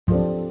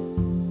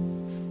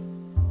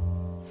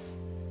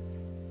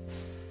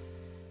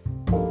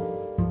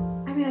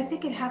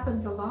think it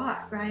happens a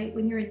lot, right?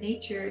 When you're in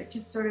nature, it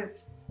just sort of,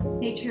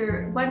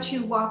 nature, once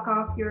you walk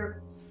off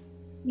your,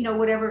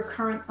 whatever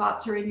current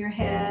thoughts are in your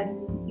head,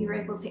 you're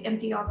able to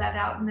empty all that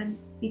out and then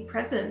be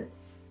present.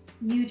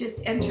 You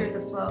just enter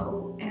the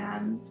flow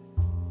and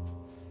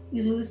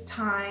you lose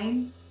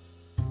time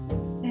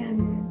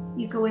and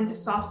you go into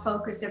soft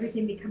focus.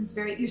 Everything becomes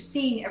you're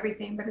seeing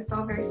everything, but it's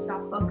all very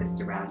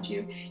soft-focused around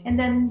you.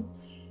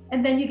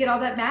 And then you get all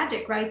that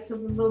magic, right? So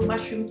the little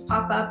mushrooms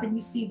pop up and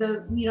you see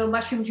the,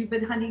 mushrooms you've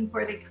been hunting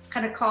for. They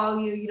kind of call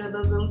you, the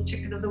little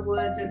chicken of the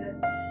woods, or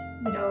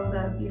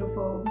the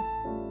beautiful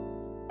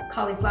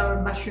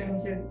cauliflower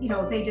mushrooms, or,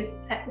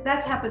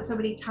 that's happened so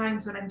many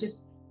times when I'm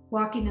just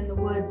walking in the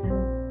woods,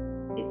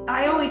 and it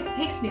always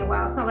takes me a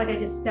while. It's not like I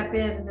just step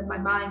in and then my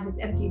mind is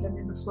emptied and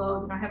in the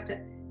flow. I have to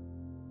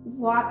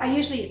walk.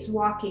 It's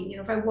walking.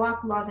 If I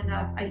walk long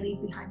enough, I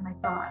leave behind my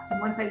thoughts.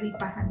 And once I leave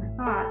behind my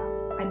thoughts,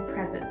 I'm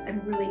present.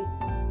 I'm really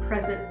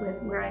present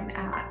with where I'm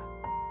at.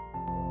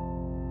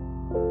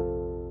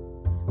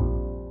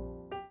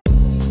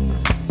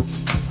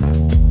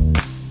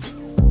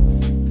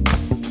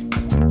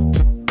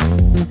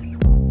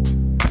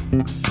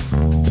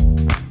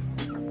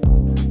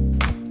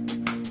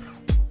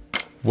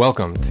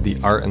 Welcome to the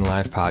Art and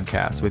Life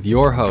podcast with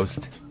your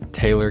host,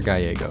 Taylor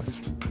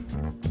Gallegos.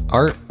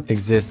 Art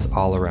exists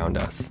all around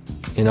us,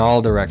 in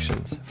all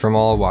directions, from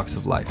all walks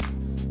of life.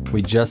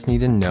 We just need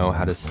to know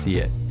how to see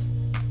it.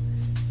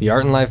 The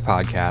Art and Life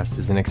podcast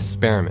is an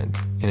experiment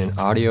in an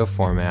audio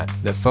format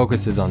that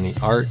focuses on the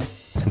art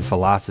and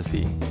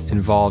philosophy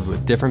involved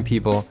with different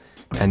people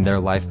and their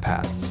life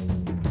paths.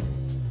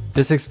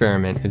 This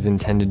experiment is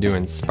intended to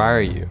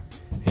inspire you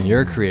in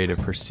your creative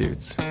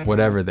pursuits,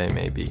 whatever they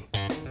may be.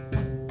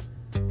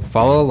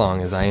 Follow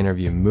along as I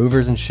interview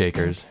movers and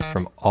shakers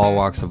from all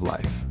walks of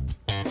life.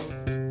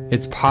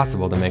 It's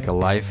possible to make a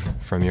life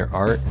from your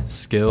art,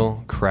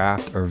 skill,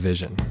 craft, or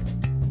vision.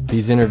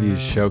 These interviews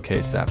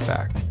showcase that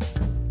fact.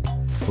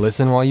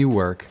 Listen while you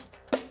work.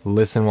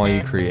 Listen while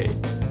you create.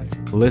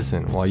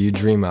 Listen while you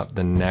dream up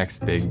the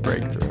next big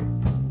breakthrough.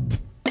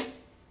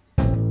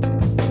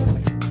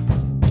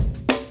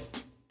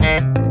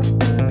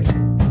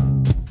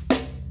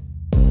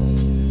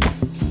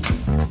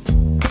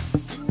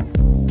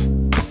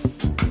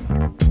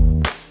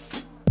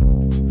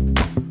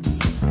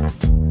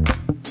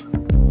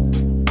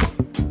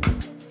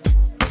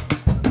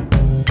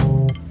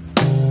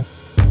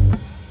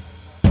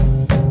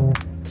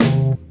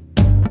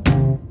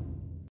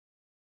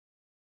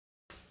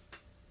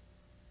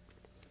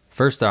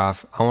 First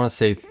off, I want to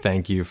say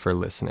thank you for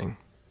listening.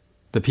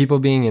 The people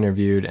being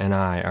interviewed and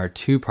I are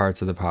two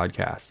parts of the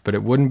podcast, but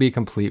it wouldn't be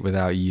complete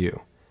without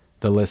you,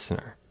 the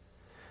listener.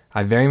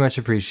 I very much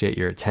appreciate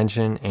your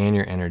attention and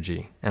your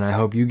energy, and I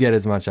hope you get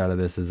as much out of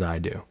this as I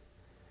do.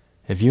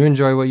 If you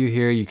enjoy what you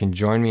hear, you can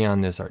join me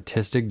on this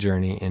artistic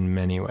journey in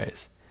many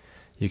ways.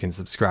 You can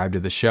subscribe to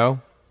the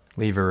show,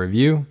 leave a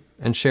review,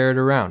 and share it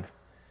around.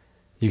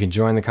 You can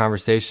join the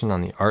conversation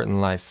on the Art and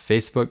Life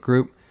Facebook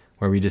group,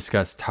 where we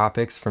discuss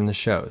topics from the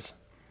shows.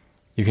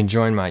 You can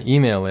join my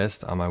email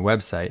list on my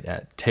website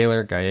at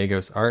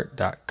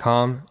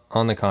taylorgallegosart.com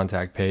on the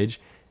contact page,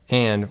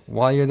 and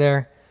while you're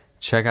there,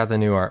 check out the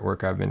new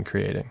artwork I've been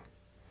creating.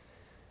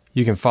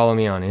 You can follow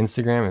me on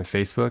Instagram and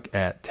Facebook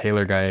at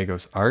Taylor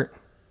Gallegos Art.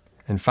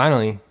 And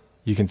finally,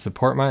 you can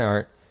support my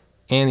art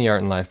and the Art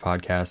and Life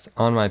podcast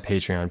on my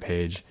Patreon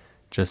page.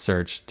 Just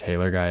search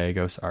Taylor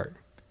Gallegos Art.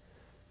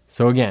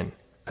 So again,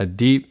 a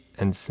deep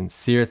and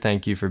sincere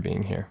thank you for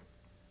being here.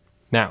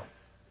 Now,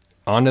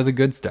 on to the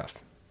good stuff.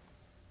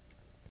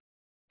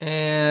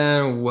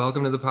 And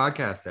welcome to the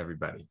podcast,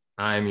 everybody.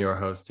 I'm your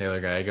host, Taylor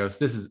Gallegos.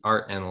 This is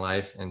Art and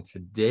Life, and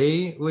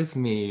today with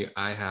me,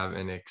 I have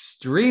an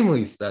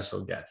extremely special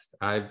guest.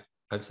 I've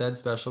said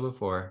special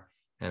before,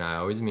 and I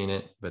always mean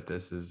it, but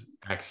this is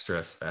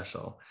extra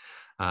special.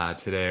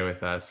 Today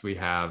with us, we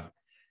have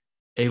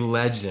a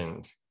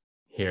legend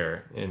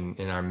here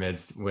in our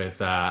midst, with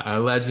a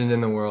legend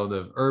in the world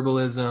of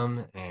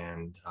herbalism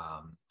and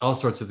all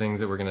sorts of things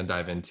that we're going to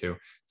dive into.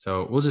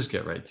 So we'll just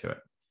get right to it.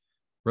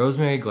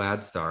 Rosemary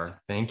Gladstar,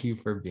 thank you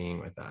for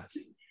being with us.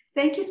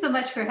 Thank you so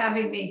much for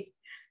having me.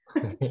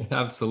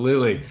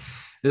 Absolutely.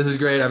 This is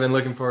great. I've been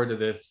looking forward to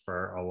this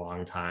for a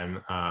long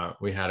time.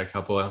 We had a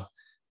couple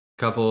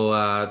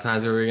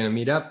times where we were going to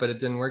meet up, but it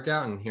didn't work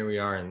out. And here we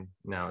are. And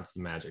now it's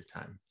the magic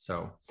time.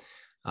 So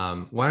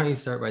why don't you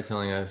start by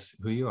telling us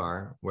who you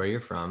are, where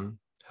you're from,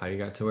 how you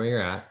got to where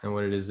you're at, and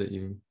what it is that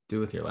you do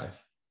with your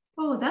life.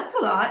 Oh, that's a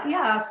lot.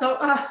 Yeah. So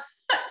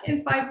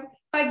in five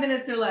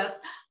minutes or less.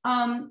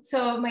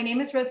 So my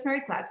name is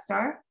Rosemary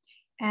Gladstar,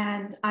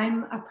 and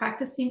I'm a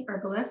practicing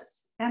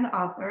herbalist and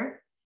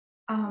author.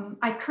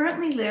 I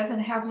currently live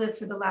and have lived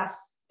for the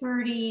last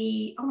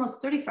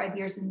almost 35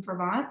 years in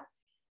Vermont,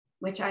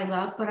 which I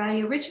love, but I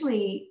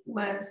originally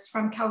was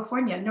from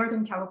California,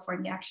 Northern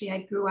California. Actually, I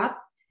grew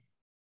up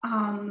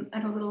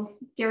at a little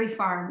dairy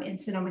farm in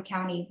Sonoma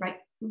County,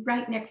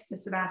 right next to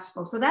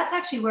Sebastopol. So that's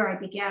actually where I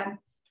began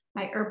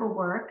my herbal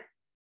work.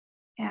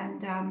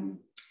 And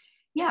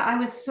I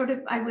was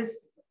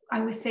I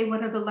would say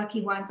one of the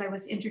lucky ones. I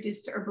was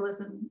introduced to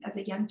herbalism as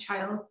a young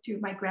child through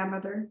my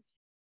grandmother,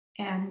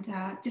 and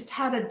just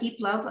had a deep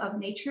love of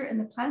nature and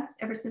the plants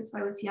ever since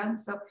I was young.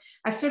 So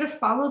I've sort of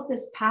followed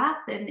this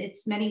path and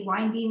its many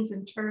windings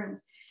and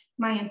turns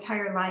my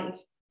entire life,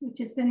 which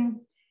has been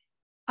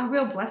a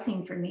real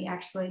blessing for me,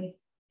 actually.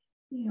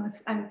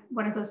 I'm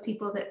one of those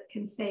people that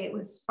can say it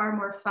was far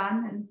more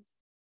fun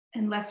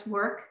and less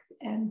work.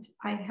 And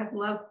I have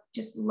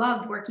just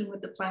loved working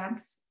with the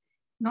plants,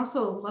 and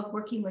also love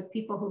working with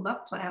people who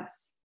love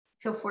plants.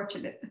 Feel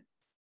fortunate.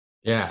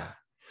 Yeah.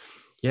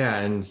 Yeah.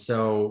 And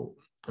so,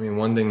 I mean,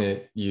 one thing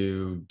that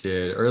you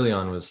did early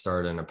on was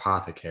start an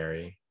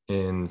apothecary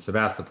in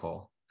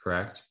Sebastopol,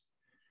 correct?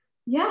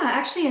 Yeah,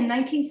 actually in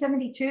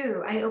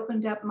 1972, I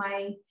opened up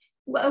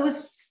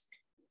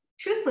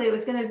truthfully, it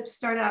was going to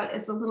start out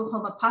as a little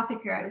home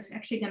apothecary. I was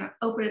actually going to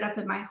open it up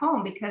in my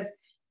home because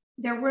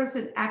there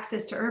wasn't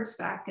access to herbs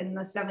back in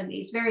the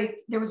 70s.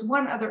 There was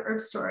one other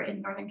herb store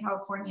in Northern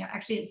California,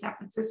 actually in San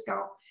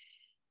Francisco.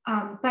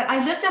 But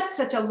I lived up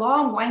such a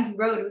long, windy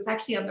road. It was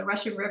actually on the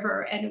Russian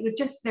River, and it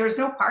was there was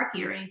no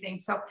parking or anything.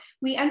 So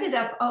we ended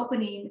up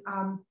opening,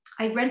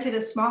 I rented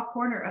a small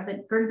corner of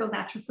the Guerneville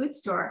Natural Food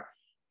Store,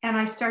 and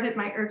I started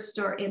my herb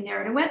store in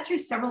there. And it went through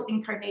several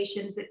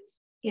incarnations. It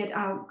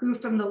grew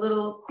from the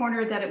little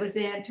corner that it was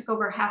in, took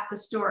over half the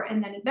store,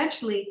 and then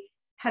eventually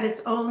had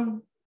its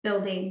own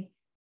building.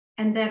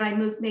 And then I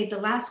made the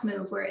last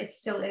move where it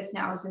still is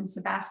now, is in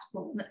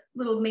Sebastopol, the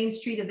little main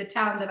street of the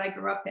town that I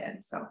grew up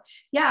in. So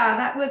yeah,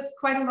 that was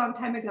quite a long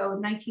time ago.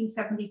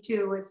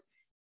 1972 was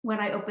when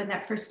I opened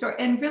that first store.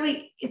 And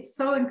really, it's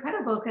so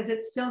incredible because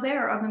it's still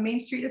there on the main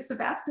street of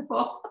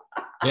Sebastopol.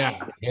 Yeah.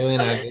 Haley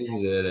and I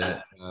visited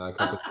it a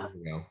couple of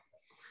years ago.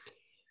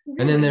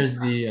 And then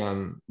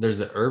Really? there's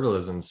the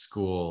herbalism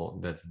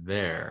school that's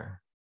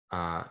there.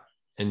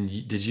 And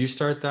did you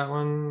start that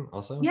one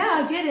also?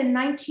 Yeah, I did in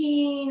I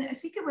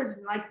think it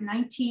was like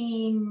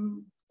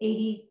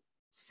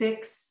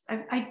 1986.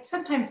 I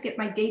sometimes get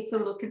my dates a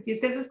little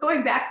confused because it's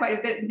going back quite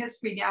a bit in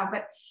history now.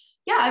 But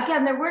yeah,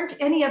 again, there weren't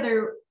any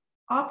other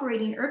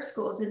operating herb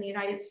schools in the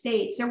United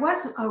States. There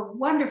was a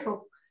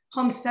wonderful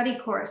home study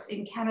course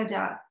in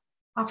Canada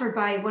offered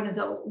by one of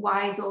the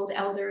wise old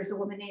elders, a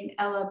woman named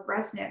Ella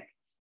Bresnik.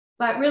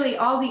 But really,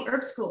 all the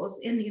herb schools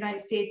in the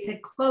United States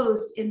had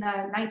closed in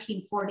the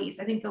 1940s.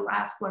 I think the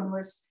last one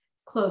was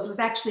closed. It was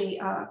actually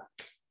a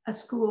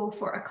school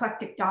for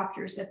eclectic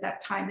doctors at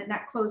that time, and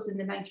that closed in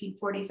the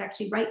 1940s,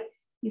 actually right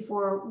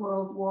before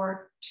World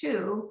War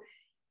II.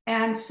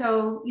 And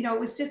so, it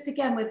was just,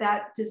 again, with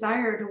that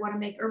desire to want to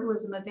make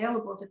herbalism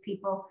available to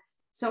people.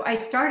 So I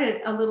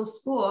started a little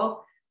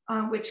school,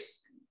 which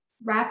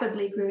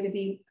rapidly grew to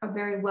be a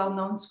very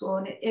well-known school,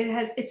 and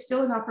it's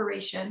still in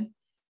operation.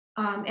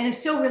 And it's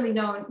still really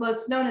known. Well,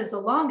 it's known as the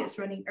longest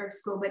running herb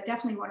school, but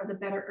definitely one of the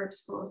better herb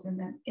schools in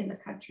the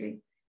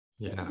country.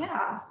 So, Yeah.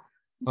 Yeah.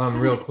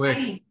 Real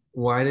quick,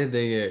 why did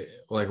they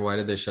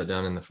shut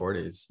down in the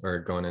 40s or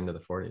going into the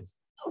 40s?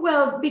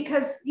 Well,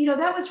 because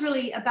that was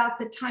really about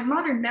the time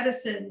modern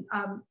medicine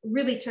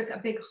really took a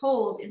big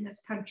hold in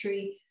this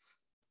country.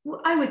 Well,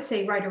 I would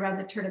say right around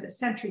the turn of the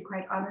century,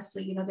 quite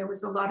honestly. There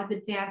was a lot of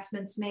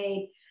advancements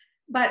made.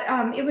 But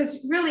it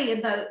was really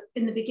in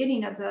the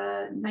beginning of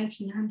the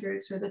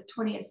 1900s or the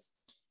 20th,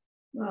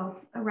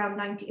 well, around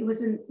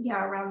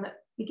around the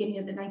beginning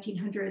of the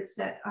 1900s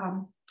that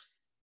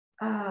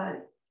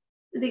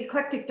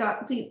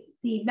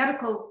the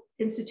medical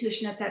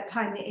institution at that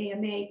time, the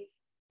AMA,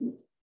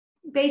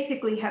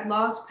 basically had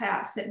laws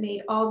passed that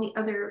made all the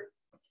other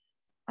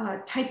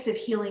types of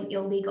healing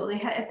illegal.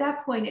 At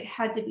that point, it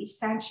had to be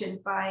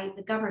sanctioned by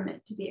the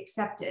government to be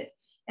accepted.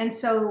 And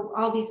so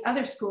all these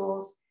other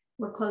schools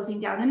were closing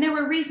down. And there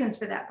were reasons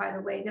for that, by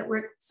the way, that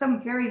were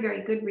some very,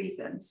 very good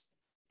reasons.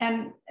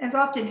 And as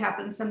often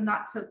happens, some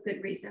not so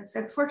good reasons.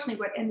 Unfortunately,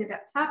 what ended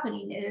up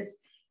happening is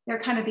there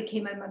kind of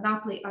became a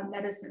monopoly on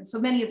medicine. So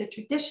many of the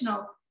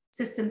traditional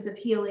systems of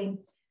healing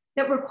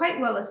that were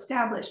quite well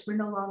established were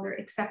no longer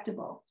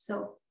acceptable.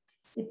 So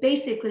it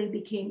basically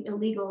became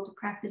illegal to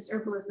practice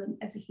herbalism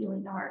as a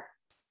healing art.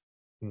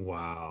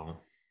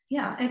 Wow.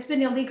 Yeah, it's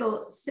been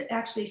illegal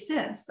actually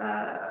since.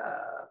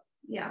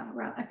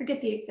 Around, I forget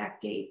the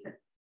exact date, but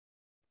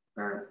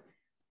for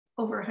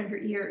over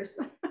 100 years.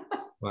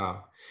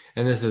 Wow.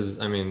 And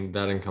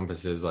that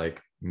encompasses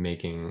like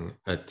making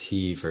a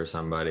tea for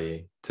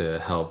somebody to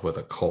help with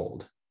a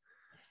cold.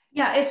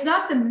 Yeah, it's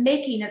not the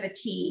making of a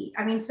tea.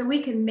 So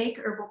we can make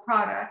herbal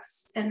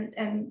products,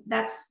 and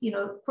that's,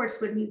 of course,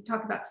 when you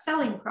talk about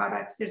selling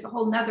products, there's a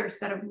whole nother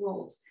set of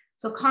rules.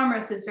 So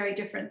commerce is very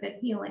different than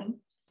healing.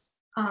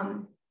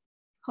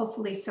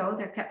 Hopefully so.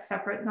 They're kept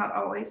separate, not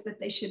always, but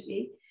they should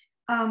be.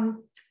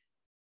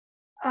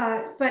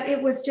 But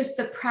it was just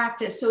the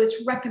practice. So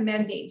it's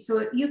recommending.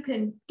 So you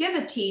can give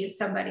a tea to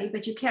somebody,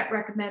 but you can't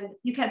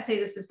say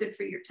this is good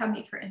for your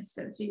tummy, for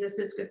instance, or this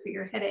is good for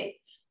your headache.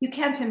 You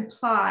can't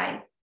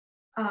imply,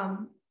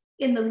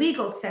 in the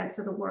legal sense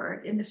of the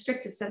word, in the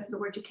strictest sense of the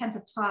word, you can't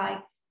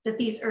imply that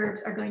these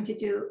herbs are going to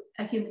do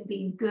a human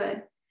being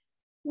good.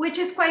 which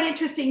is quite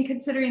interesting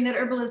considering that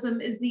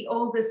herbalism is the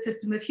oldest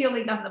system of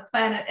healing on the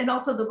planet and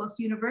also the most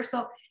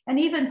universal. And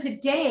even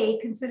today,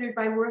 considered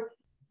by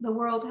the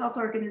World Health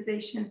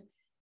Organization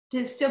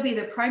to still be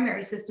the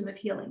primary system of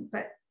healing.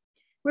 But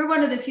we're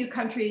one of the few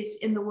countries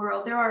in the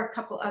world. There are a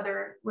couple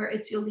other where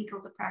it's illegal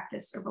to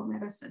practice herbal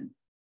medicine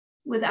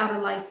without a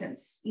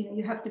license.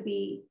 You have to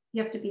be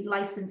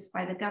licensed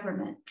by the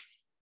government,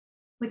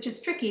 which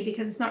is tricky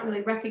because it's not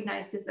really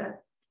recognized as a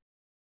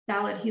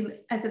valid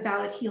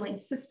healing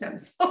system.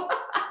 So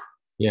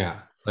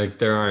Yeah, like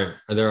there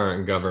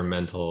aren't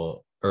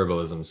governmental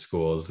herbalism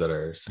schools that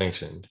are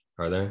sanctioned,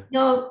 are there?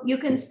 no, you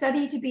can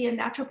study to be a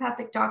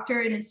naturopathic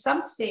doctor, and in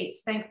some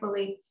states,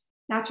 thankfully,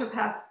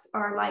 naturopaths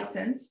are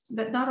licensed,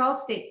 but not all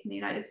states in the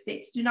United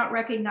States do not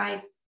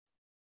recognize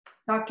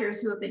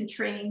doctors who have been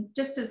trained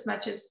just as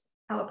much as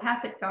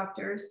allopathic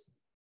doctors,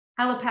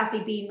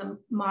 allopathy being the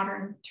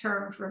modern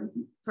term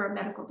for a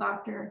medical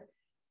doctor.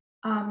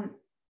 And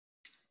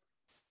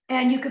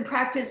you can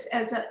practice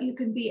you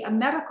can be a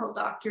medical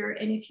doctor,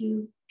 and if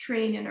you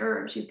train in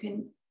herbs, you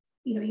can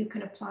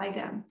apply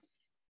them.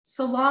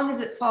 So long as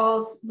it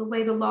falls, the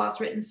way the law is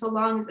written, so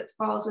long as it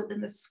falls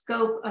within the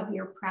scope of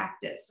your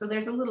practice. So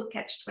there's a little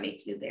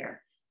catch-22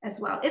 there as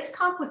well. It's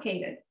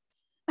complicated.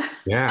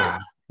 Yeah.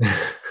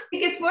 It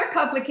gets more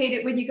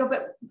complicated when you go,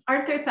 but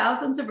aren't there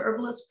thousands of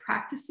herbalists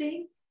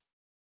practicing?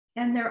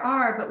 And there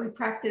are, but we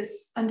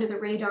practice under the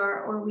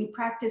radar, or we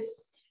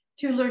practice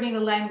through learning a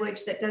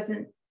language that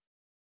doesn't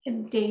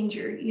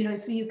endanger,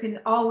 so you can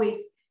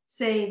always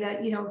say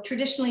that,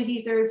 traditionally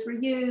these herbs were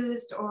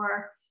used,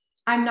 or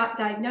I'm not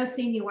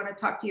diagnosing, you want to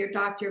talk to your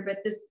doctor,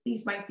 but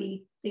these might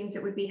be things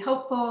that would be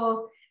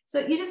helpful. So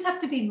you just have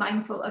to be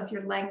mindful of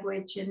your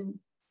language and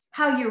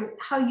how you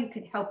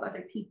can help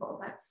other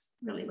people. That's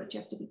really what you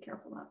have to be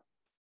careful of.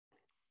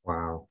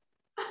 Wow.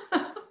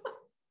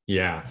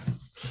 Yeah.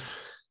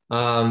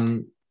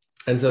 And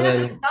so it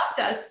then hasn't stopped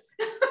us.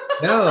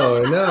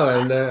 no,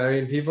 and I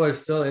mean, people are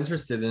still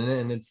interested in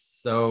it, and it's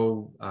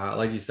so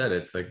like you said,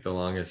 it's like the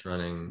longest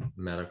running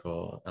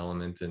medical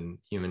element in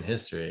human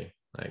history.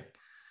 Like,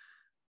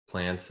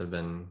 plants have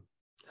been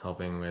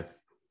helping with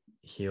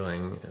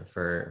healing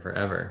for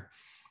forever.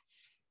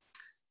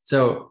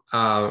 So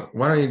why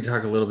don't you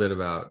talk a little bit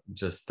about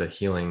just the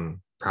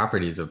healing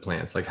properties of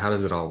plants? Like, how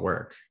does it all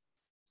work?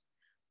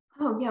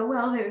 Oh yeah,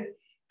 well,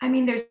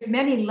 there's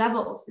many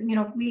levels.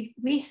 We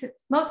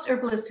most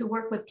herbalists who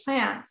work with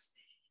plants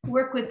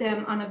work with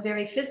them on a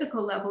very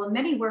physical level, and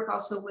many work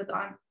also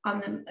on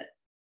them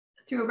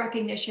through a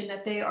recognition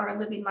that they are a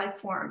living life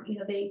form.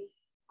 They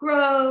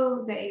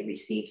grow, they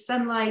receive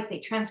sunlight, they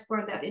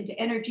transport that into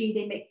energy,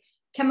 they make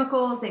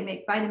chemicals, they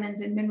make vitamins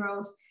and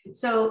minerals.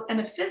 So on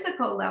a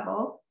physical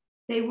level,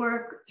 they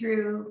work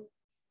through,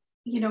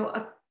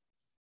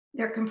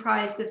 they're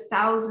comprised of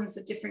thousands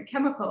of different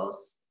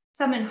chemicals,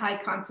 some in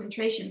high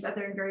concentrations,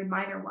 other in very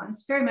minor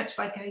ones, very much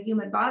like a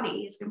human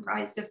body is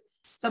comprised of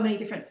so many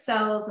different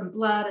cells and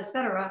blood,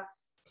 etc.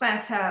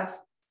 Plants have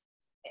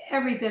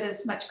every bit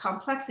as much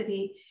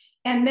complexity,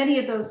 and many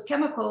of those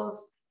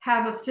chemicals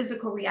have a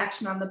physical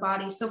reaction on the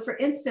body. So for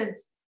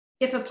instance,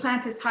 if a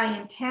plant is high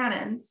in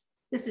tannins,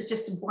 this is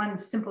just one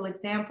simple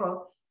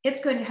example,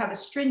 it's going to have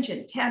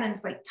astringent.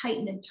 Tannins like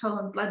tighten and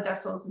tone blood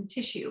vessels and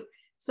tissue.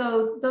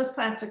 So those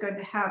plants are going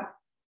to have,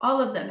 all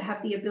of them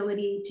have the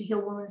ability to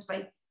heal wounds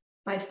by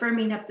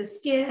firming up the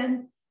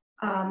skin.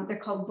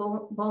 They're called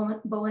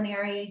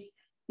vulneraries.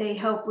 They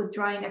help with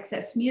drying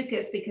excess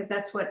mucus because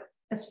that's what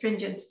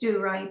astringents do,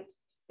 right?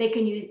 They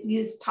can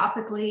use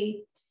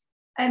topically.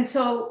 And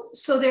so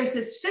there's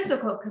this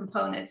physical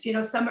components.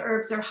 Some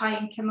herbs are high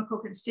in chemical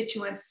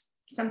constituents,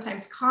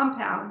 sometimes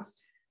compounds,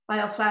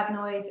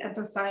 bioflavonoids,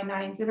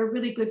 anthocyanins that are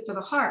really good for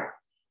the heart.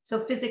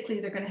 So physically,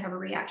 they're going to have a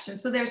reaction.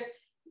 So there's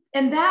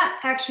been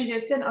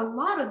a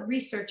lot of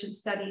research and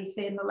studies,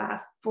 say in the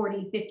last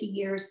 40, 50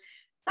 years,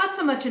 not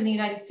so much in the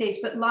United States,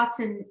 but lots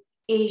in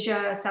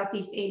Asia,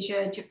 Southeast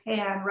Asia,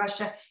 Japan,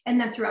 Russia, and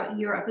then throughout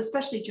Europe,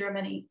 especially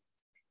Germany.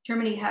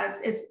 Germany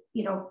is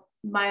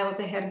miles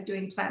ahead of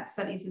doing plant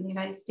studies in the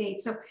United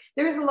States. So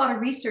there is a lot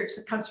of research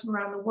that comes from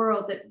around the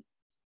world that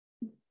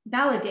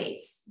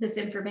validates this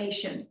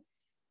information.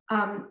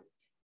 And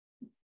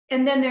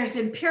then there's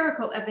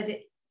empirical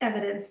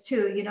evidence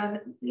too.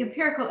 The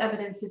empirical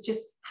evidence is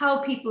just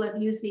how people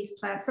have used these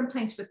plants,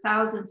 sometimes for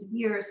thousands of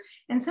years,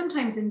 and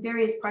sometimes in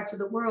various parts of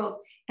the world,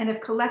 and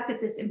have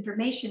collected this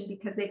information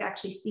because they've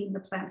actually seen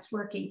the plants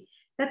working.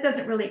 That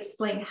doesn't really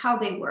explain how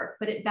they work,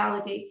 but it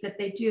validates that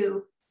they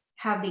do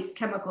have these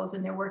chemicals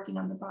and they're working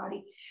on the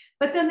body.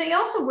 But then they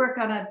also work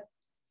on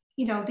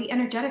the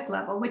energetic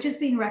level, which is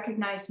being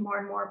recognized more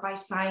and more by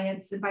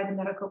science and by the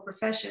medical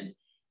profession,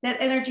 that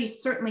energy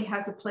certainly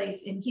has a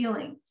place in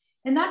healing.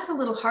 And that's a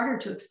little harder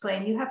to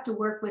explain. You have to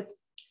work with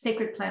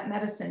sacred plant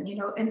medicine,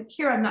 and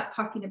here I'm not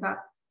talking about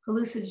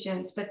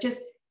hallucinogens, but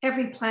just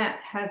every plant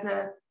has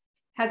a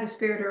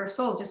spirit or a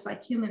soul, just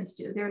like humans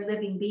do. They're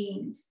living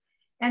beings.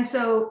 And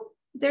so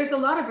there's a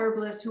lot of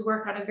herbalists who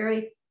work on a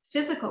very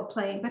physical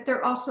plane, but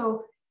they're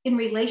also in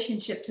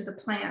relationship to the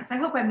plants. I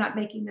hope I'm not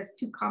making this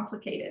too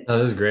complicated. No,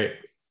 this is great.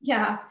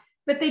 Yeah,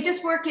 but they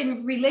just work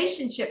in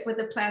relationship with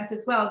the plants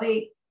as well.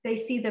 They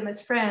see them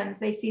as friends.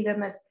 They see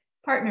them as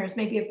partners.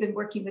 Maybe have been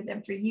working with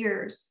them for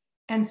years.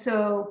 And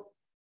so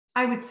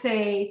I would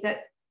say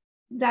that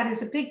that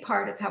is a big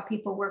part of how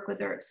people work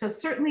with earth. So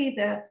certainly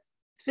the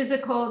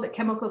physical, the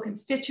chemical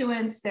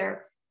constituents,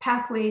 their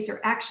pathways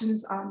or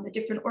actions on the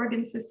different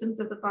organ systems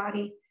of the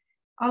body,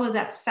 all of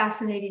that's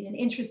fascinating and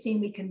interesting.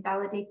 We can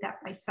validate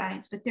that by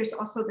science, but there's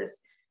also this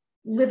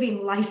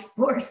living life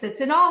force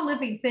that's in all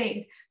living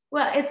things.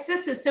 Well, it's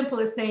just as simple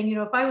as saying,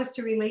 if I was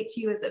to relate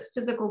to you as a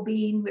physical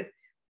being with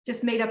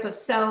just made up of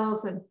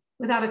cells and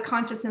without a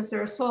consciousness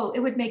or a soul, it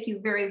would make you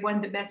very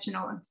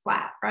one-dimensional and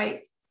flat,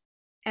 right?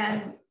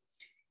 And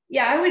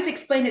yeah, I always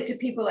explain it to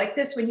people like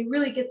this: when you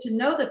really get to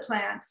know the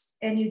plants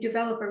and you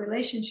develop a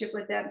relationship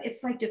with them,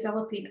 it's like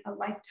developing a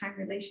lifetime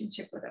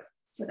relationship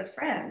with a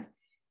friend.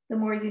 The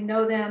more you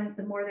know them,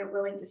 the more they're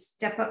willing to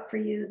step up for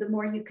you, the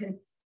more you can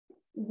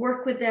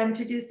work with them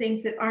to do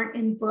things that aren't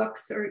in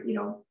books or,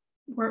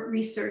 weren't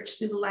researched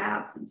through the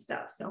labs and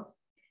stuff. So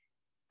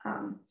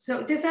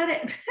does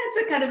that's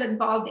a kind of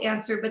involved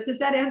answer, but does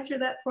that answer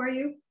that for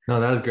you?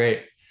 No, that was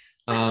great.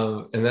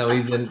 And that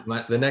leads in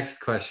the next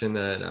question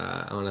that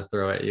I want to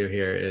throw at you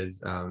here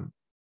is,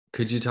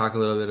 could you talk a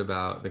little bit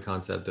about the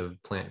concept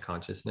of plant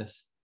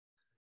consciousness?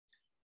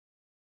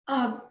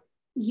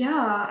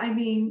 Yeah, I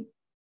mean,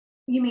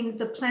 you mean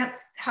the plants,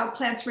 how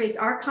plants raise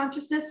our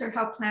consciousness, or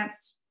how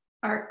plants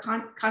are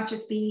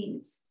conscious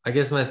beings? I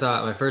guess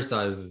my first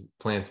thought is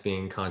plants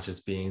being conscious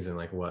beings and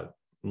like what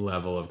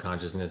level of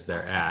consciousness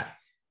they're at.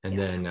 And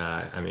then,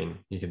 I mean,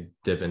 you could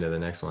dip into the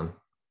next one.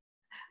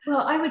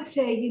 Well, I would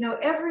say,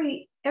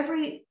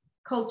 every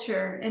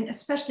culture, and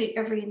especially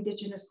every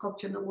indigenous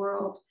culture in the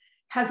world,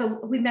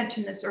 we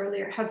mentioned this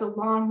earlier, has a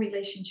long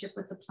relationship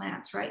with the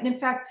plants, right? And in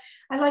fact,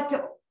 I like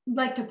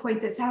to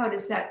point this out,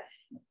 is that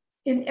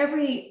in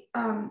every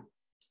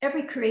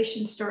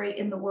creation story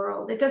in the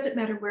world, it doesn't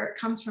matter where it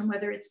comes from,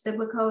 whether it's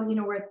biblical,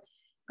 where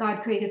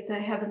God created the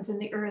heavens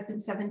and the earth in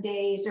 7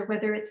 days, or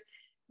whether it's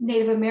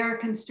Native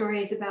American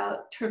stories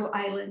about Turtle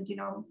Island,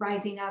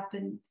 rising up,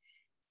 and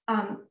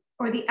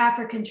or the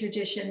African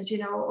traditions,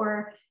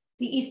 or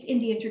the East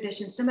Indian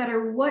traditions. No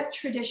matter what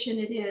tradition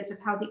it is of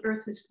how the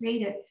earth was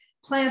created,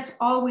 plants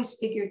always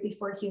figured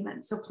before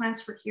humans. So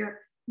plants were here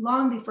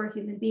long before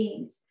human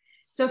beings.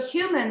 So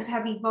humans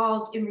have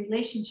evolved in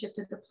relationship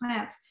to the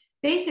plants.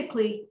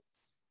 Basically,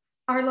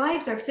 our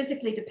lives are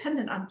physically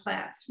dependent on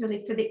plants,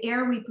 really, for the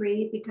air we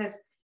breathe, because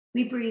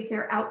we breathe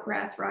their out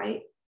breath,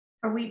 right?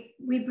 Or we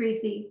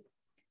breathe the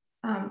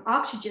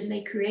oxygen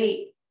they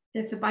create.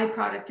 It's a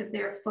byproduct of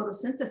their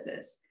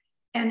photosynthesis.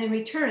 And in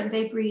return,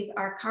 they breathe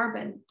our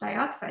carbon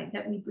dioxide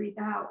that we breathe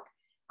out.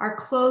 Our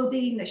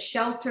clothing, the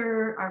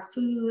shelter, our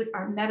food,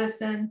 our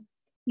medicine,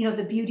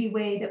 the beauty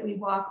way that we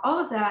walk, all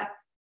of that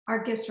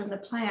are gifts from the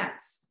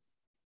plants.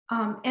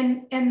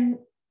 And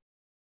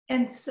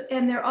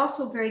they're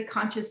also very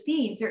conscious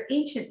beings. They're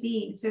ancient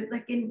beings. They're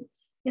like in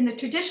the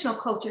traditional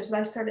cultures,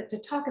 I've started to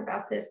talk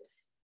about this,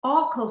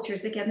 all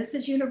cultures, again, this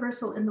is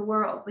universal in the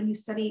world. When you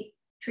study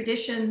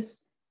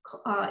traditions,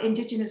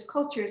 indigenous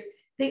cultures,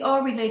 they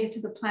all related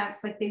to the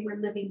plants like they were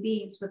living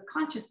beings with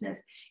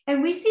consciousness.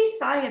 And we see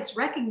science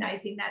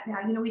recognizing that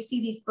now. We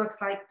see these books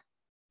like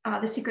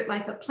The Secret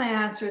Life of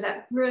Plants, or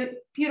that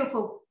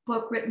beautiful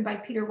book written by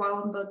Peter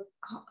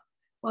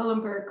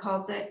Wallenberg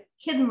called The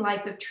Hidden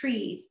Life of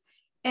Trees.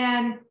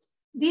 And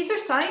these are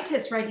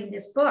scientists writing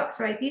these books,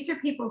 right? These are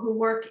people who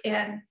work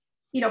in,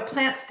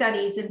 plant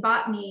studies and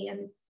botany,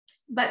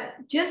 but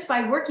just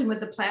by working with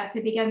the plants,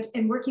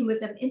 and working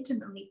with them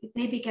intimately,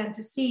 they began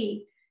to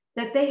see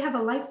that they have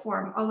a life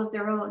form all of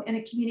their own, and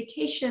a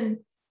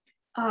communication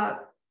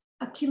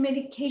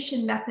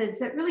methods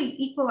that really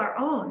equal our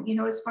own,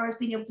 as far as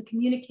being able to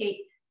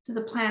communicate to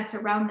the plants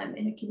around them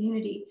in a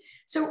community.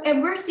 So,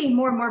 and we're seeing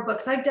more and more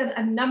books. I've done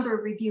a number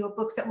of review of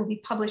books that will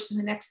be published in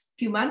the next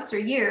few months or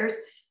years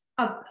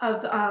of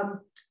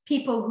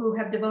people who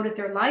have devoted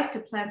their life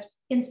to plants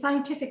in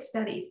scientific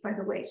studies, by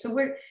the way. So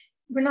we're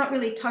not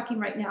really talking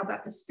right now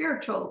about the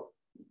spiritual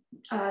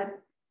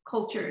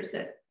cultures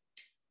that,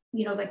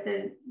 like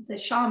the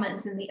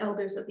shamans and the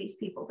elders of these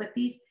people,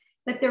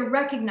 but they're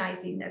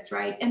recognizing this,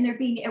 right? And they're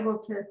being able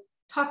to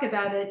talk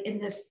about it in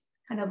this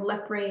kind of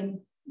left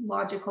brain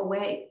logical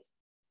way.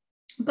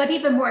 But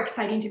even more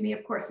exciting to me,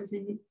 of course, is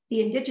in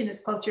the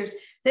indigenous cultures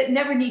that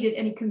never needed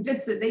any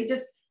convincing.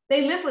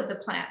 They live with the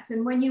plants.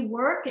 And when you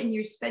work and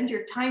you spend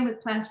your time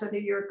with plants, whether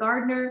you're a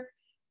gardener,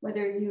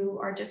 whether you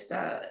are just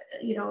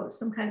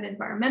some kind of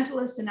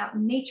environmentalist and out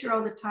in nature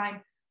all the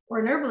time, or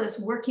an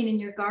herbalist working in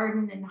your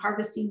garden and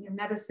harvesting your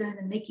medicine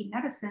and making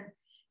medicine,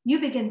 you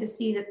begin to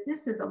see that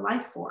this is a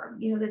life form,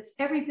 that's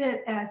every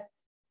bit as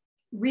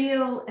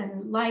real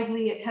and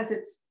lively. It has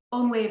its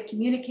own way of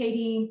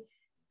communicating.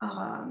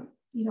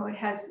 It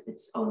has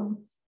its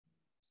own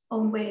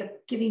way of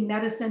giving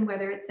medicine,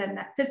 whether it's at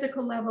that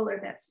physical level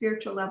or that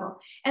spiritual level.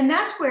 And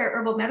that's where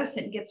herbal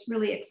medicine gets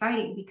really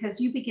exciting,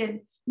 because you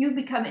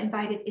become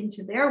invited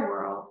into their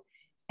world,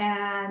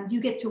 and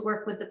you get to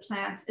work with the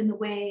plants in the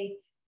way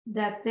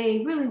that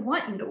they really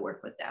want you to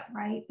work with them,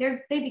 right?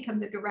 They become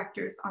the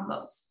directors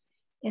almost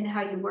in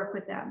how you work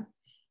with them.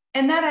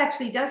 And that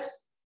actually does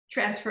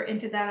transfer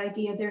into that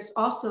idea. There's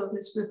also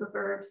this group of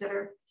herbs that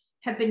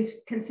have been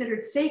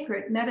considered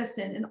sacred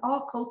medicine in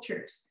all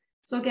cultures.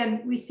 So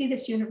again, we see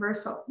this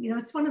universal.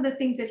 It's one of the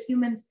things that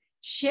humans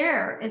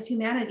share as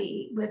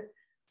humanity with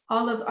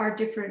all of our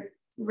different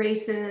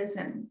races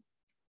and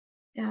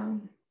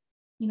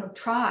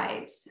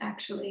tribes,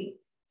 actually.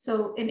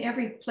 So in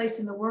every place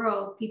in the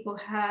world, people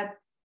had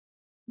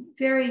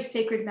very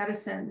sacred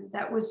medicine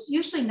that was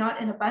usually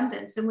not in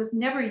abundance and was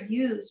never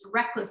used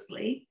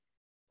recklessly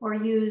or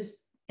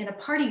used in a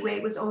party way.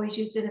 It was always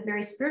used in a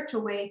very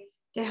spiritual way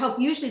to help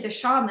usually the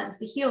shamans,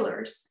 the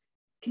healers,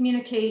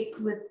 communicate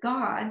with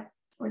God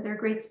or their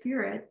great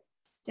spirit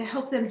to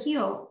help them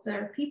heal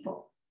their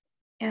people.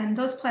 And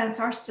those plants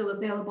are still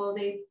available.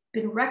 They've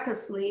been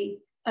recklessly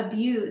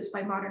abused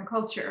by modern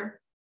culture,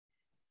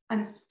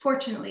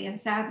 unfortunately and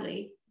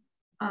sadly.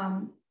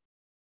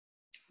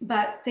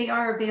 But they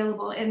are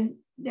available, and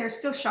there are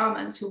still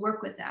shamans who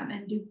work with them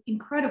and do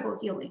incredible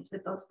healings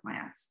with those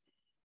plants.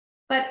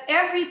 But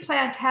every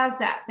plant has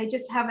that. They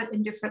just have it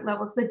in different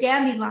levels. The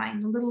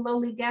dandelion, the little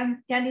lowly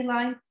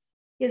dandelion,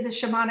 is a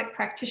shamanic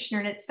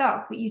practitioner in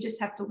itself, but you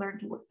just have to learn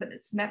to work with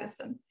its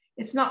medicine.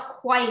 It's not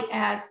quite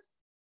as,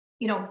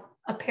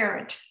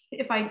 apparent,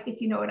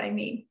 if you know what I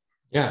mean.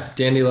 Yeah,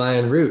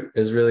 dandelion root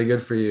is really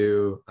good for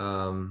you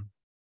in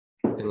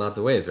lots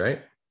of ways,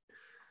 right?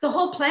 The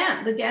whole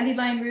plant, the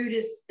dandelion root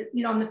is,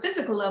 on the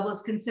physical level,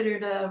 is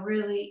considered a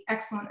really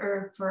excellent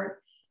herb for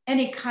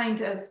any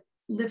kind of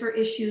liver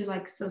issue,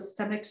 like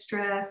stomach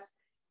stress,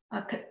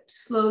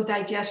 slow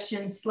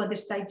digestion,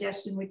 sluggish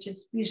digestion, which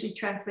is usually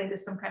translated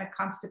as some kind of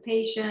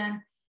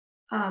constipation,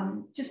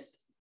 just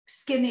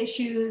skin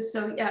issues.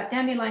 So yeah,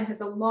 dandelion has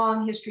a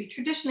long history.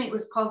 Traditionally, it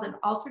was called an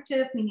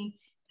alterative, meaning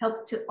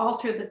help to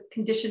alter the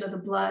condition of the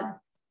blood.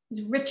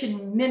 It's rich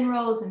in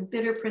minerals and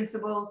bitter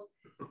principles.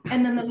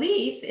 And then the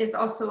leaf is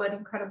also an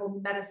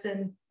incredible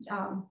medicine,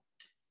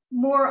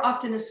 more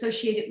often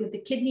associated with the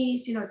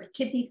kidneys, as a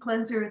kidney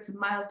cleanser. It's a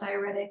mild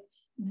diuretic,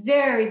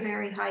 very,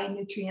 very high in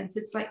nutrients.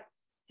 It's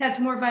has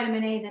more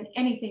vitamin A than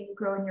anything you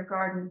grow in your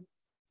garden,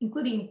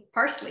 including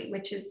parsley,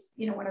 which is,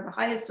 one of the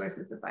highest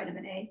sources of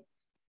vitamin A.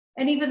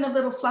 And even the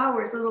little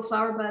flower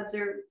buds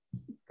are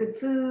good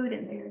food,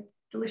 and they're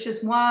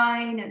delicious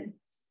wine, and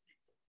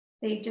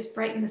they just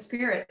brighten the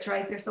spirits,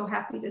 right? You're so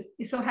happy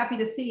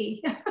to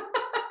see.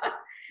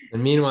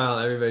 And meanwhile,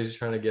 everybody's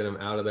trying to get them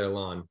out of their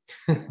lawn.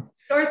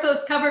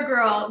 Ortho's cover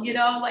girl,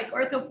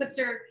 Ortho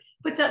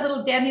puts that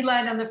little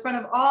dandelion on the front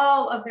of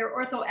all of their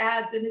Ortho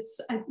ads. And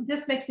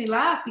this makes me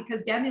laugh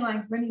because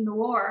dandelion's winning the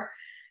war.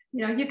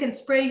 You can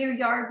spray your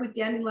yard with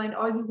dandelion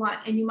all you want,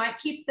 and you might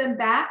keep them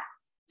back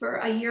for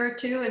a year or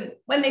two. And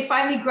when they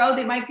finally grow,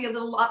 they might be a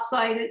little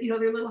lopsided,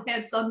 their little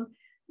heads on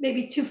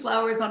maybe 2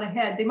 flowers on a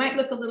head. They might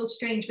look a little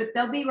strange, but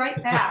they'll be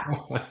right back.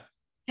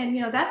 And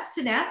that's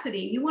tenacity.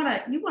 You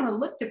want to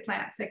look to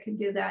plants that can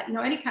do that.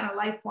 Any kind of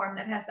life form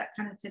that has that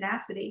kind of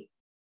tenacity.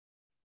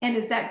 And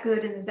is that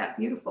good and is that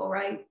beautiful,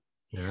 right?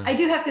 Yeah. I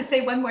do have to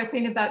say one more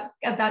thing about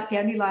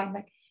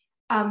dandelion.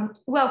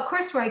 Well, of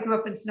course, where I grew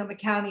up in Sonoma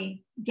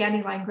County,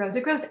 dandelion grows.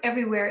 It grows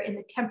everywhere in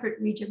the temperate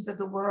regions of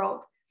the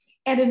world.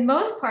 And in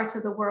most parts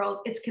of the world,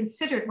 it's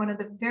considered one of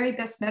the very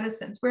best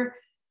medicines. We're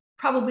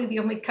probably the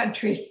only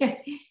country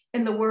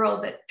in the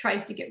world that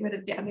tries to get rid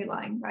of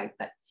dandelion, right?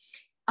 But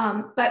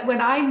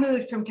when I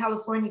moved from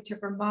California to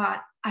Vermont,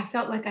 I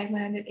felt like I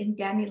landed in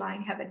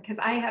dandelion heaven, because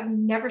I have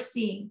never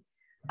seen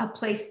a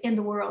place in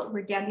the world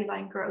where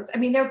dandelion grows. I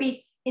mean, there'll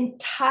be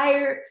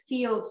entire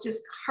fields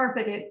just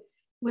carpeted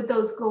with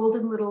those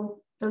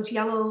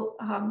yellow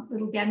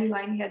little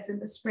dandelion heads in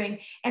the spring.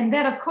 And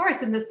then, of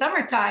course, in the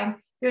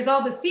summertime, there's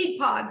all the seed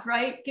pods,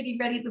 right? Getting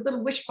ready, the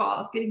little wish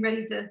balls, getting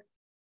ready to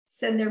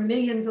send their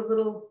millions of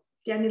little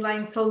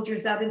dandelion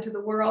soldiers out into the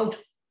world.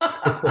 That's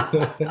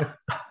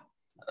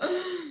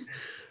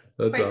quite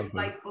awesome.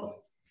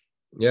 delightful.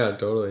 Yeah,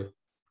 totally.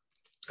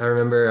 I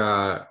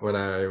remember when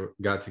I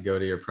got to go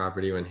to your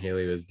property when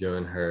Haley was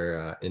doing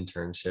her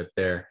internship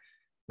there.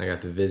 I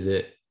got to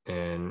visit,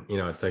 and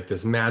it's like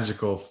this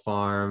magical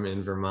farm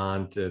in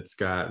Vermont.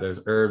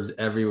 There's herbs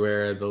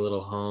everywhere. The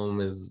little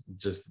home is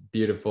just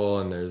beautiful,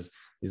 and there's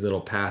these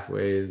little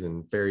pathways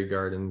and fairy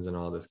gardens and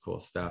all this cool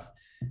stuff.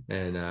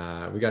 And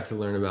we got to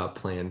learn about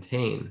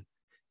plantain,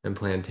 and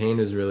plantain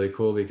is really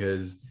cool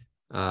because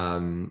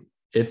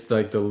it's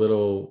like the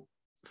little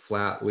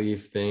flat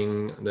leaf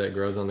thing that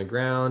grows on the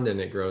ground, and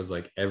it grows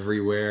like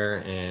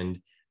everywhere.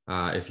 And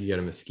if you get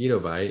a mosquito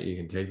bite, you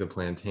can take the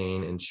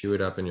plantain and chew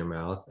it up in your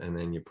mouth, and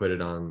then you put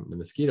it on the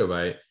mosquito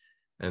bite,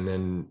 and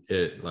then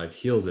it like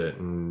heals it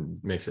and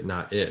makes it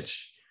not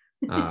itch.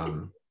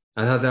 I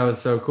thought that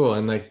was so cool.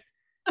 And like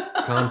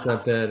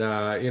concept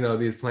that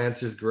these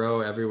plants just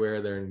grow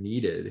everywhere they're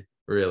needed,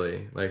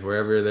 really. Like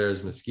wherever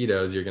there's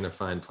mosquitoes, you're going to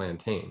find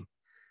plantain,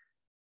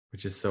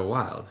 which is so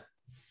wild.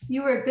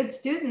 You were a good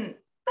student.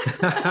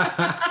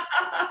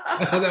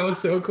 That was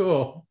so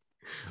cool.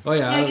 Oh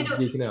yeah, I was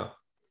geeking out.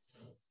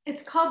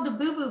 It's called the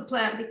boo-boo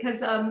plant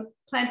because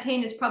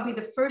plantain is probably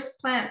the first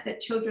plant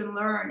that children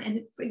learn.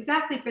 And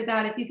exactly for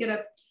that, if you get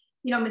a,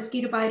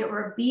 mosquito bite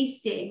or a bee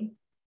sting,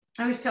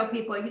 I always tell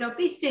people,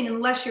 bee sting,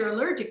 unless you're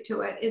allergic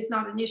to it, is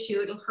not an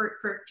issue. It'll hurt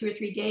for 2 or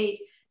 3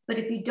 days. But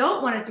if you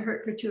don't want it to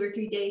hurt for 2 or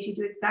 3 days, you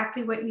do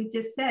exactly what you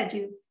just said.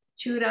 You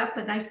chew it up,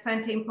 a nice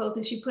plantain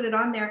poultice, you put it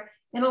on there,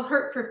 and it'll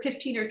hurt for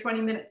 15 or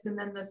 20 minutes, and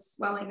then the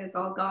swelling is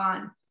all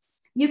gone.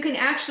 You can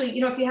actually,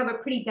 if you have a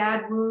pretty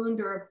bad wound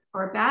or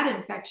a bad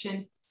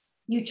infection,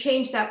 you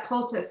change that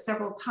poultice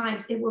several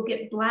times, it will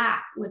get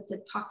black with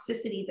the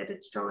toxicity that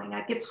it's drawing.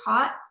 It gets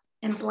hot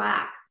and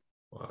black.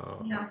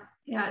 Wow.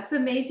 Yeah, it's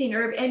an amazing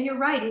herb. And you're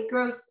right, it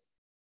grows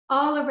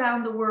all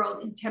around the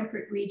world in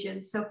temperate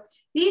regions. So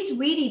these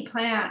weedy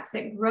plants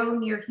that grow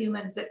near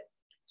humans, that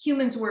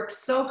humans work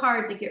so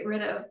hard to get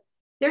rid of,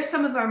 they're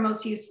some of our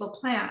most useful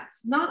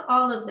plants. Not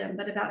all of them,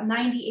 but about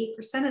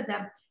 98% of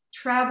them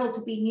travel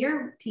to be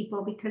near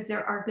people because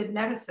there are good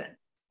medicine.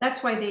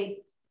 That's why they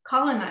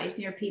colonize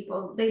near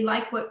people. They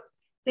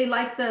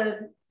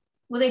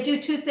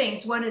do 2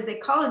 things. One is they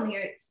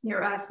colonize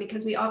near us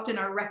because we often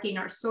are wrecking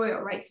our soil,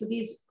 right? So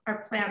these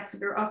are plants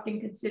that are often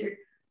considered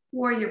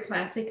warrior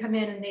plants. They come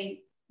in and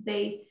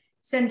they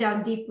send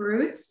down deep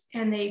roots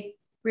and they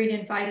bring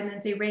in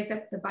vitamins. They raise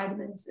up the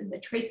vitamins and the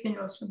trace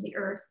minerals from the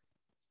earth.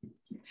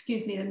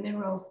 The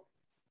minerals,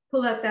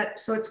 pull out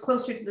that so it's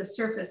closer to the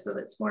surface so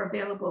that it's more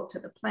available to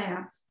the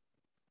plants.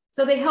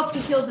 So they help to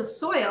heal the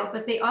soil,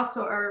 but they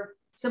also are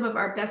some of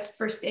our best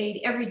first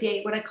aid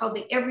everyday, what I call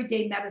the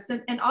everyday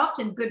medicine, and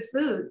often good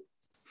food.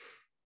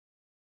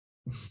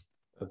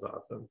 That's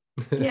awesome.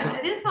 Yeah,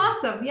 it is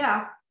awesome.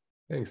 Yeah.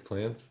 Thanks,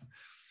 plants.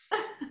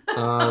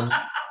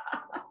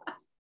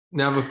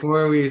 Now,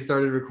 before we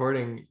started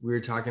recording, we were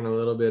talking a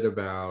little bit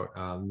about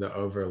the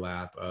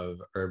overlap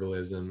of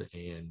herbalism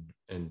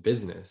and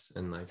business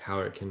and like how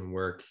it can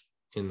work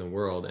in the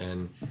world.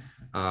 And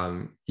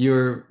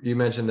you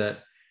mentioned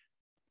that,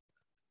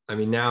 I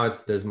mean, now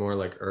there's more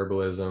like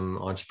herbalism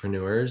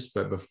entrepreneurs,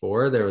 but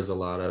before there was a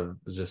lot of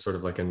just sort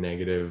of like a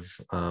negative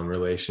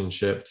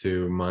relationship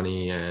to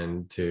money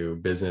and to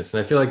business.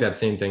 And I feel like that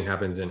same thing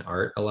happens in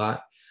art a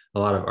lot. A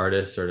lot of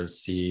artists sort of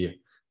see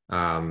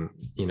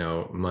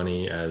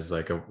money as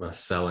like a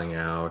selling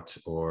out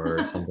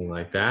or something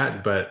like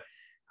that. But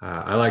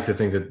I like to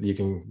think that you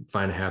can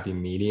find a happy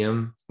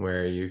medium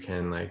where you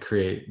can like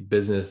create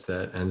business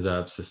that ends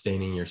up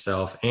sustaining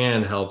yourself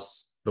and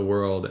helps the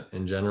world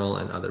in general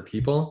and other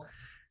people.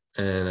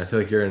 And I feel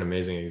like you're an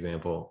amazing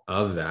example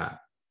of that.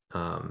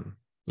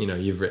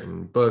 You've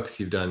written books,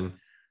 you've done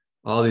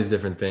all these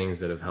different things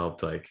that have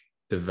helped like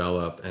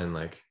develop and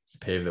like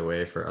pave the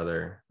way for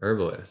other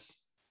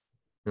herbalists.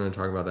 You want to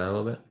talk about that a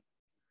little bit?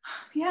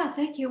 Yeah,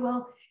 thank you.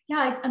 Well,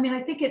 yeah,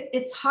 I think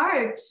it's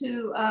hard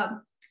to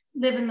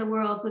live in the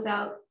world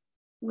without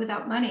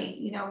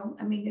money.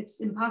 It's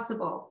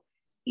impossible.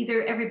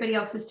 Either everybody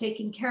else is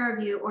taking care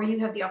of you or you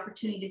have the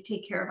opportunity to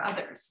take care of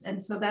others.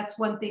 And so that's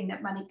one thing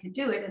that money can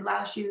do. It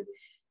allows you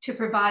to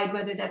provide,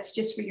 whether that's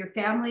just for your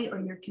family or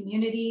your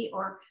community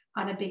or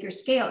on a bigger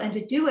scale, and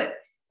to do it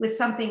with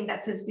something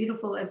that's as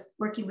beautiful as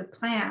working with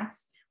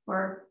plants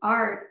or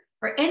art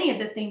or any of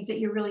the things that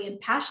you're really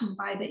impassioned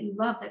by, that you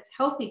love, that's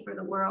healthy for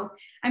the world.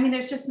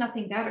 There's just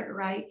nothing better,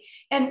 right?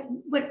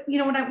 And we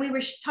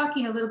were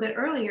talking a little bit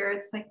earlier,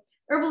 it's like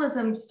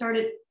herbalism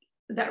started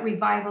that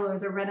revival or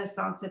the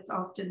Renaissance that's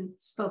often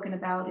spoken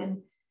about in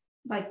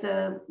like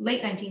the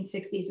late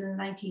 1960s and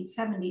the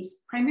 1970s,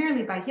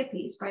 primarily by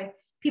hippies, by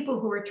people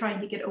who were trying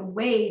to get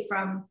away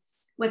from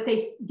what they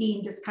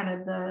deemed as kind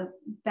of the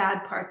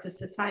bad parts of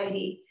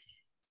society.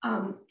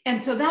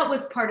 And so that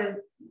was part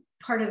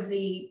of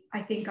the,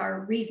 I think,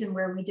 our reason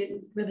where we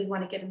didn't really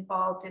want to get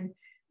involved in,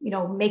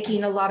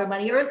 making a lot of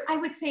money, or I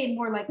would say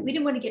more like we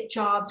didn't want to get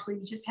jobs where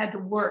you just had to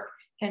work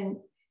and,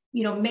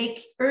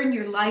 earn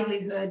your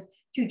livelihood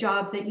through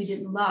jobs that you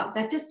didn't love.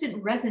 That just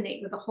didn't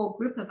resonate with a whole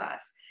group of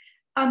us.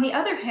 On the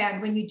other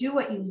hand, when you do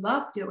what you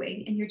love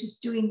doing and you're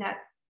just doing that,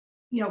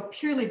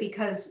 purely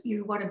because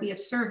you want to be of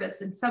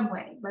service in some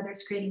way, whether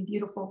it's creating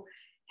beautiful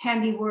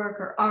handiwork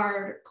or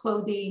art,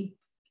 clothing.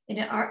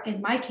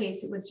 In my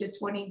case, it was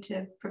just wanting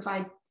to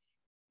provide,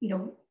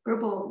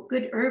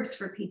 good herbs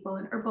for people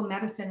and herbal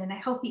medicine and a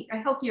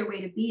healthier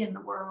way to be in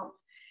the world.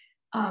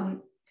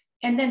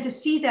 And then to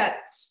see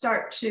that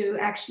start to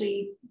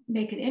actually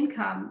make an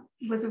income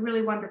was a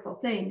really wonderful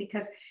thing,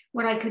 because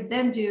what I could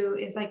then do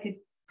is I could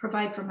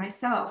provide for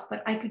myself,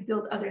 but I could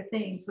build other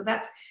things. So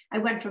I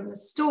went from the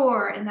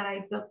store, and then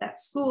I built that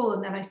school,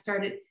 and then I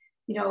started,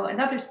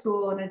 another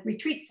school and a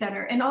retreat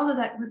center, and all of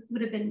that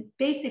would have been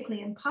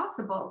basically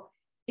impossible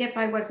if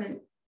I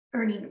wasn't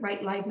earning the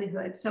right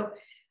livelihood. So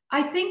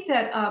I think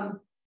that,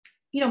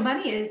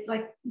 money is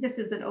like, this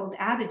is an old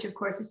adage, of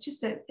course,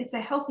 it's a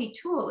healthy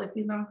tool if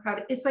you know how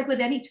to. It's like with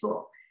any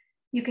tool.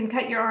 You can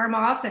cut your arm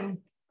off and,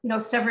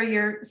 sever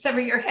your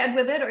head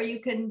with it, or you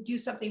can do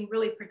something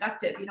really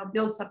productive,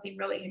 build something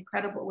really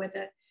incredible with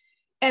it.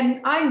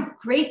 And I'm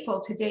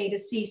grateful today to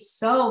see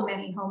so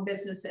many home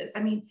businesses.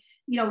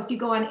 if you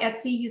go on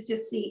Etsy, you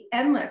just see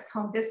endless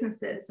home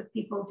businesses of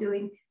people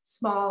doing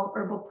small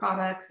herbal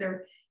products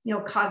or,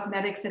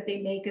 cosmetics that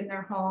they make in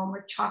their home,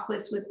 or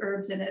chocolates with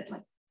herbs in it.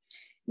 Like,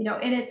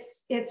 and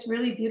it's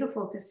really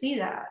beautiful to see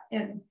that.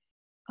 And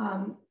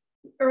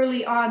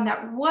early on,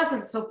 that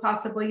wasn't so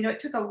possible. It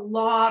took a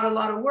lot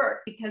of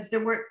work because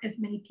there weren't as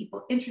many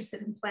people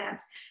interested in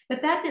plants,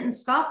 but that didn't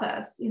stop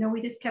us.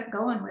 We just kept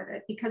going with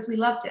it because we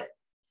loved it.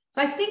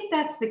 So I think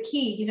that's the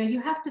key.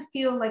 You have to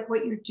feel like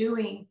what you're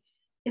doing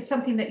is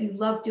something that you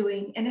love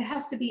doing, and it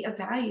has to be a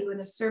value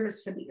and a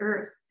service for the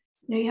earth.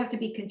 You have to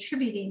be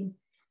contributing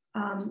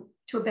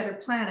to a better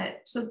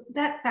planet. So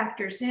that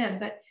factors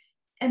in,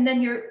 and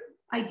then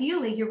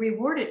ideally you're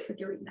rewarded for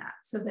doing that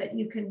so that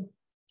you can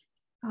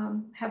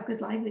have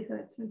good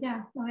livelihood. So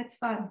yeah, no, it's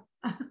fun.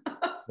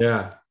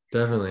 Yeah,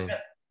 definitely.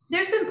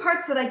 There's been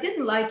parts that I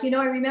didn't like.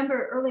 I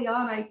remember early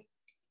on,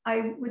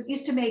 I was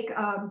used to make,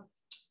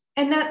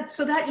 and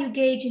that you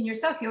gauge in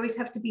yourself. You always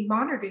have to be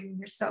monitoring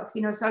yourself.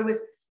 So I was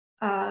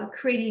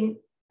creating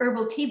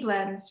herbal tea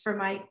blends for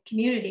my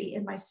community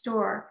in my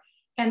store.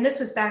 And this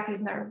was back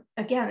in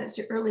it's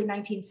the early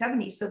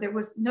 1970s. So there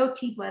was no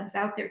tea blends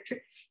out there.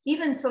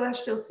 Even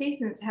Celestial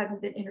Seasons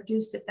hadn't been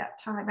introduced at that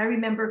time. I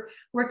remember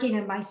working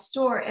in my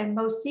store, and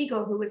Mo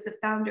Siegel, who was the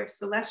founder of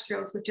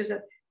Celestials, which is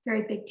a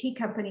very big tea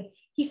company,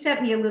 he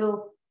sent me a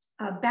little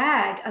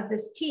bag of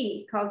this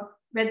tea called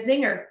Red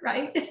Zinger,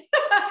 right?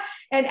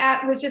 And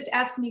was just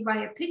asking me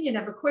my opinion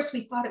of course,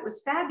 we thought it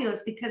was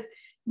fabulous because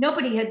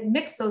nobody had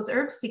mixed those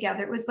herbs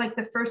together. It was like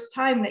the first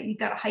time that you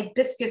got a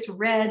hibiscus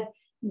red,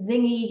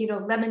 zingy,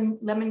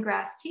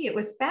 lemongrass tea. It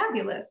was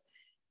fabulous.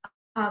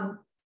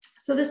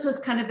 So this was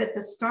kind of at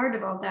the start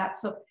of all that.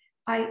 So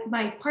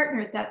my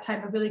partner at that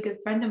time, a really good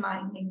friend of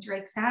mine named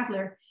Drake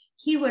Sadler,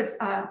 he was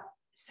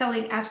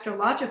selling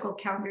astrological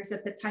calendars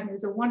at the time. He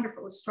was a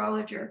wonderful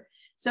astrologer.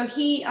 So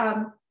he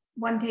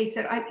one day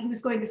said he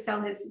was going to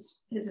sell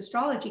his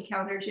astrology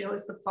calendars, it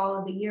was the fall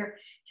of the year.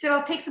 He said,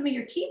 I'll take some of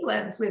your tea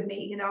blends with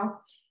me,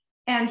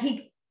 and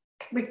he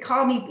would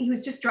call me. He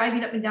was just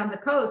driving up and down the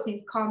coast, and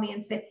he'd call me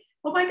and say,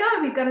 oh my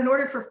God, we've got an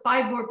order for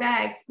 5 more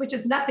bags, which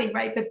is nothing,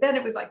 right? But then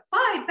it was like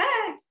 5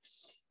 bags.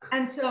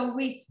 And so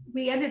we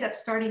ended up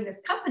starting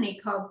this company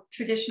called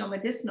Traditional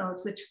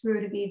Medicinals, which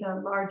grew to be the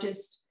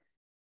largest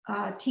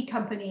tea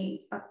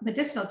company,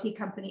 medicinal tea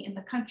company in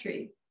the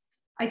country.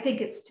 I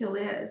think it still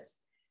is.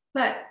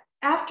 But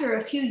after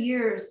a few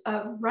years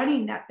of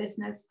running that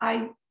business,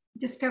 I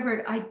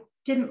discovered I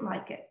didn't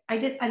like it.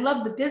 I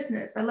loved the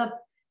business. I loved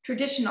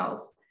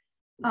traditionals,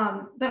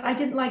 but I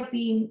didn't like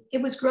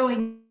it was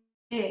growing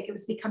big. It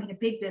was becoming a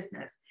big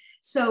business.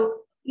 So,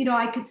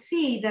 I could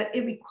see that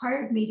it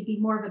required me to be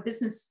more of a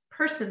business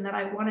person than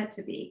I wanted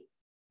to be.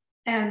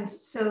 And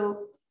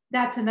so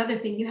that's another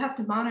thing you have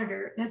to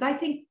monitor, because I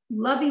think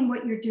loving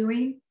what you're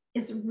doing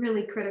is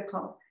really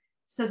critical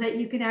so that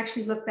you can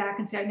actually look back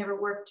and say, I never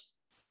worked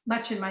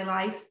much in my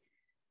life.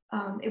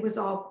 It was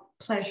all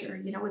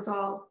pleasure, it was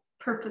all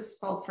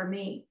purposeful for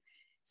me.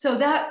 So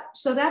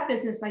that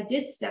business I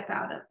did step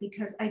out of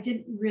because I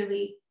didn't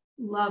really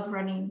love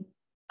running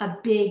a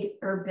big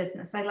herb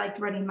business. I liked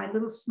running my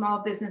little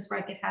small business where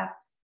I could have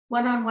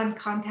one-on-one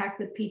contact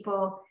with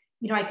people.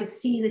 I could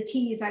see the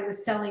teas I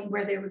was selling,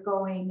 where they were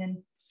going.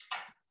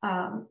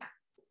 And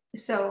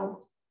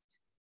so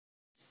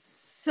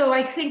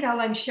I think all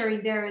I'm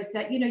sharing there is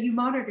that, you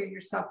monitor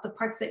yourself, the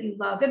parts that you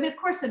love. I mean, of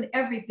course, in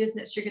every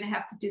business, you're going to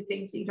have to do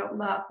things that you don't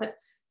love, but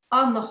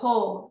on the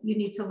whole, you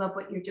need to love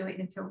what you're doing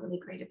and feel really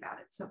great about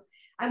it. So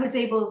I was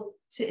able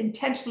to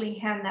intentionally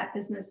hand that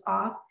business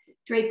off.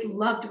 Drake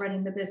loved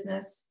running the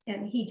business,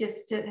 and he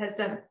just has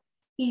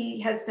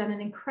done an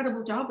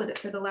incredible job with it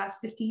for the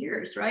last 50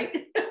 years,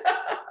 right?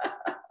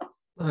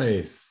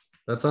 Nice.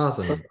 That's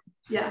awesome.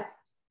 Yeah.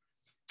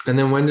 And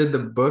then when did the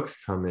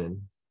books come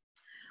in?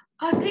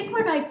 I think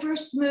when I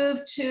first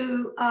moved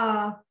to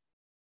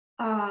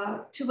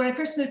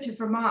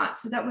Vermont.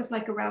 So that was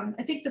like around,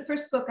 I think the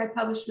first book I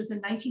published was in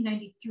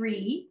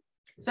 1993.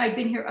 So I'd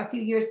been here a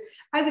few years.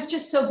 I was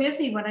just so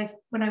busy when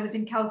I was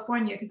in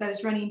California, because I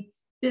was running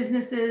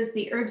businesses,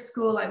 the herb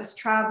school, I was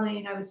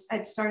traveling,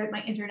 I'd started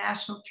my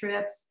international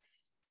trips,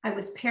 I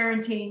was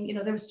parenting,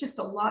 there was just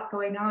a lot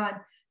going on.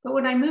 But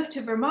when I moved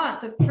to Vermont,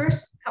 the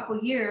first couple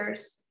of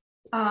years,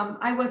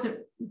 I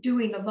wasn't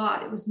doing a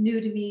lot. It was new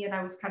to me, and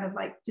I was kind of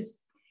like just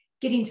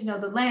getting to know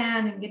the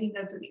land and getting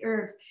to know the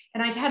herbs.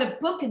 And I'd had a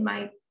book in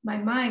my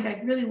mind.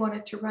 I really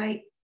wanted to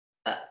write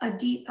a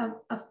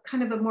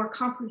kind of a more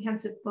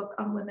comprehensive book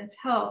on women's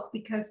health,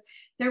 because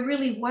there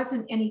really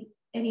wasn't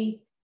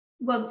any.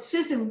 Well,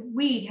 Susan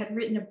Weed had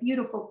written a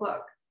beautiful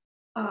book,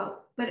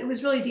 but it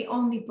was really the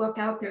only book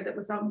out there that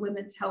was on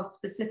women's health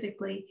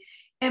specifically.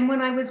 And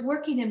when I was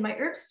working in my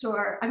herb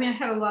store, I mean, I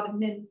had a lot of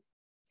men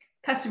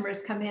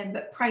customers come in,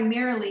 but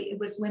primarily it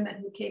was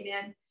women who came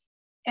in.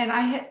 And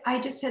I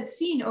just had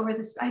seen over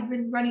this, I'd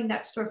been running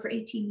that store for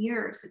 18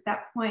 years at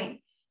that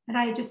point, and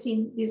I had just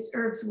seen these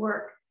herbs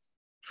work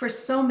for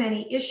so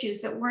many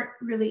issues that weren't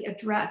really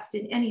addressed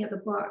in any of the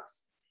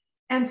books.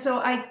 And so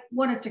I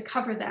wanted to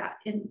cover that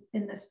in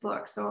this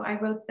book. So I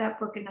wrote that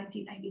book in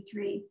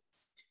 1993.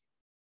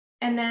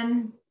 And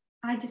then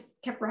I just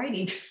kept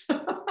writing.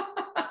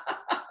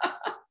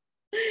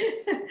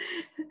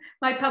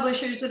 My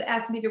publishers would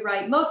ask me to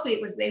write. Mostly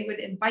it was they would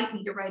invite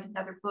me to write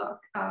another book.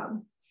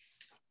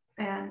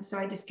 And so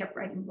I just kept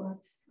writing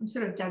books. I'm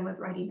sort of done with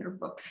writing their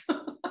books.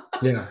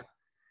 Yeah.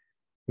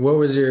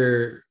 Was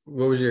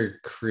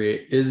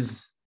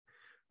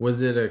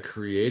it a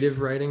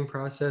creative writing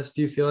process,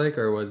 do you feel like,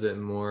 or was it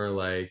more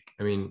like,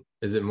 I mean,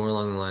 is it more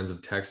along the lines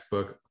of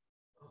textbook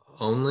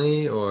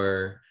only,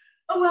 or?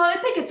 Oh, well, I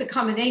think it's a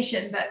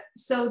combination, but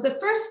so the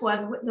first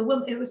one,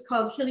 it was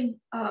called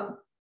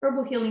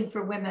Herbal Healing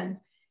for Women.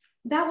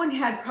 That one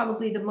had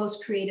probably the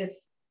most creative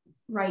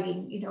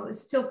writing.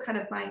 It's still kind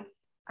of my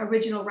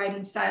original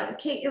writing style.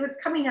 It was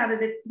coming out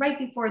of it right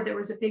before there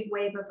was a big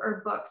wave of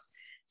herb books.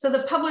 So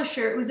the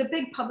publisher, it was a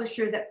big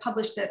publisher that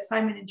published that,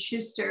 Simon and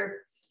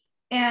Schuster.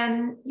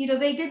 And,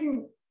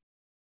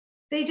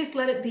 they just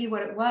let it be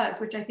what it was,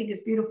 which I think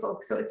is beautiful.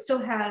 So it's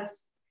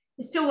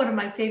still one of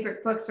my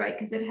favorite books, right?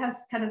 Because it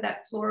has kind of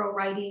that floral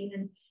writing,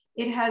 and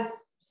it has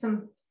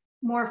some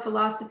more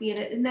philosophy in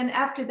it. And then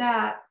after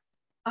that,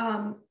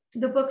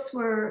 the books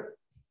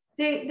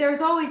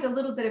there's always a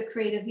little bit of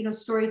creative,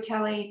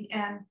 storytelling,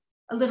 and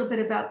a little bit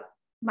about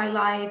my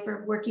life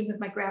or working with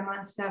my grandma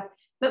and stuff.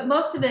 But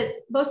most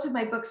of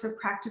my books are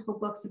practical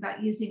books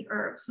about using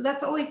herbs. So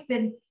that's always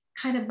been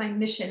kind of my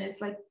mission,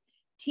 is like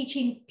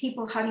teaching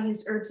people how to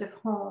use herbs at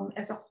home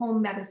as a home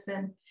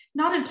medicine,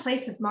 not in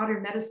place of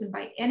modern medicine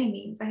by any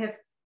means. I have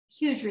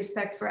huge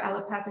respect for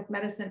allopathic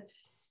medicine,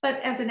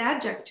 but as an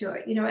adjunct to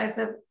it,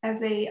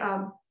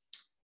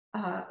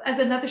 as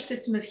another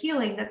system of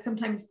healing that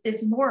sometimes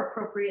is more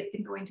appropriate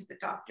than going to the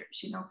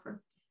doctors,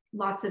 for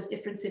lots of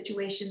different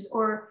situations,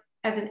 or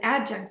as an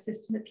adjunct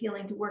system of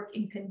healing to work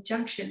in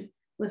conjunction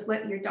with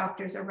what your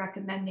doctors are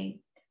recommending,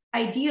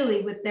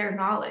 ideally with their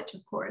knowledge,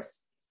 of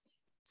course.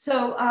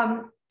 So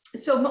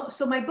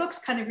my books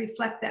kind of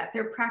reflect that.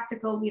 They're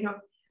practical,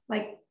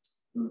 like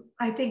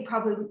I think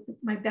probably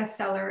my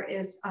bestseller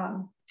is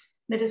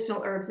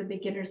Medicinal Herbs, A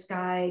Beginner's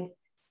Guide.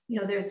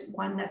 There's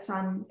one that's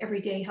on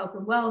everyday health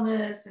and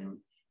wellness and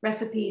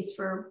recipes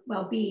for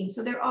well-being.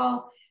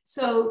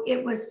 So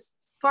it was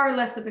far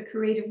less of a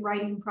creative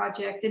writing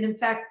project. And in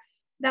fact,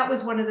 that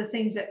was one of the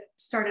things that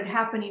started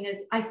happening,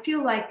 is I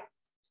feel like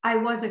I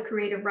was a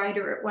creative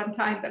writer at one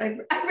time, but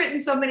I've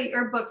written so many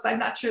herb books, I'm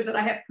not sure that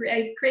I have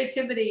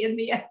creativity in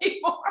me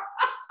anymore.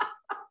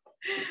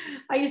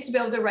 I used to be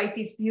able to write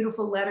these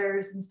beautiful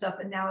letters and stuff,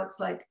 and now it's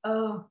like,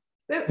 oh,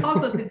 it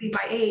also could be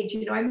my age.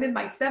 I'm in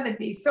my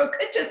 70s, so it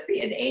could just be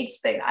an age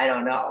thing. I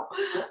don't know.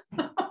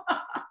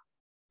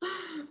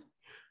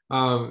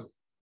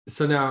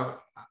 So now,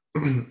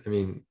 I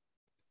mean,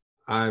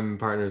 I'm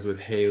partners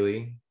with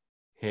Haley.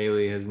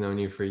 Haley has known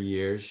you for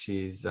years.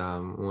 She's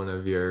one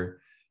of your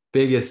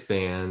biggest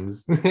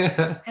fans.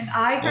 And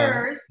I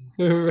hers.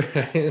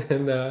 Right.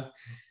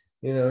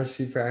 And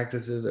she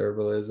practices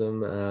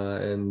herbalism,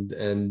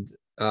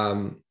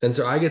 and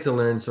so I get to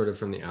learn sort of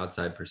from the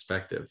outside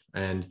perspective.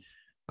 And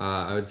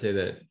I would say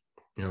that,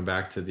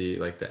 back to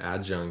the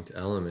adjunct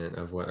element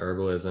of what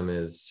herbalism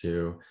is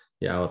to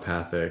the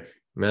allopathic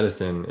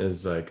medicine,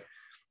 is like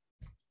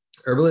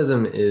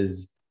herbalism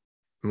is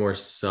more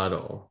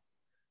subtle.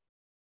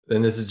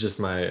 And this is just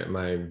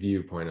my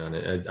viewpoint on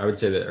it. I would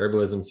say that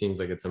herbalism seems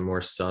like it's a more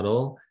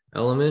subtle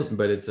element,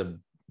 but it's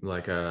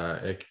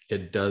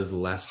it does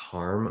less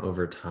harm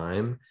over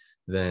time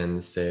than,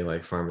 say,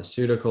 like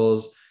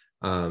pharmaceuticals.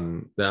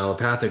 The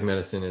allopathic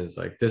medicine is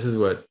like, this is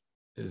what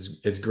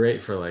it's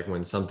great for, like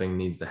when something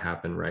needs to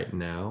happen right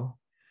now,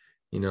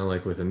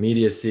 like with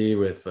immediacy,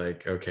 with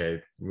like,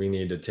 okay, we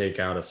need to take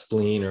out a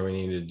spleen, or we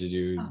needed to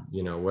do,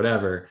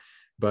 whatever.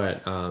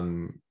 But,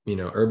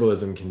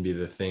 herbalism can be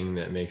the thing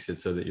that makes it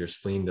so that your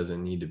spleen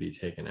doesn't need to be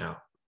taken out.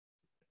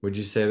 Would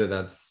you say that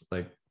that's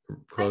like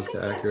close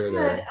to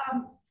accurate?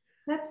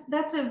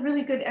 That's a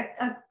really good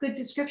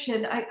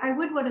description. I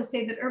would want to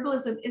say that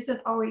herbalism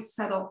isn't always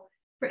subtle.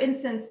 For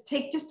instance,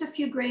 take just a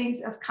few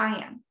grains of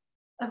cayenne.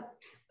 Okay.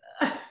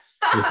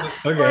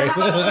 Or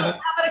how about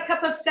a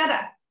cup of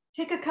senna?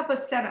 Take a cup of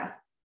senna.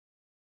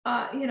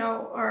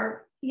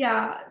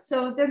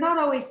 So they're not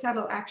always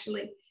subtle,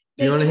 actually.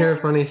 Do you want to hear a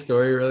funny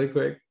story really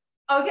quick?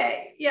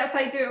 Okay, yes,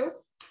 I do.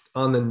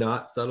 On the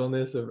not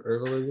subtleness of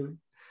herbalism.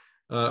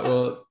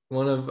 Well,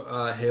 one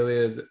of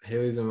Haley's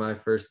and my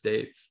first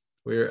dates,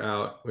 we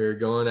were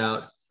going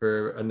out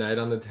for a night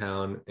on the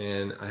town,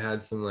 and I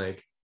had some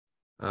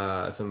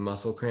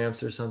muscle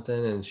cramps or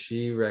something, and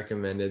she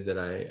recommended that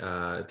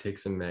I take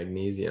some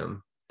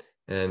magnesium.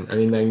 And I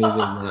mean,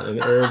 magnesium is not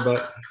an herb,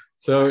 but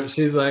so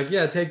she's like,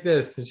 yeah, take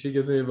this, and she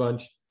gives me a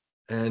bunch.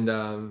 And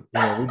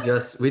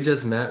we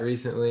just met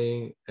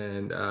recently,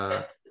 and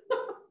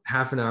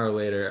half an hour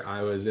later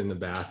I was in the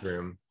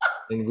bathroom,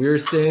 and we were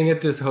staying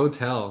at this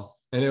hotel,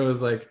 and it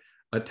was like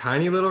a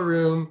tiny little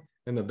room,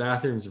 and the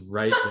bathroom's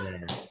right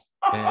there.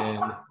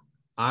 And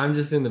I'm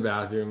just in the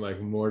bathroom,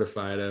 like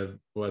mortified of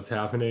what's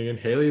happening, and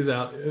Haley's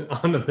out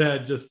on the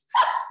bed, just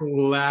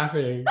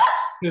laughing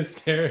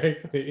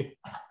hysterically.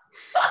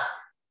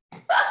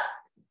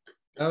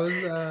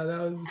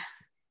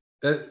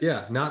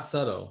 Yeah, not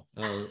subtle.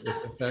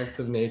 Effects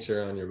of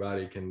nature on your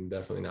body can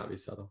definitely not be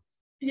subtle.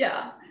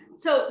 Yeah.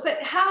 So, but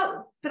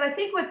I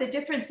think what the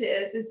difference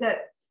is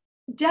that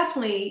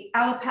definitely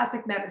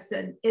allopathic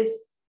medicine is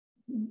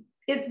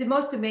the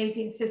most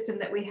amazing system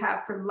that we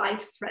have for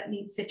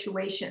life-threatening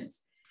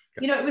situations.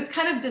 Okay. It was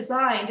kind of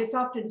designed, it's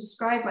often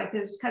described like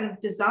it was kind of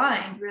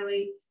designed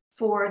really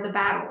for the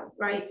battle,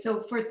 right?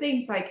 So for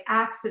things like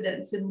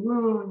accidents and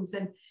wounds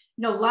and,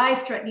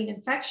 life-threatening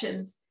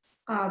infections,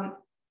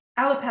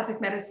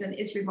 allopathic medicine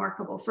is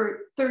remarkable. For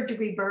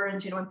third-degree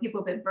burns, when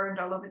people have been burned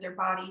all over their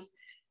bodies,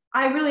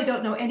 I really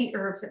don't know any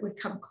herbs that would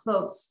come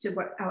close to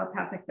what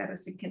allopathic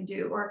medicine can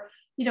do, or,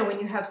 when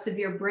you have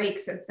severe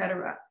breaks,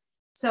 etc.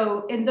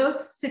 So in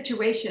those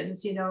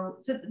situations,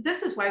 so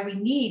this is why we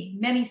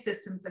need many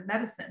systems of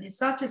medicine. It's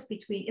not just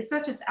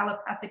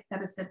allopathic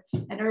medicine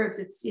and herbs.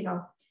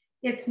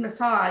 It's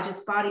massage,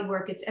 it's body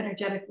work, it's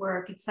energetic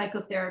work, it's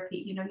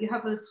psychotherapy. You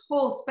have this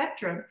whole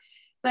spectrum.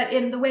 But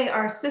in the way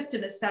our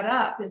system is set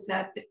up is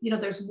that,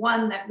 there's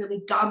one that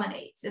really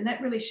dominates, and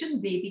that really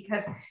shouldn't be,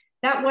 because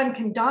that one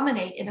can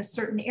dominate in a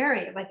certain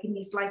area, like in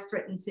these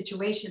life-threatening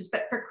situations.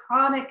 But for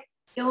chronic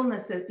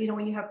illnesses,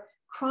 when you have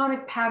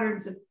chronic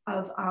patterns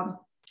of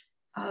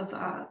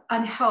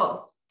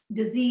unhealth,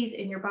 disease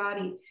in your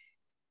body,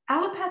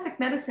 allopathic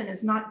medicine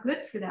is not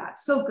good for that.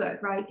 So good,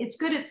 right? It's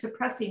good at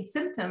suppressing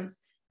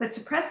symptoms, but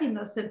suppressing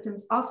those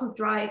symptoms also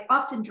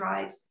often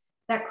drives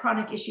that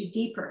chronic issue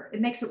deeper.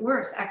 It makes it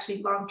worse,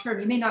 actually, long-term.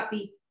 You may not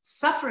be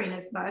suffering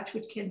as much,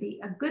 which can be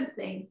a good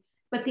thing,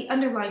 but the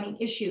underlying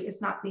issue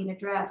is not being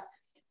addressed.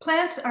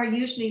 Plants are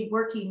usually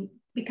working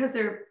because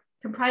they're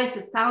comprised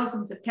of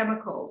thousands of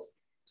chemicals.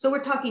 So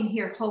we're talking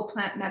here whole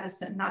plant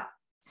medicine, not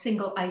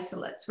single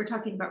isolates. We're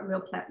talking about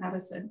real plant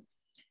medicine.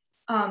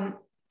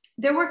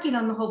 They're working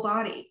on the whole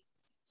body.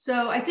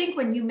 So I think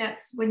when you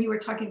were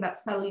talking about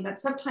subtly,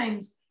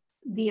 sometimes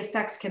the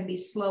effects can be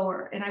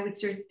slower. And I would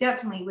say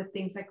definitely with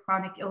things like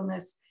chronic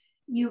illness,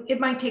 it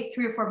might take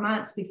 3 or 4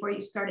 months before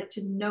you started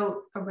to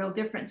note a real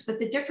difference. But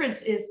the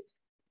difference is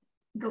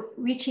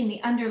reaching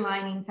the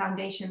underlying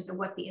foundations of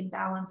what the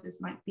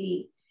imbalances might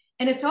be.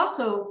 And it's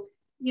also,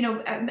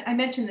 I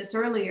mentioned this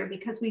earlier,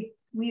 because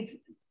we've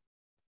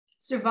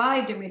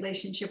survived in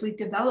relationship, we've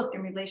developed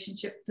in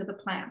relationship to the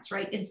plants,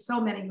 right? In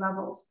so many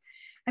levels.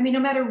 I mean, no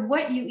matter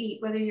what you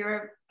eat, whether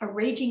you're a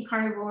raging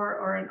carnivore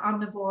or an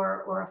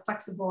omnivore or a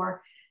flexivore,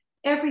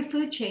 every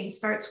food chain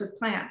starts with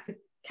plants. The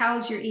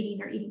cows you're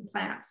eating are eating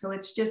plants. So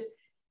it's just,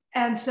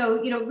 and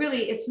so,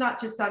 really, it's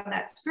not just on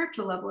that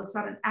spiritual level, it's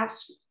on an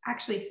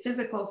actually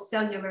physical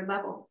cellular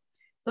level.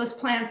 Those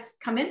plants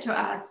come into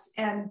us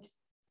and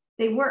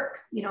they work,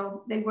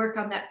 they work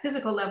on that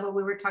physical level.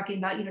 We were talking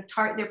about,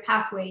 their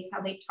pathways,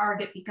 how they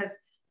target because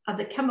of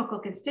the chemical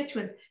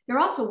constituents. They're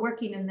also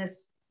working in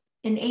this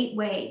innate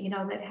way,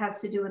 that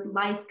has to do with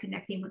life,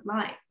 connecting with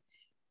life.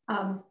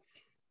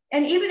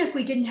 And even if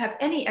we didn't have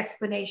any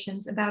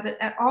explanations about it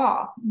at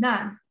all,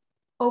 none,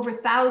 over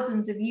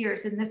thousands of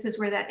years, and this is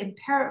where that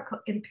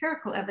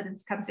empirical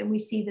evidence comes in, we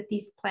see that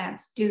these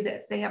plants do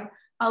this. They have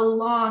a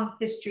long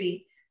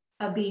history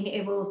of being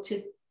able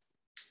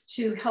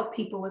to help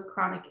people with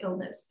chronic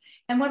illness.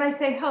 And when I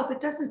say help, it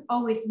doesn't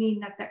always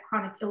mean that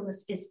chronic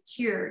illness is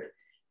cured,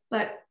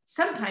 but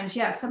sometimes,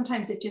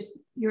 sometimes it just,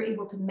 you're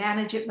able to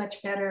manage it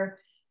much better.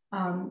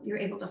 You're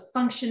able to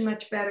function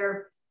much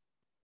better.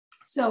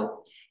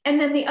 So, and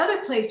then the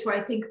other place where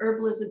I think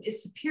herbalism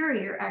is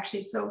superior,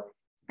 actually, so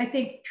I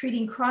think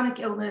treating chronic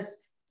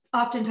illness,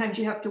 oftentimes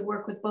you have to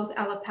work with both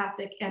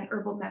allopathic and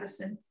herbal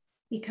medicine,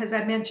 because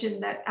I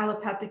mentioned that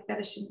allopathic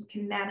medicine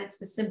can manage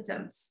the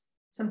symptoms.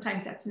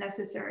 Sometimes that's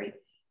necessary.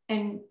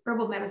 And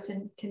herbal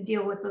medicine can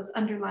deal with those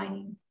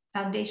underlying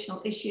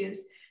foundational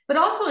issues, but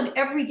also in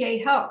everyday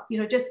health,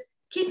 just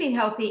keeping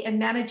healthy and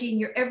managing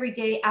your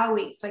everyday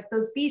owies, like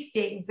those bee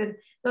stings and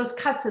those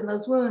cuts and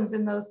those wounds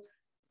and those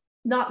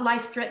not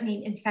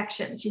life-threatening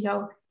infections,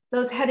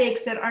 those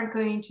headaches that aren't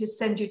going to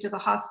send you to the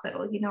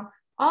hospital,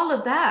 all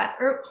of that,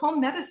 or home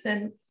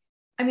medicine.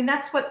 I mean,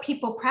 that's what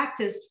people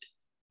practiced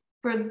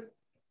for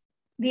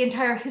the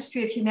entire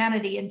history of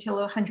humanity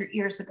until 100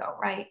 years ago,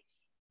 right?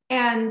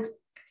 And,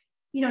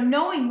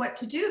 knowing what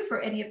to do for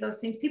any of those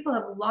things, people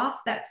have lost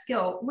that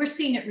skill. We're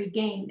seeing it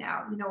regained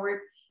now,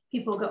 where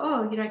people go,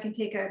 oh, I can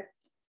take a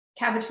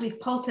cabbage leaf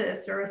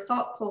poultice or a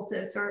salt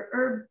poultice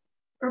or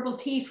herbal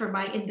tea for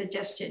my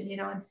indigestion,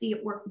 and see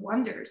it work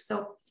wonders.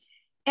 So,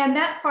 and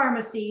that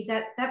pharmacy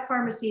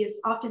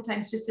is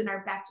oftentimes just in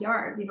our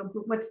backyard,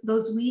 what's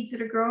those weeds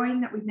that are growing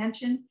that we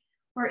mentioned,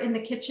 or in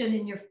the kitchen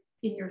in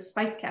your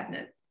spice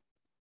cabinet.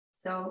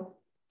 So,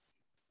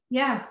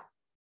 yeah.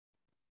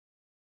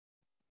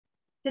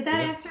 Did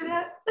that answer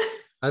that?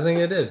 I think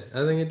it did.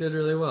 I think it did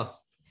really well.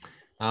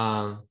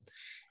 I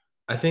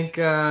think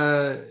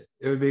it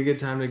would be a good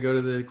time to go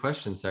to the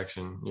question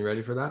section. You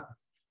ready for that?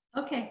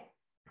 Okay.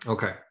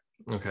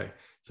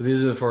 So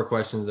these are the 4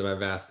 questions that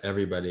I've asked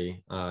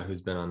everybody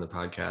who's been on the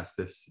podcast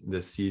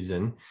this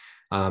season.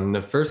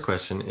 The first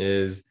question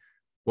is,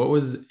 what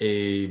was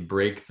a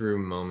breakthrough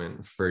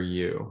moment for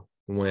you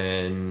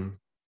when,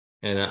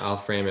 and I'll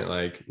frame it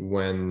like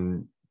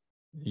when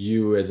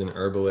you as an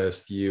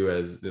herbalist, you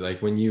as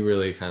like when you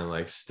really kind of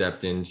like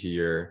stepped into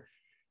your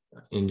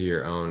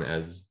own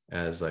as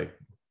like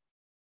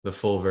the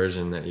full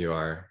version that you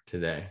are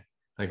today?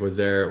 Like, was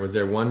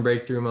there one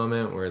breakthrough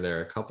moment? Were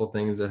there a couple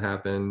things that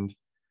happened?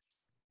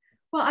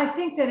 Well, I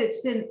think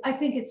it's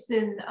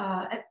been,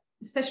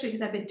 especially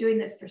because I've been doing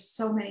this for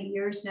so many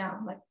years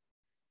now, like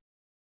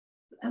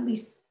at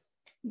least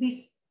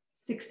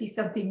 60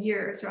 something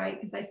years, right?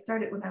 Because I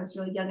started when I was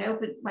really young. I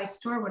opened my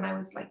store when I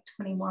was like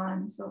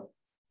 21. So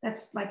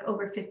that's like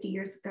over 50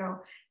 years ago.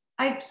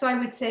 So I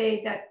would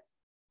say that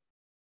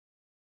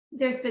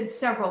there's been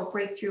several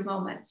breakthrough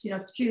moments,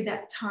 through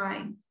that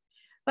time.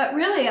 But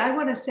really, I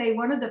want to say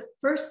one of the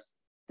first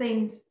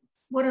things,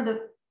 one of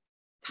the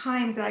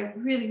times that I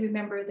really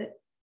remember that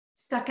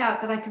stuck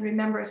out, that I can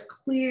remember as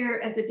clear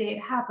as the day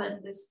it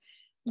happened, is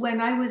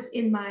when I was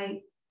in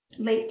my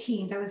late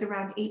teens. I was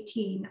around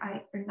 18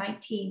 or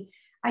 19.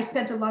 I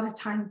spent a lot of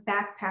time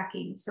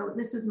backpacking. So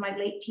this was my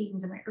late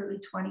teens and my early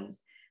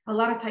 20s. A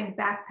lot of time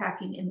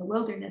backpacking in the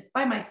wilderness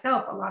by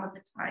myself a lot of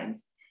the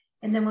times.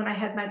 And then when I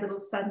had my little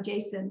son,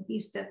 Jason, he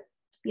used to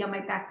be on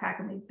my backpack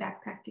and we'd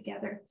backpack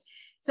together.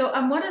 So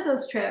on one of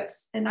those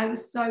trips, and I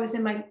was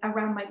in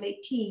around my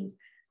late teens,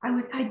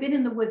 I'd been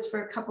in the woods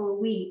for a couple of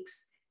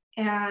weeks,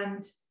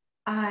 and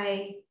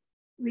I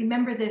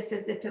remember this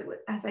as if it was,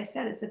 as I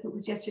said, as if it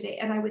was yesterday.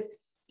 And I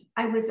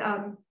was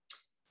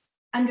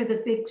under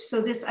the big,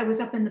 I was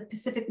up in the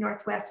Pacific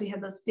Northwest. We have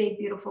those big,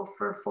 beautiful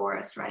fir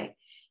forests, right?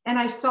 And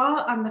I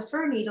saw on the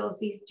fir needles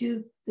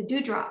the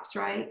dewdrops,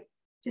 right?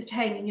 Just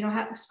hanging,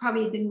 it's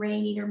probably been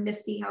raining or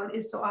misty, how it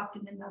is so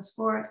often in those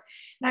forests.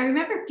 And I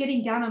remember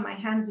getting down on my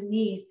hands and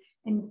knees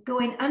and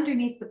going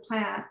underneath the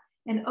plant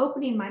and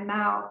opening my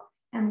mouth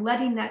and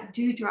letting that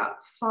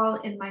dewdrop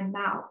fall in my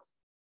mouth.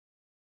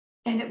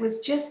 And it was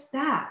just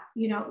that,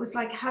 it was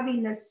like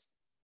having this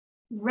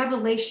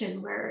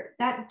revelation where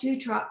that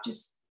dewdrop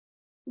just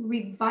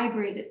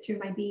revibrated through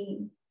my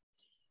being.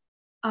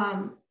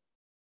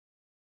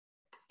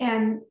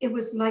 And it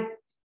was like,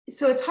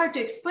 so it's hard to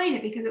explain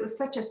it because it was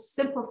such a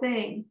simple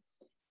thing,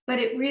 but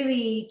it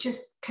really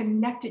just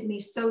connected me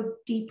so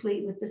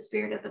deeply with the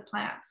spirit of the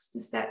plants,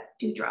 just that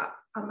dewdrop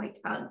on my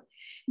tongue.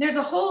 There's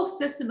a whole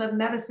system of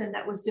medicine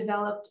that was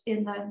developed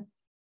in the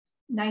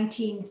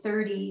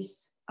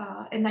 1930s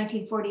and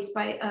 1940s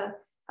by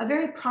a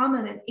very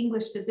prominent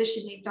English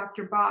physician named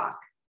Dr. Bach.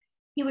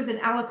 He was an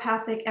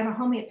allopathic and a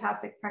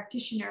homeopathic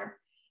practitioner,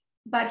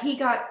 but he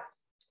got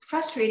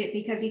frustrated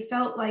because he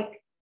felt like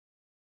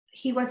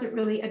he wasn't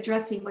really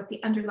addressing what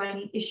the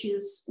underlying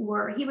issues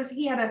were.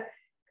 He had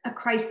a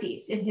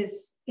crisis in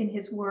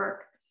his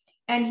work,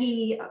 and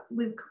we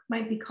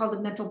might be called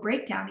a mental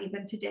breakdown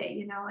even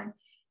today, and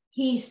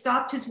he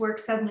stopped his work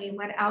suddenly and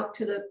went out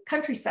to the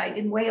countryside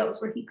in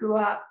Wales where he grew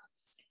up.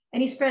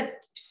 And he spent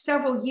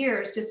several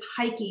years just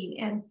hiking,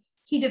 and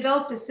he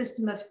developed a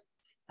system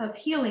of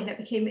healing that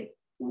became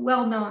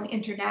well known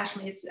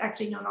internationally. It's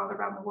actually known all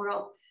around the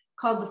world,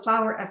 called the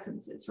flower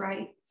essences,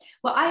 right?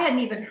 Well, I hadn't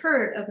even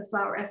heard of the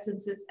flower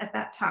essences at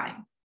that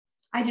time.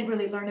 I didn't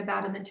really learn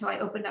about them until I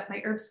opened up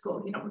my herb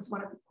school. It was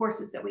one of the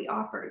courses that we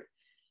offered.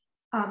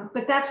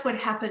 But that's what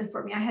happened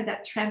for me. I had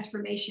that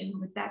transformation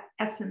with that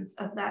essence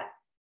of that.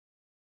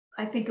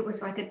 I think it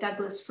was like a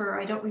Douglas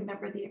fir. I don't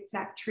remember the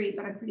exact tree,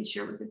 but I'm pretty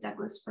sure it was a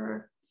Douglas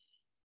fir,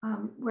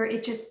 where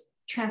it just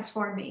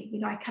transformed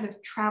me. I kind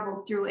of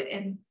traveled through it,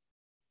 and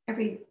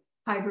every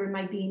fiber in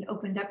my being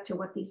opened up to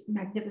what these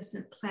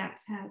magnificent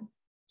plants had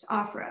to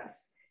offer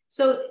us.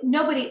 So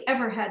nobody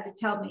ever had to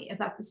tell me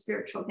about the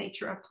spiritual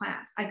nature of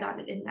plants. I got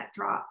it in that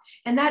drop,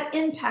 and that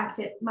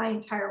impacted my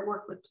entire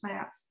work with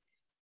plants.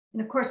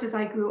 And of course, as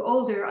I grew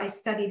older, I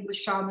studied with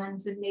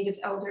shamans and native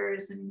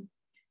elders and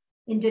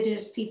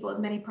indigenous people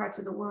in many parts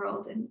of the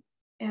world.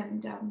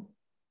 And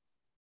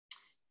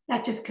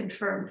that just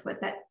confirmed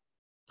what that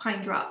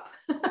pine drop,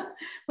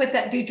 what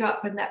that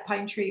dewdrop from that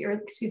pine tree, or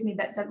excuse me,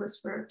 that Douglas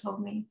fir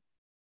told me.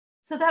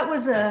 So that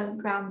was a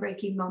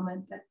groundbreaking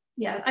moment. But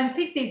yeah, I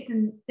think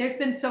there's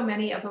been so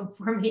many of them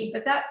for me,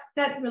 but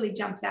that really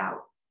jumps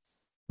out.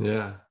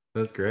 Yeah,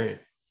 that's great.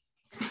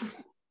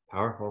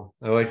 Powerful.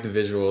 I like the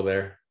visual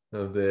there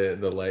of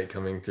the light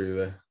coming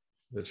through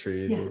the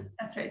trees. Yeah,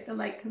 that's right. The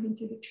light coming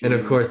through the trees. And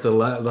of course, the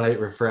light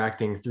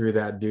refracting through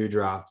that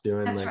dewdrop,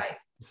 doing that's like right.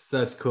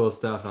 such cool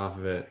stuff off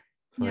of it.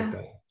 I yeah.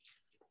 like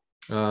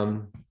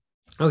that.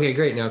 Okay,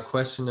 great. Now,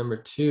 question number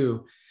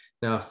 2.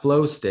 Now,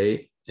 flow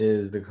state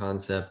is the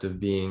concept of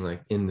being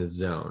like in the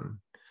zone.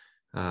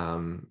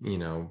 Time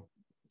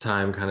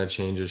kind of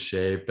changes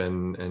shape,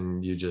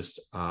 and you just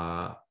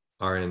are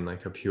in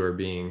like a pure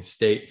being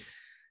state.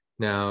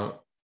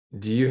 Now,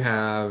 do you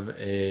have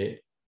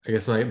I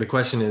guess the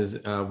question is,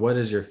 what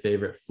is your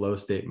favorite flow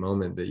state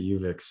moment that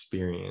you've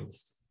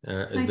experienced?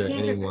 Is there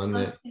any one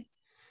that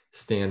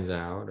stands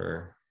out,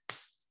 or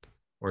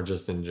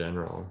just in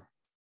general?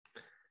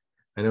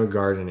 I know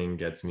gardening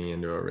gets me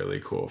into a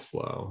really cool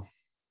flow.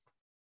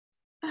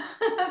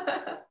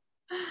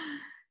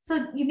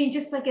 So you mean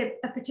just like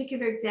a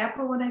particular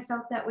example when I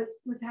felt that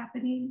was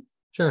happening?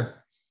 Sure.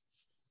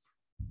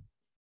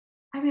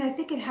 I mean, I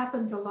think it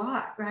happens a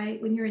lot, right?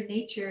 When you're in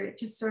nature, it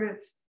just sort of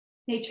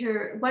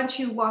nature, once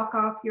you walk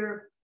off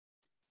your,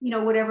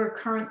 whatever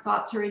current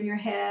thoughts are in your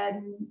head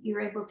and you're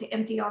able to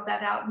empty all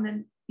that out and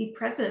then be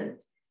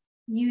present,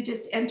 you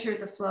just enter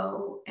the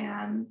flow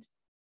and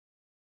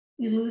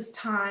you lose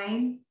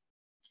time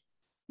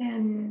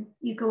and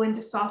you go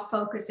into soft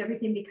focus.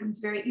 Everything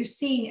becomes you're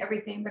seeing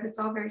everything, but it's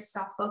all very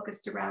soft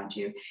focused around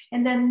you.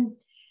 And then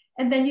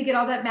you get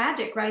all that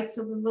magic, right?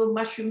 So the little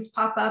mushrooms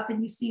pop up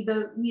and you see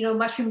the,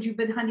 mushrooms you've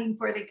been hunting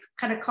for, they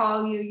kind of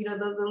call you,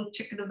 the little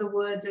chicken of the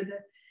woods, or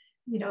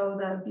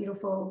the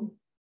beautiful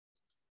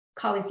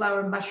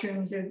cauliflower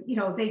mushrooms, or,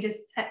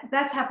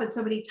 that's happened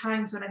so many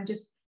times when I'm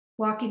just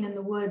walking in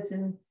the woods,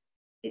 and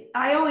it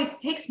always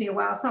takes me a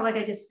while. It's not like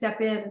I just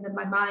step in and then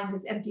my mind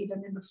is emptied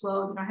and in the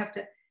flow. I have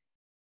to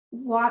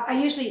walk.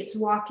 It's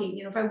walking.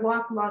 If I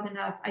walk long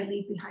enough, I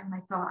leave behind my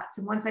thoughts.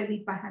 And once I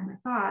leave behind my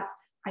thoughts,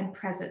 I'm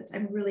present.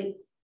 I'm really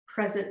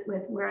present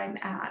with where I'm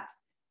at.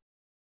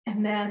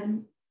 And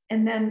then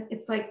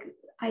it's like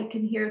I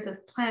can hear the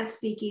plants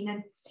speaking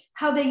and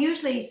how they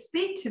usually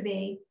speak to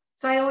me.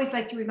 So I always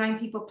like to remind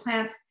people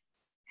plants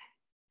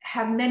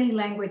have many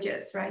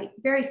languages, right?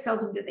 Very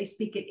seldom do they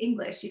speak in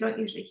English. You don't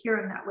usually hear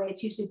them that way.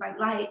 It's usually by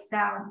light,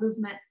 sound,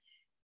 movement,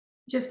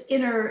 just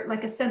inner,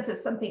 like a sense of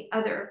something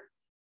other.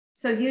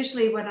 So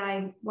usually when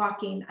I'm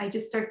walking, I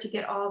just start to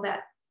get all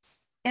that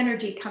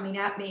energy coming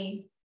at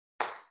me.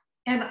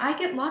 And I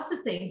get lots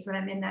of things when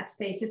I'm in that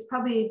space. It's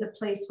probably the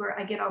place where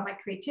I get all my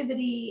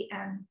creativity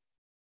and,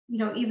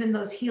 even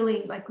those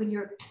healing, like when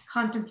you're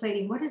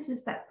contemplating, what is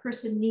this that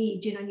person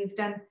needs? You've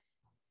done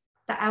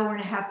the hour and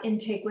a half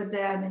intake with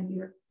them and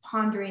you're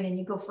pondering and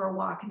you go for a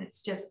walk and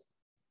it's just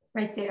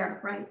right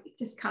there, right? It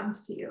just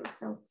comes to you.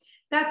 So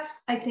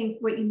that's, I think,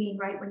 what you mean,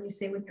 right? When you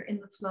say when you're in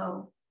the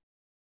flow.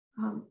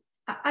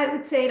 I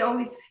would say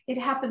it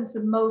happens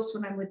the most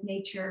when I'm with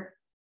nature.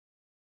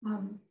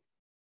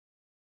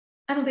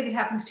 I don't think it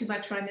happens too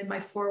much when I'm in my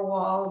four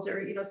walls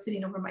or,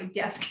 sitting over my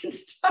desk and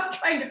stuff,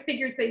 trying to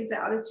figure things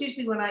out. It's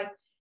usually when I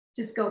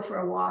just go for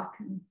a walk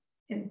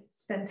and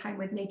spend time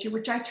with nature,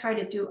 which I try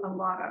to do a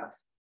lot of.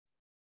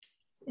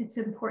 It's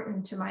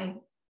important to my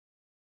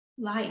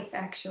life,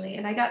 actually.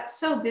 And I got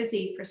so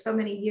busy for so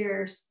many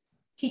years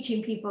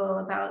teaching people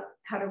about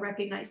how to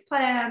recognize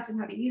plants and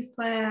how to use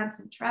plants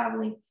and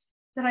traveling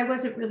that I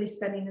wasn't really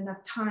spending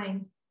enough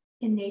time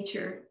in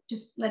nature,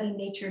 just letting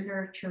nature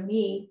nurture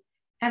me.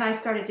 And I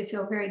started to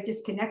feel very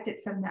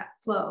disconnected from that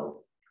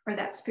flow or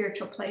that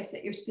spiritual place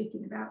that you're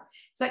speaking about.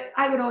 So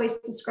I would always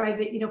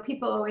describe it,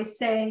 people always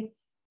say,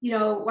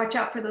 watch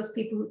out for those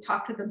people who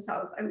talk to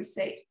themselves. I always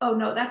say, oh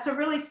no, that's a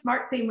really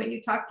smart thing when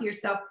you talk to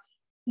yourself.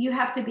 You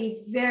have to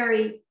be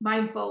very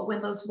mindful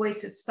when those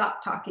voices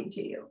stop talking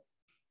to you,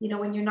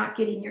 when you're not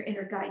getting your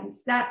inner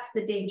guidance. That's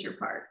the danger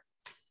part.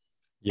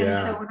 Yeah. And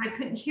so when I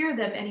couldn't hear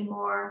them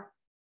anymore,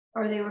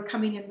 or they were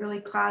coming in really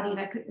cloudy and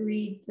I couldn't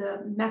read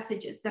the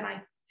messages, then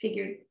I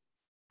figured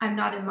I'm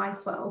not in my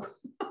flow.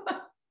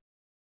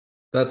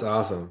 That's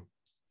awesome.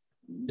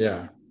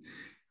 Yeah.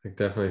 Like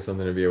definitely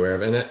something to be aware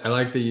of. And I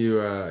like that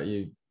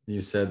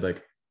you said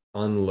like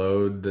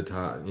unload the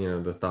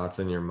the thoughts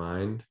in your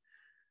mind.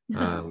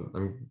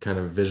 I'm kind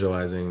of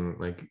visualizing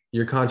like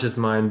your conscious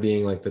mind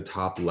being like the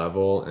top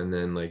level, and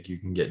then like you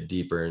can get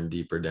deeper and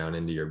deeper down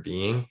into your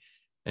being.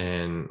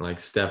 And like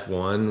step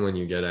one when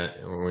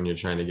you're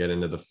trying to get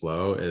into the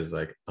flow is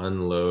like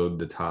unload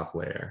the top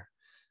layer.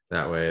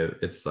 That way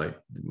it's like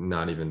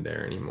not even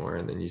there anymore.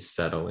 And then you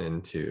settle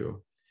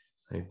into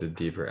like the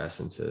deeper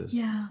essences.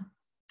 Yeah.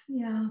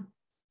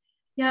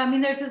 I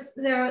mean,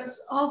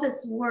 there's all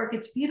this work.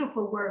 It's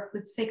beautiful work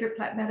with sacred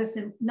plant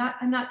medicine.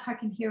 I'm not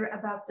talking here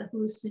about the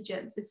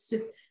hallucinogens. It's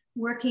just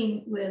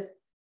working with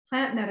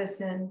plant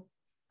medicine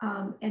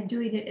and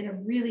doing it in a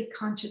really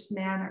conscious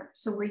manner.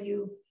 So where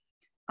you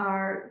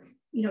are,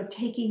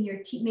 taking your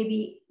tea,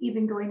 maybe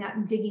even going out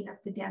and digging up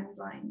the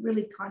dandelion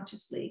really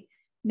consciously,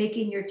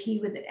 making your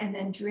tea with it, and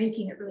then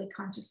drinking it really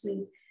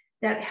consciously.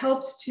 That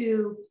helps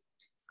to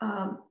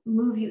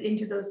move you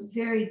into those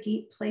very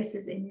deep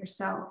places in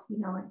yourself,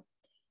 and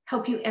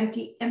help you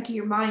empty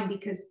your mind,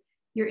 because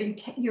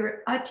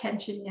your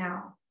attention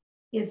now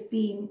is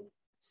being,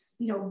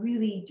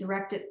 really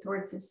directed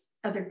towards this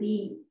other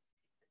being.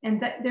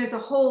 And there's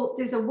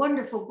a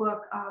wonderful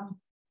book.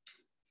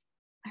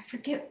 I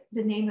forget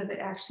the name of it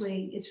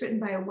actually. It's written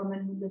by a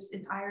woman who lives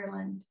in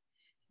Ireland,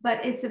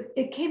 but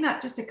it came out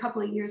just a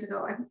couple of years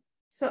ago.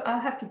 So I'll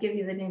have to give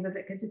you the name of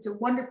it because it's a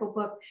wonderful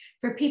book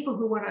for people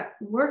who want to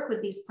work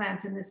with these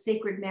plants in this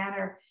sacred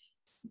manner,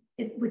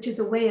 which is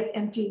a way of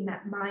emptying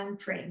that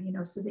mind frame,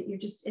 so that you're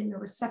just in a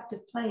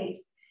receptive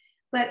place.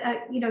 But,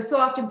 so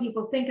often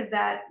people think of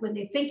that when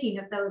they're thinking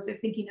of those, they're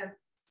thinking of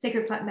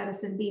sacred plant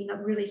medicine being a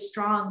really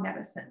strong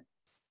medicine,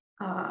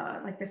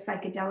 like the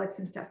psychedelics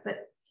and stuff.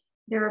 But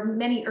there are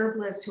many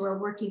herbalists who are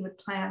working with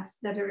plants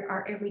that are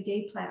our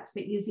everyday plants,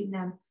 but using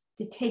them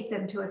to take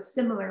them to a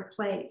similar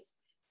place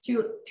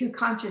through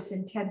conscious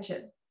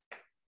intention.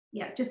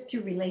 yeah, just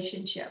through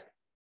relationship.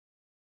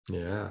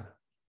 Yeah.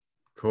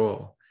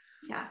 Cool.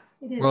 Yeah,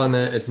 it is. Well, and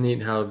then it's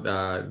neat how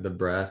the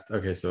breath.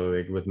 Okay, so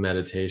like with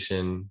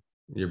meditation,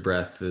 your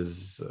breath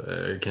is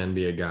can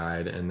be a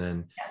guide, and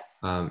then Yes.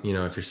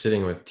 if you're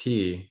sitting with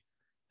tea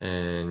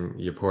and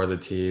you pour the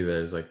tea,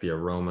 there's like the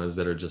aromas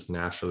that are just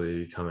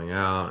naturally coming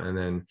out, and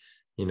then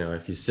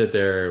if you sit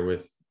there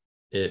with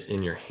it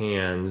in your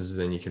hands,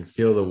 then you can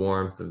feel the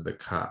warmth of the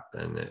cup,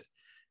 and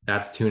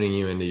that's tuning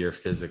you into your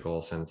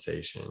physical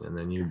sensation, and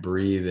then you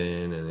breathe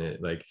in, and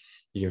it like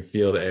you can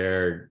feel the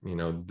air,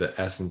 the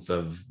essence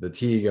of the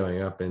tea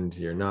going up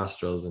into your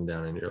nostrils and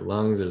down into your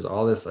lungs. There's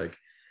all this like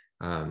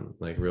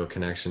real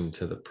connection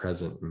to the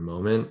present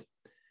moment.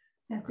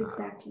 That's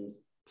exactly.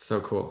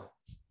 So cool.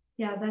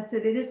 Yeah, that's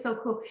it. It is so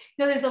cool.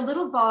 There's a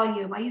little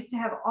volume. I used to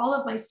have all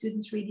of my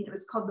students reading. It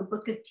was called The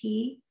Book of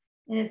Tea.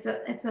 And it's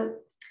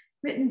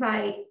written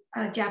by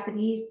a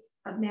Japanese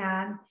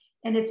man.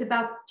 And it's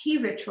about tea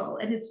ritual.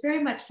 And it's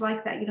very much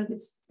like that.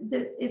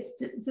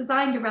 It's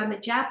designed around the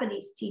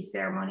Japanese tea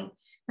ceremony,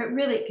 but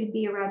really it can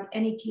be around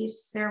any tea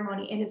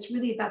ceremony. And it's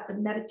really about the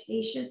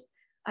meditation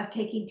of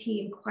taking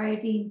tea and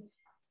quieting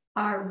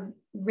our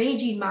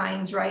raging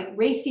minds, right?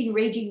 Racing,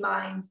 raging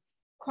minds,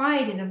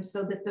 quieting them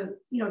so that the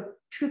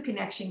true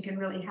connection can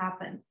really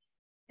happen.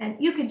 And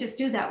you can just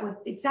do that with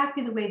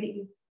exactly the way that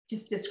you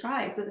just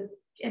described, with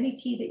any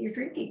tea that you're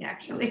drinking,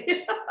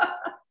 actually.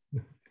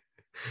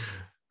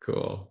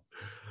 Cool.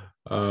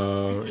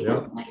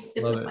 Yeah. Nice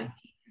sips of my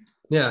tea.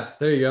 Yeah,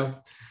 there you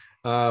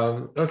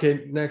go.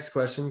 Okay, next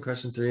question.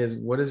 Question 3 is,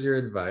 what is your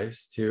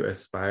advice to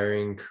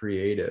aspiring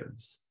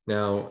creatives?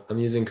 Now, I'm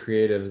using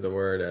creatives, the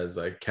word, as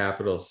like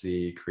capital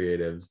C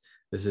creatives.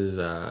 This is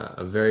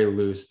a very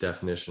loose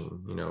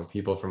definition,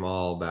 people from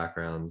all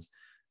backgrounds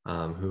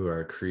who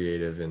are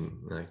creative and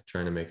like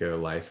trying to make a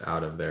life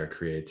out of their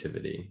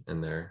creativity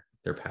and their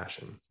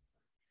passion.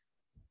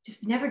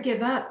 Just never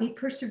give up, be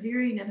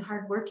persevering and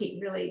hardworking,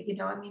 really.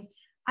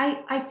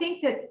 I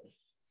think that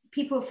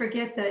people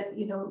forget that,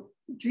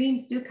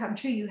 dreams do come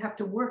true. You have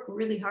to work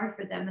really hard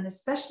for them. And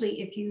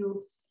especially if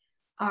you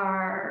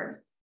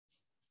are,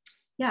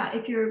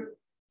 if you're,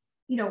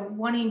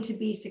 wanting to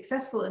be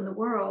successful in the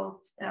world,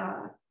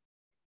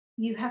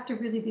 you have to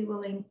really be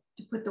willing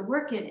to put the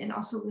work in and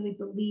also really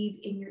believe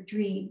in your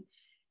dream.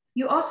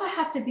 You also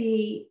have to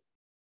be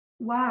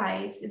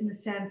wise in the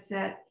sense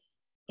that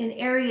in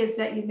areas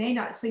that you may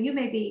not, so you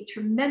may be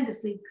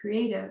tremendously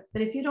creative,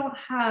 but if you don't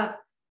have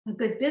a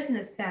good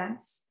business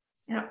sense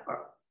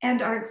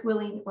and aren't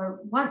willing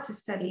or want to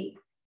study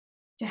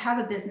to have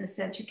a business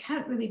sense, you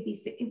can't really be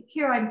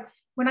here.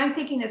 When I'm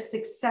thinking of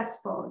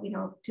successful,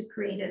 to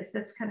creatives,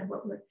 that's kind of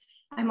what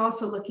I'm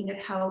also looking at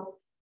how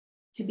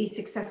to be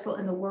successful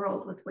in the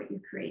world with what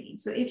you're creating.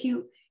 So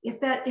if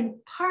that in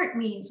part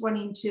means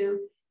wanting to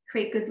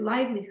create good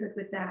livelihood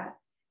with that,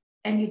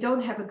 and you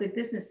don't have a good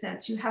business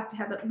sense, you have to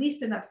have at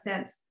least enough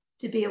sense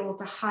to be able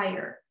to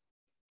hire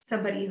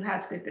somebody who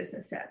has good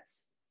business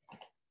sense.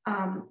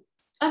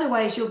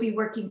 Otherwise, you'll be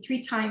working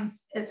 3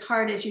 times as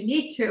hard as you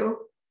need to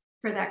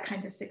for that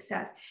kind of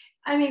success.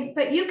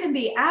 But you can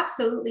be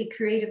absolutely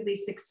creatively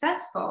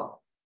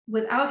successful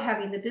without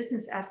having the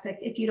business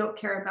aspect if you don't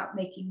care about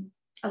making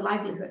a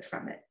livelihood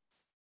from it.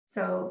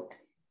 So,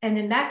 and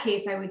in that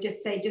case, I would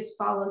just say, just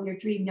follow your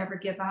dream, never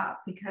give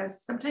up,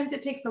 because sometimes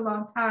it takes a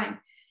long time.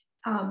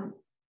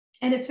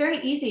 And it's very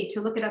easy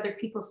to look at other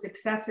people's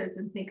successes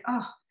and think,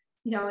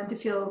 and to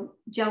feel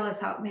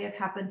jealous how it may have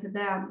happened to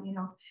them,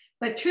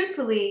 but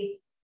truthfully,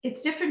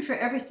 it's different for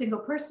every single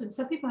person.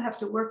 Some people have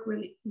to work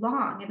really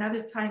long, and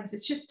other times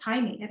it's just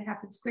timing. It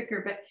happens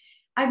quicker. But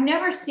I've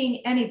never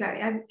seen anybody,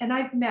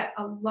 I've met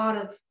a lot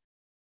of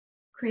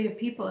creative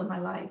people in my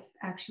life,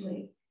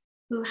 actually,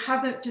 who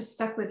haven't just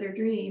stuck with their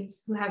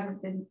dreams, who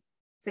hasn't been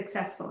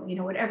successful,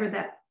 whatever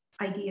that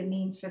idea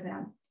means for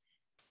them.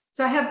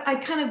 So I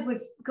kind of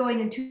was going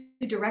in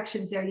 2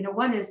 directions there.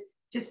 One is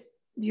just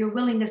your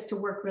willingness to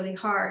work really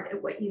hard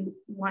at what you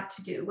want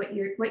to do, what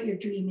your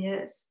dream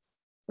is,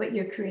 what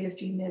your creative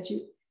dream is.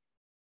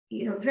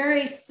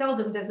 Very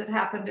seldom does it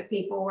happen to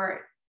people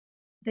where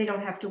they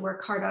don't have to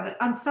work hard on it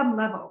on some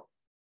level.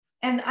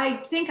 And I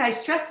think I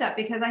stress that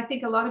because I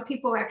think a lot of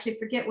people actually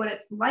forget what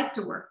it's like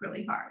to work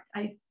really hard.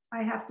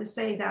 I have to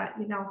say that,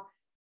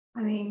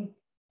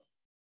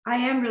 I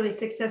am really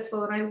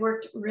successful and I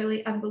worked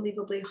really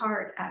unbelievably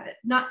hard at it.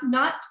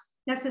 Not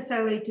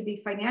necessarily to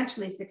be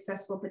financially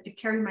successful, but to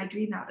carry my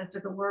dream out into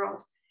the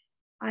world.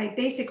 I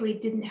basically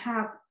didn't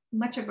have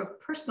much of a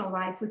personal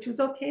life, which was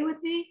okay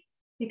with me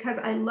because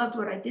I loved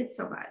what I did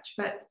so much.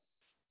 But,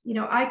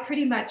 I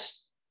pretty much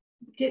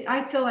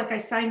I feel like I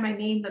signed my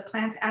name. The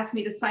plants asked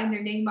me to sign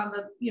their name on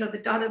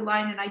the dotted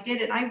line, and I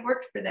did it. I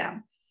worked for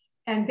them.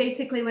 And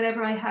basically,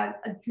 whenever I had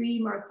a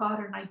dream or a thought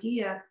or an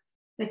idea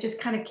that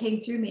just kind of came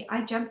through me,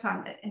 I jumped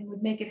on it and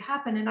would make it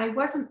happen. And I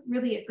wasn't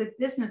really a good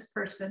business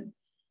person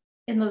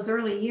in those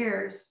early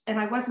years. And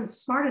I wasn't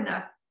smart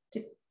enough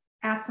to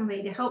ask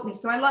somebody to help me.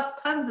 So I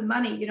lost tons of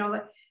money.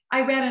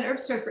 I ran an herb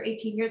store for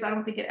 18 years. I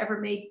don't think it ever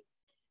made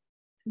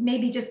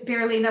maybe just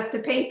barely enough to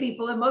pay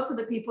people. And most of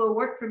the people who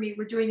worked for me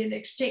were doing it in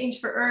exchange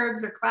for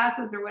herbs or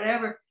classes or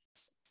whatever.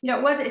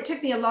 It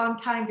took me a long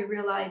time to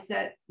realize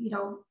that,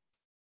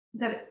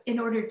 that in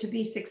order to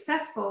be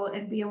successful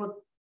and be able,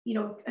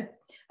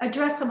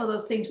 address some of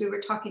those things we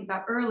were talking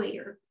about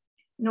earlier,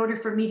 in order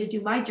for me to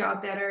do my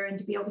job better and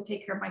to be able to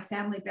take care of my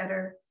family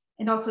better,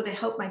 and also to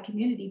help my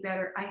community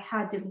better, I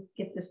had to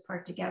get this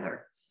part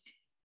together.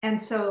 And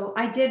so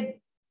I did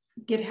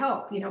get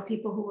help,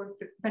 people who were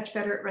much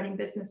better at running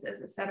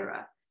businesses, et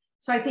cetera.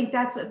 So I think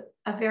that's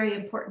a very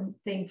important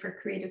thing for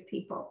creative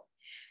people.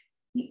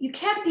 You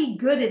can't be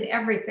good at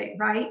everything,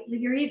 right?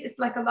 It's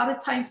like a lot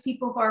of times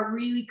people who are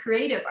really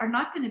creative are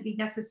not going to be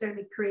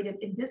necessarily creative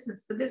in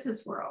the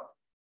business world.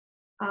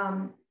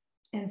 And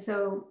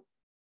so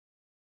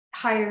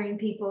hiring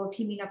people,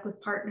 teaming up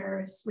with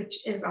partners,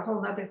 which is a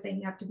whole other thing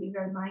you have to be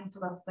very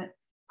mindful of, but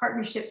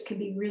partnerships can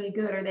be really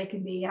good or they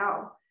can be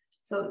out.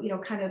 So,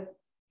 kind of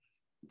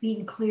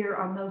being clear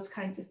on those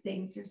kinds of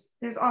things.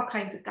 There's all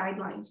kinds of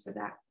guidelines for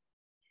that.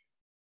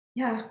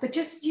 Yeah, but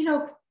just,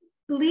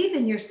 believe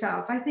in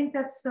yourself. I think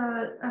that's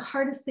the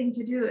hardest thing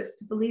to do, is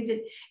to believe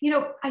in,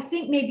 I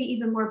think maybe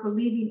even more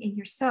believing in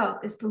yourself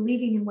is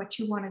believing in what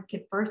you want to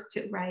give birth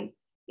to, right?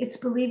 It's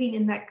believing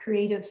in that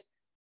creative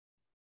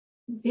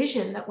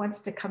vision that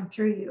wants to come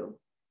through you.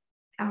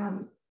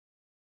 And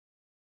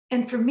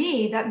for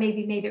me, that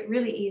maybe made it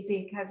really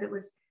easy because it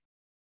was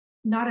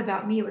not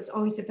about me. It was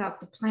always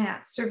about the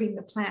plants, serving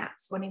the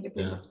plants, wanting to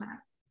bring the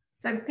plants.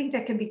 So I think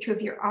that can be true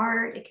of your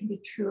art. It can be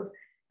true of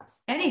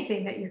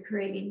anything that you're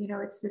creating.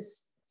 It's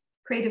this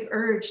creative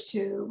urge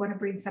to want to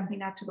bring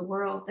something out to the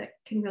world that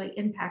can really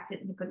impact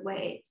it in a good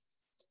way.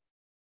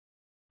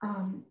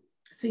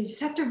 So you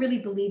just have to really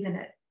believe in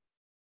it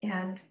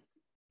and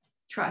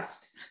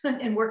trust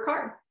and work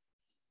hard.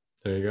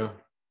 There you go.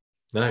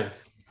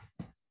 Nice.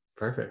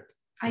 Perfect.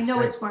 I know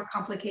it's more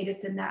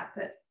complicated than that,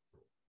 but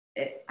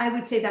I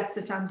would say that's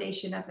the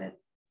foundation of it.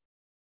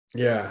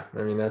 Yeah.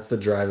 I mean, that's the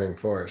driving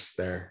force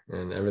there,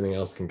 and everything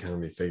else can kind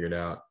of be figured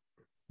out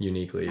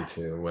uniquely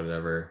to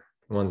whatever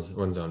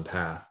one's own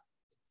path.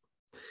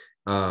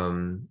 All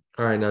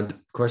right. Now,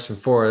 question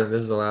 4,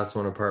 this is the last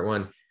one of part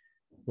 1.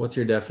 What's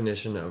your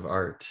definition of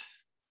art?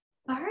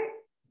 Art?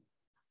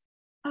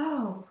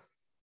 Oh,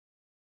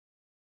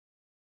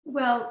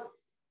 well,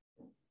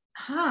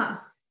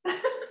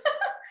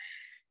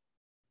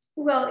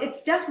 well,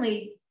 it's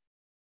definitely,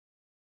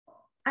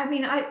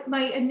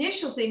 my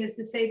initial thing is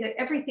to say that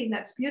everything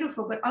that's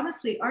beautiful, but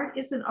honestly, art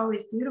isn't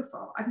always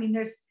beautiful. I mean,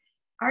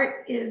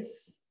 art can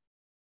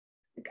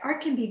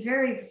be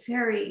very,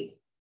 very,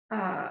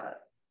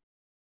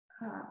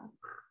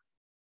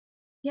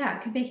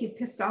 it can make you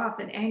pissed off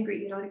and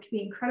angry. It can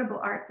be incredible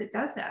art that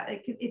does that.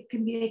 It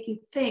can make you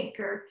think,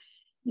 or,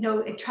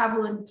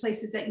 travel in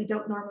places that you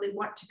don't normally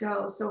want to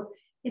go. So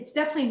it's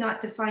definitely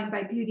not defined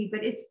by beauty,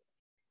 but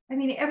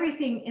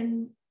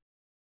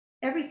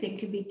everything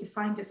can be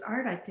defined as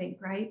art, I think,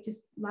 right?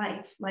 Just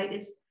life. Light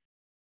is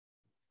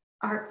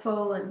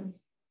artful, and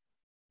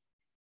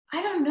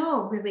I don't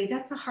know, really.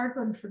 That's a hard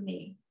one for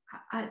me.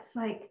 It's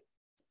like,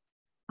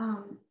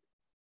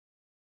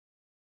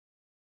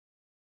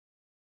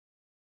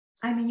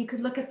 you could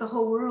look at the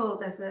whole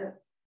world as a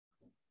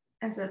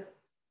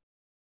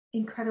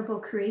incredible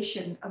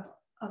creation of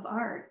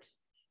art.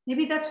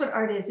 Maybe that's what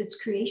art is.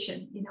 It's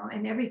creation,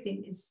 and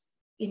everything is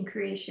in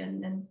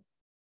creation and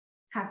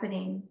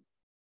happening.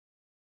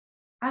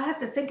 I'll have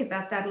to think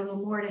about that a little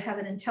more to have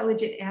an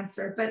intelligent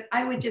answer, but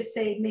I would just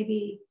say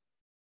maybe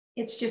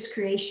it's just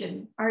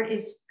creation. Art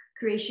is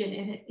creation,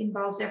 and it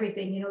involves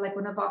everything. Like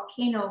when a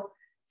volcano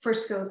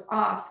first goes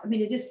off,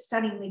 it is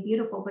stunningly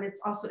beautiful, but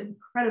it's also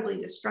incredibly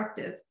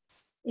destructive.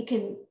 It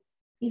can,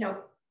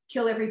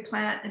 kill every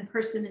plant and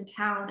person in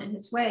town in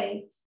its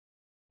way.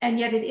 And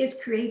yet it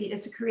is created.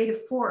 It's a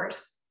creative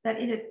force that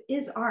it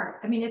is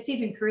art. It's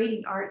even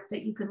creating art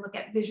that you can look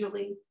at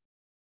visually.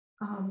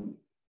 And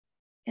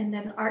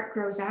then art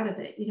grows out of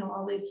it,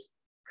 all these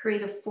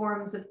creative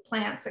forms of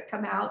plants that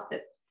come out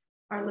that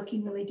are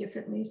looking really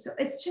differently. So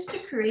it's just a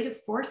creative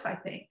force, I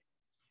think.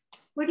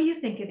 What do you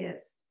think it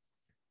is?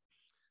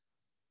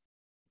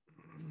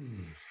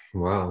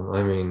 Wow.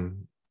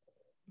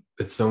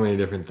 It's so many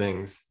different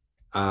things.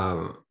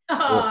 What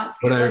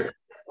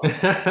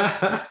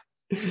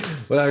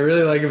I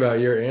really like about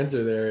your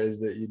answer there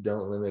is that you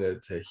don't limit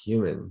it to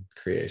human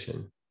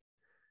creation.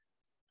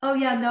 Oh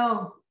yeah,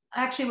 no.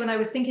 Actually, when I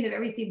was thinking of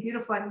everything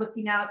beautiful, I'm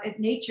looking out at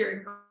nature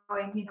and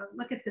going,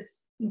 look at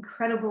this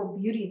incredible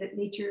beauty that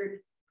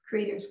nature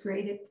creators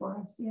created for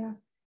us. Yeah.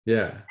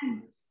 Yeah.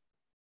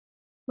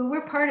 But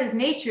we're part of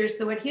nature,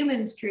 so what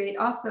humans create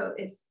also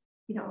is,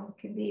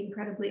 can be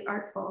incredibly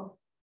artful.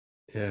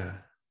 Yeah.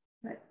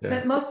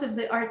 But most of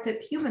the art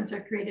that humans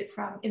are created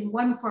from, in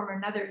one form or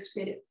another, is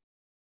created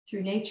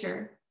through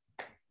nature,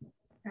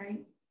 right?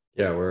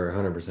 Yeah, we're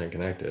 100%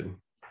 connected.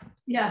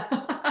 Yeah.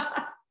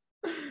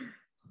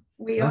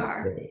 That's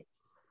are. Great.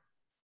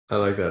 I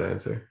like that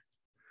answer.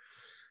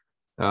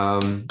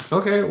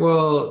 Okay,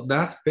 well,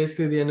 that's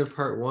basically the end of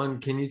part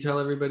 1. Can you tell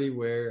everybody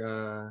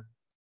where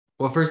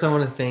Well, first, I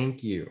want to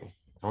thank you.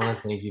 I want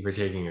to thank you for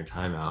taking your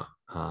time out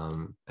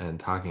and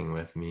talking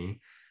with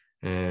me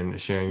and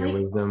sharing your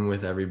Right. wisdom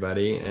with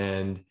everybody.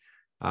 And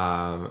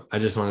I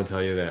just want to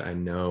tell you that I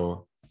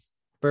know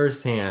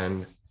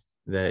firsthand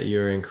that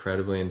you're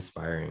incredibly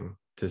inspiring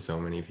to so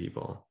many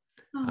people.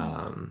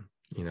 Oh,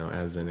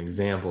 As an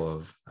example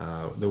of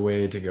the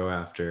way to go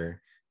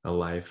after a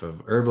life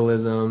of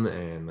herbalism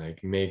and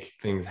like make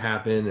things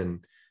happen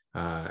and,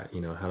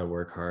 how to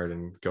work hard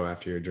and go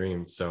after your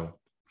dreams. So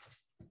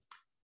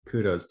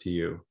kudos to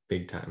you,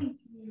 big time.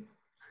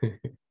 thank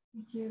you.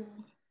 Thank you.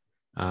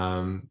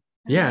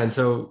 Yeah, and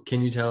so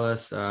can you tell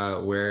us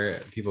where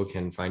people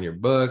can find your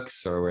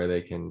books or where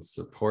they can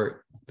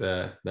support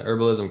the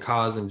herbalism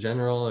cause in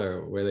general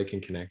or where they can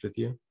connect with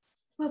you?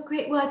 Well,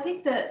 great. Well, I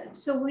think that,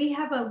 so we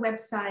have a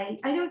website.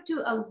 I don't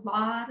do a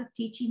lot of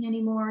teaching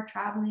anymore,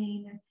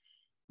 traveling. And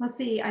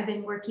mostly I've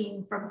been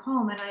working from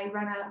home, and I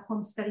run a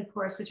home study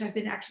course, which I've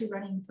been actually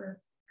running for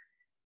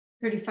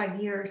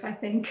 35 years, I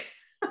think.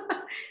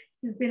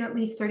 It's been at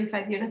least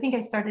 35 years. I think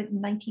I started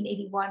in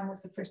 1981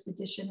 was the first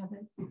edition of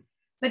it.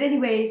 But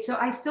anyway, so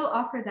I still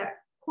offer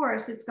that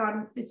course. It's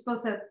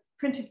both a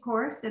printed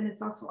course and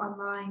it's also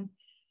online.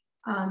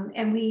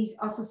 And we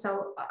also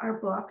sell our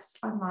books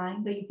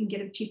online, though you can get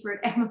them cheaper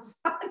at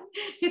Amazon.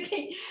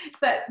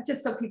 But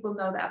just so people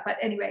know that. But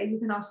anyway, you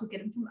can also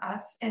get them from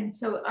us. And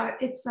so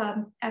it's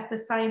at the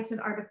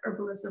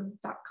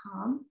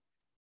scienceandartoferbalism.com.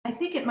 I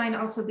think it might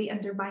also be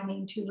under my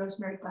name too,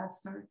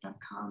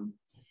 rosemarygladstar.com.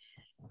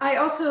 I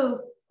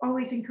also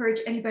always encourage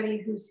anybody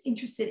who's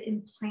interested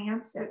in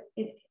plants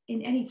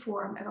in any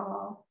form at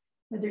all,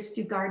 whether it's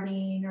through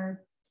gardening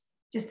or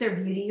just their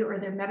beauty or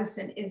their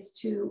medicine, is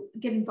to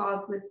get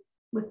involved with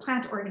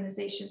plant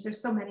organizations. There's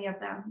so many of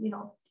them,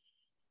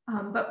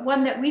 but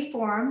one that we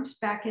formed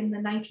back in the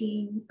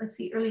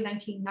early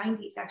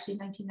 1990s, actually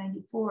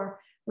 1994,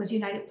 was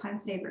United Plant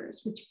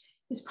Savers, which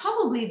is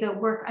probably the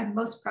work I'm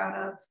most proud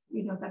of,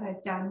 that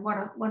I've done.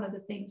 One of the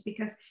things,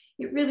 because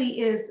it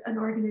really is an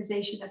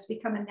organization that's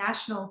become a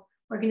national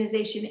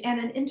organization and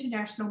an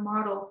international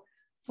model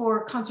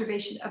for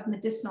conservation of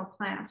medicinal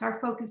plants. Our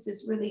focus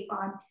is really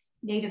on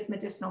native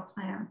medicinal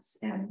plants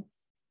and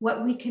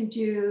what we can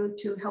do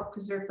to help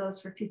preserve those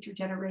for future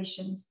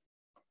generations.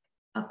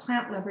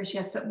 Plant lovers,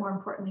 yes, but more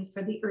importantly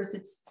for the earth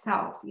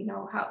itself,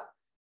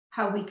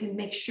 how we can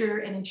make sure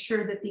and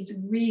ensure that these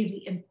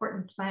really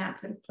important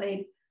plants that have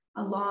played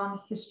a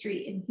long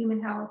history in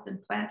human health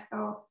and plant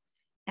health,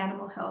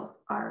 animal health,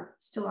 are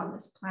still on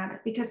this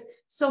planet, because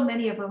so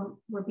many of them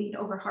were being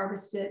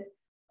overharvested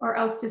or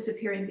else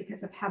disappearing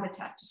because of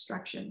habitat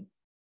destruction.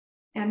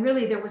 And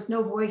really there was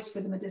no voice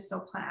for the medicinal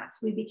plants.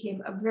 We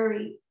became a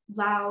very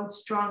loud,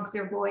 strong,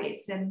 clear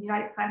voice, and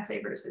United Plant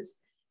Savers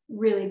has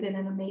really been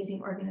an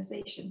amazing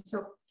organization.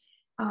 So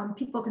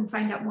people can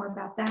find out more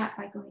about that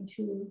by going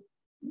to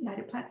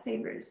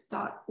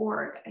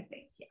unitedplantsavers.org, I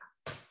think. Yeah.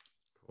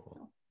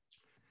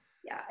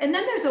 Yeah, and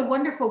then there's a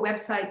wonderful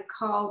website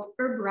called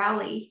Herb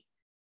Rally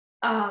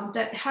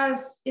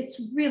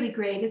it's really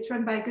great. It's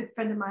run by a good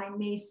friend of mine,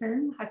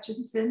 Mason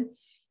Hutchinson.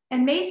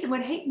 And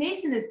what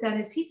Mason has done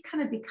is he's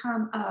kind of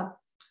become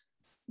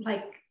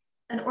like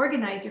an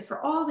organizer for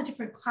all the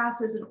different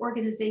classes and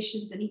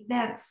organizations and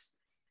events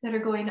that are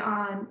going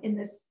on in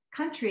this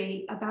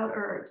country about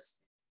herbs.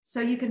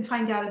 So you can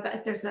find out about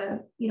if there's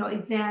a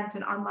event,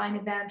 an online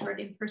event or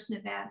an in-person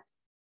event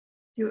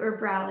through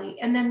Herb Rally.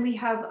 And then we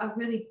have a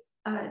really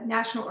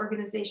national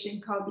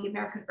organization called the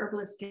American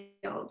Herbalist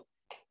Guild,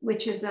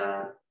 which is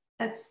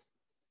that's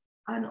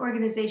an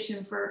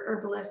organization for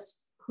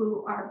herbalists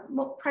who are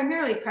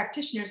primarily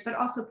practitioners, but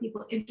also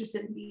people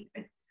interested in being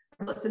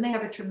herbalists, and they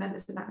have a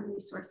tremendous amount of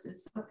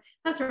resources. So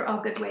those are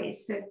all good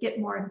ways to get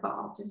more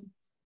involved in,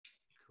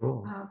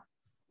 Cool.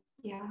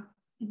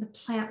 In the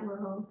plant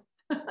world.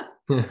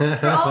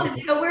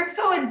 We're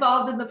so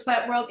involved in the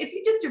plant world. If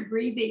you just are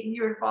breathing,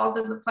 you're involved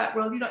in the plant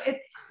world.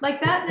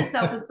 Like that in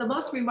itself is the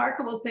most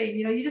remarkable thing.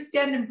 You just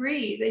stand and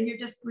breathe, and you're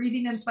just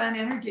breathing in plant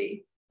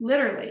energy.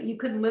 Literally, you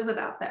couldn't live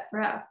without that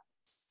breath.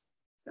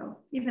 So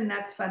even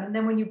that's fun. And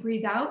then when you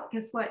breathe out,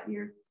 guess what?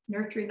 You're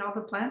nurturing all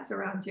the plants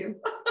around you.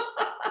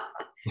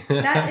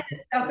 That in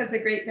itself is a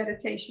great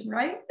meditation,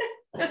 right?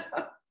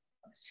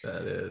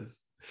 That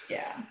is.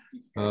 Yeah.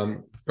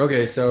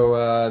 Okay,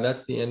 so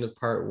that's the end of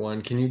part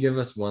one. Can you give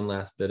us one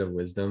last bit of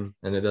wisdom?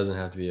 And it doesn't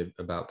have to be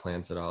about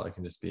plants at all. It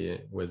can just be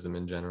wisdom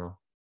in general.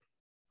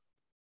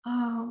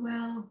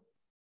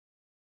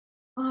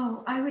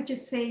 I would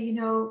just say,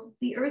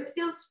 the earth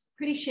feels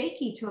pretty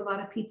shaky to a lot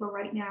of people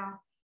right now.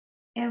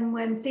 And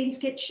when things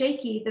get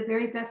shaky, the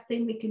very best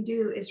thing we can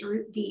do is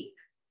root deep.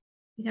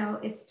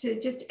 It's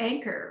to just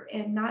anchor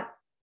and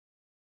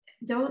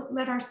don't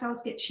let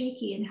ourselves get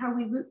shaky. And how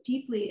we root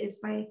deeply is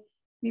by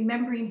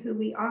remembering who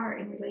we are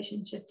in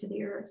relationship to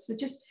the earth. So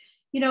just,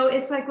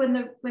 it's like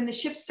when the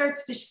ship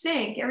starts to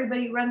sink,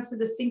 everybody runs to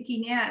the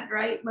sinking end,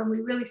 right? When we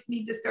really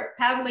need to start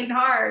paddling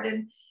hard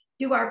and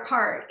do our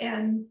part.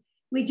 And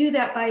we do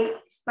that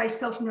by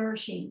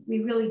self-nourishing. We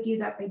really do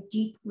that by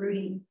deep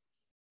rooting.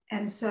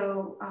 And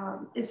so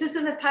this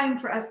isn't a time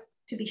for us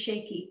to be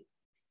shaky.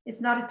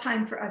 it's not a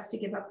time for us to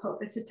give up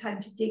hope. It's a time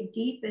to dig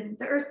deep, and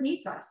the earth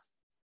needs us.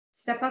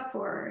 Step up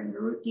for her and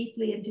root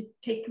deeply, and to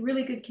take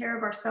really good care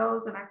of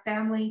ourselves and our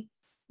family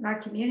and our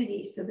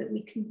community so that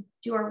we can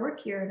do our work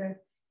here to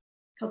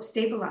help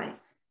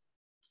stabilize.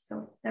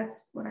 So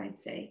that's what I'd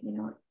say,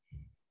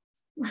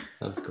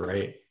 That's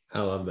great.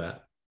 I love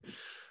that.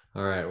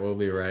 All right, we'll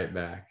be right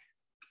back.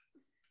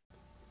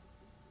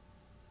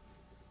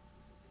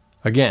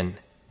 Again,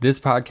 this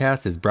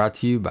podcast is brought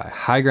to you by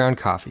High Ground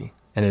Coffee,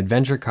 an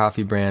adventure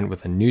coffee brand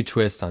with a new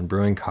twist on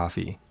brewing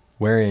coffee,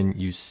 wherein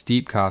you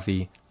steep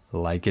coffee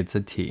like it's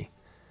a tea.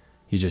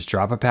 You just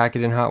drop a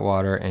packet in hot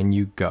water and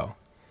you go.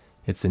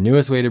 It's the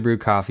newest way to brew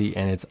coffee,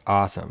 and it's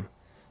awesome.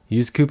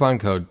 Use coupon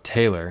code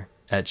TAYLOR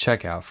at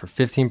checkout for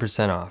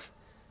 15% off.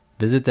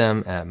 Visit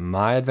them at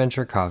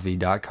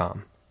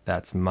myadventurecoffee.com.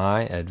 That's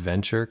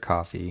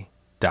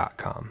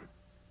myadventurecoffee.com.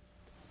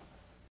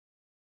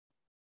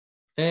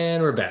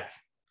 And we're back.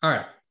 All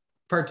right,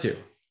 part 2.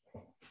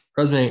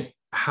 Rosemary,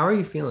 how are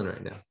you feeling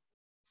right now?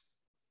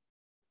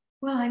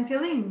 Well, I'm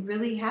feeling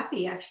really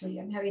happy, actually.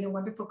 I'm having a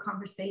wonderful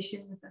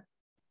conversation with a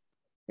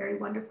very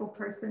wonderful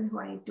person who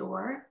I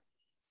adore,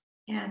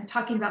 and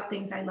talking about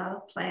things I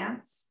love,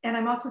 plants. And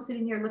I'm also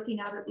sitting here looking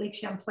out at Lake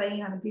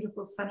Champlain on a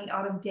beautiful sunny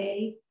autumn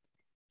day.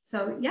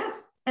 So yeah,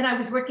 and I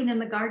was working in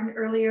the garden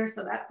earlier,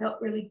 so that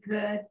felt really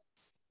good.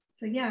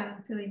 So yeah,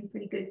 I'm feeling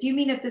pretty good. Do you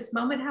mean at this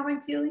moment how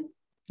I'm feeling?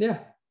 Yeah.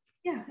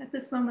 Yeah, at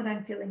this moment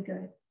I'm feeling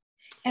good.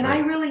 And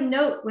Right. I really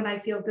note when I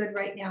feel good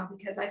right now,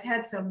 because I've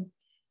had some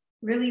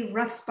really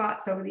rough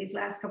spots over these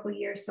last couple of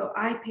years. So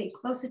I pay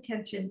close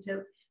attention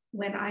to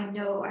when I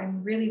know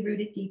I'm really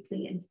rooted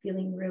deeply and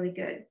feeling really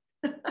good.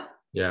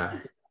 Yeah.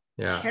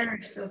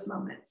 Cherish those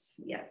moments.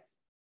 Yes.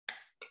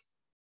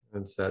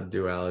 That's that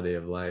duality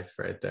of life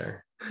right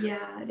there.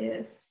 Yeah, it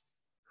is.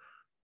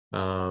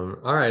 All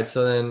right,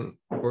 so then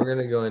we're going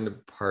to go into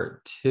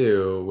part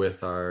 2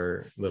 with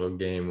our little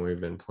game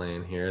we've been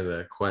playing here,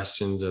 the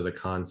questions or the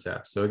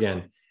concepts. So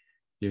again,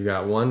 you've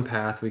got one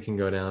path we can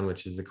go down,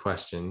 which is the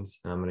questions.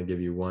 I'm going to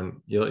give you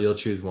one, you'll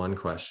choose one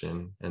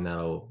question and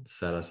that'll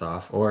set us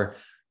off, or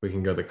we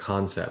can go the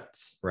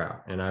concepts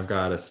route. And I've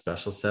got a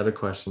special set of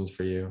questions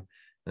for you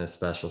and a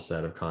special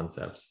set of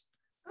concepts,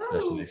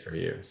 especially for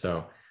you.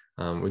 So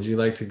would you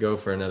like to go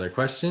for another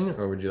question,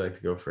 or would you like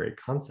to go for a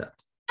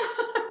concept?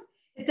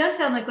 It does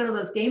sound like one of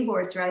those game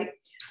boards, right?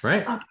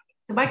 Right. Okay.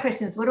 So my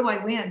question is, what do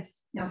I win?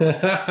 No.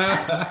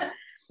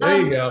 There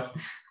you go.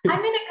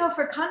 I'm going to go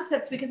for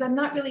concepts because I'm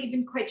not really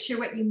even quite sure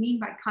what you mean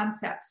by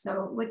concepts.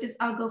 So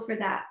I'll go for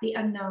that, the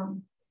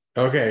unknown.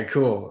 Okay,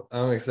 cool.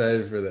 I'm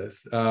excited for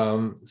this.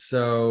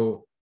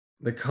 So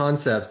the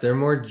concepts, they're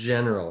more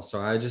general. So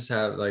I just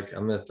have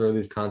I'm going to throw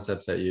these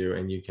concepts at you,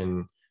 and you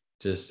can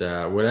just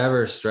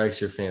whatever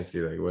strikes your fancy,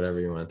 like whatever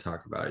you want to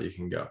talk about, you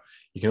can go.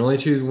 You can only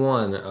choose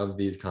one of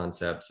these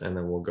concepts, and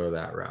then we'll go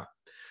that route.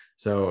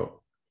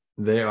 So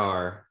they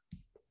are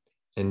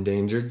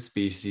endangered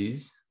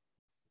species,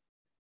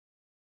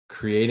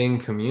 creating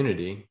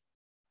community,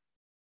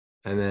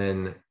 and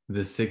then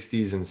the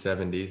 60s and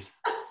 70s.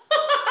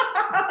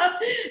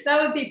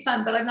 That would be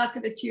fun, but I'm not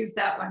going to choose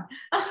that one.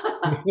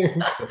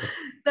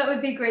 That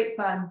would be great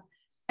fun.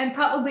 And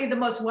probably the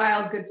most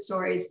wild good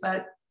stories,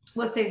 but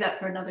we'll save that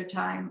for another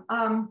time.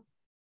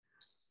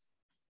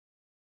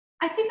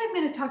 I think I'm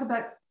going to talk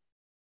about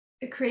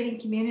creating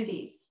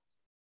communities.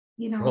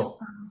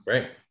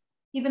 Right.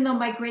 Even though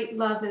my great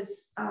love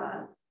is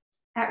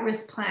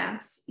at-risk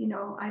plants,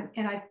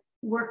 I've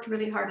worked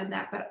really hard on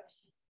that, but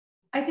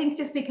I think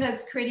just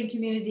because creating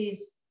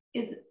communities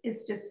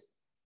is just,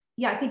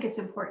 I think it's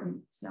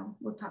important. So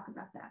we'll talk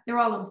about that. They're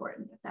all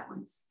important, but that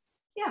one's,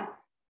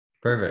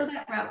 perfect. Let's go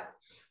that route.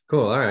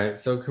 Cool. All right.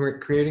 So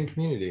creating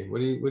community. What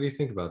do you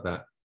think about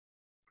that?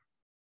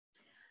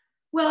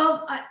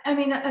 Well, I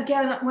mean,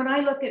 again, when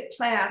I look at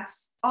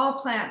plants, all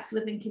plants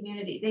live in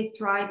community. They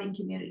thrive in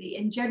community,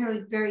 and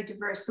generally very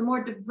diverse. The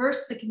more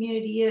diverse the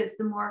community is,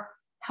 the more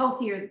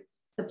healthier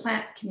the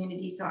plant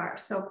communities are.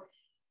 So,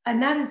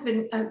 and that has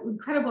been an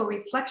incredible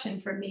reflection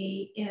for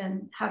me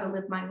in how to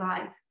live my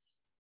life.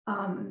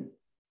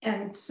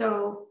 And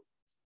so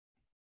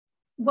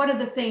one of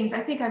the things, I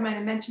think I might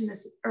have mentioned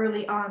this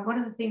early on, one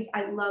of the things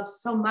I love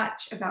so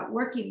much about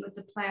working with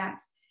the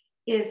plants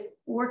is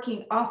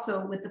working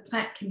also with the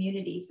plant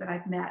communities that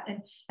I've met.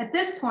 And at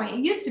this point, it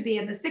used to be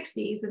in the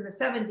 60s and the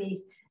 70s,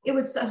 it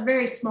was a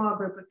very small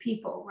group of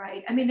people,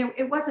 right? I mean,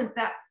 it wasn't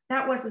that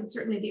wasn't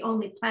certainly the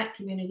only plant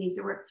communities.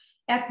 There were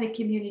ethnic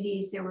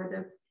communities, there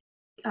were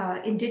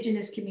the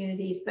indigenous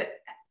communities,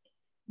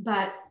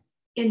 but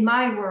in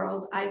my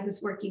world, I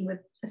was working with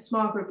a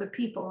small group of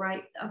people,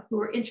 right, who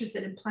were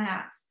interested in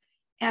plants.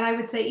 And I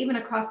would say even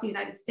across the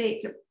United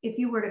States, if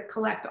you were to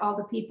collect all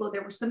the people,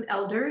 there were some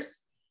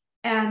elders,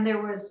 and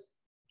there was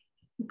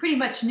pretty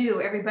much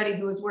knew everybody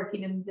who was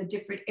working in the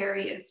different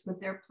areas with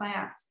their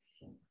plants.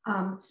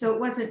 So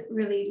it wasn't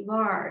really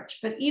large,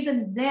 but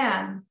even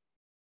then,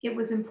 it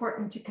was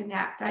important to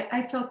connect.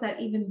 I felt that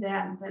even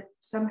then, that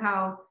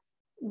somehow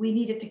we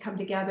needed to come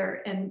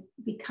together and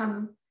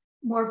become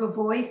more of a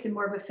voice and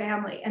more of a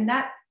family. And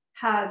that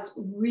has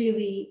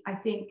really, I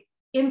think,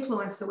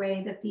 influenced the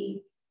way that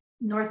the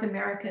North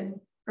American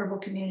herbal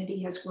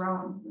community has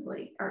grown,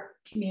 really, our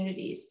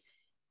communities.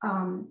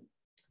 And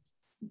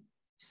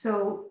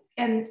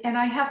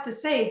I have to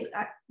say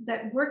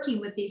that working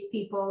with these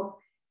people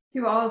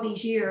through all of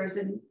these years,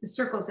 and the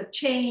circles have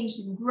changed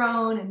and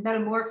grown and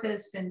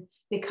metamorphosed and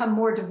become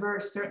more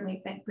diverse,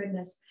 certainly, thank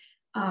goodness.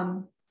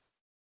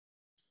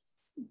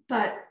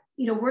 But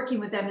working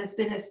with them has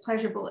been as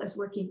pleasurable as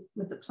working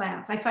with the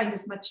plants. I find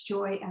as much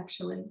joy,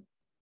 actually,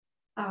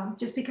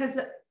 just because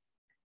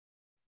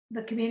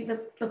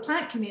the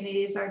plant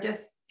communities are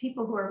just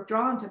people who are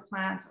drawn to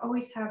plants,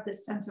 always have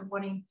this sense of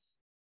wanting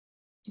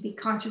to be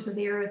conscious of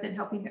the earth and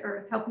helping the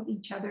earth, helping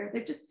each other.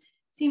 There just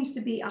seems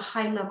to be a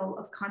high level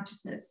of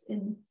consciousness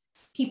in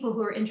people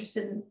who are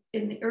interested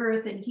in the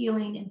earth and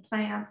healing and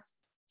plants.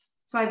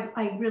 So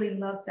I really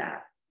love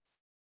that.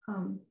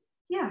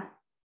 Yeah.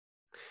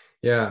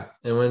 Yeah.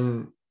 And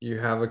when you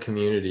have a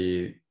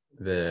community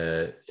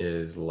that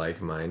is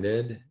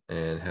like-minded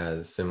and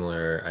has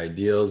similar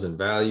ideals and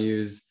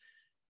values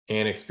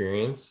and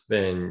experience,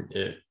 then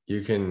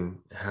you can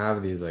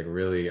have these like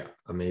really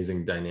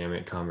amazing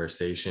dynamic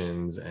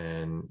conversations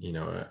and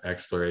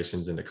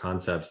explorations into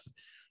concepts,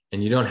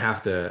 and you don't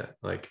have to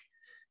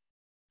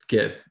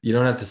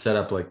set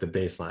up like the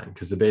baseline,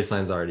 because the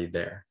baseline's already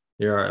there.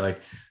 You're like,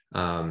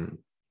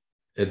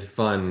 it's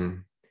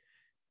fun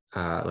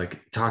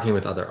like talking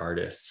with other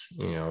artists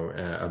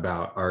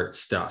about art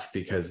stuff,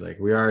 because like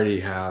we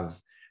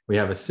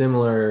have a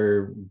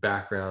similar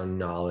background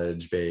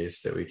knowledge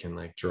base that we can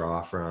like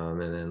draw from,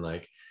 and then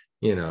like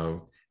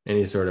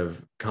any sort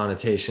of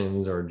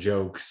connotations or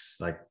jokes,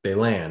 like they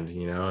land,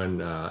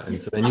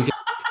 and so then you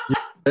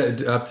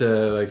get up to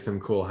like some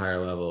cool higher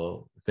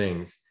level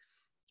things.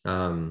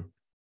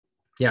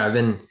 Yeah, I've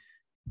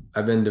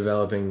been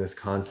developing this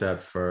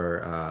concept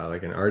for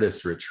like an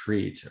artist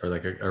retreat, or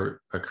like a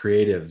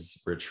creatives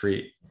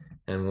retreat,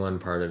 and one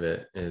part of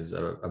it is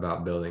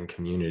about building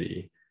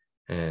community.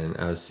 And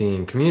I was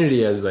seeing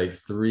community as like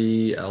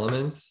 3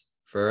 elements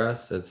for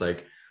us. It's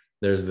like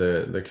there's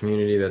the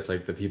community that's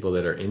like the people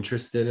that are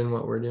interested in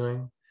what we're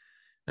doing,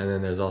 and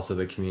then there's also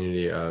the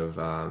community of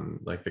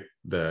like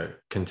the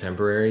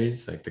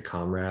contemporaries, like the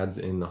comrades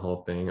in the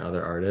whole thing,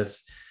 other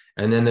artists.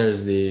 And then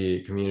there's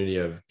the community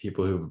of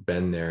people who've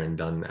been there and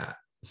done that.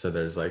 So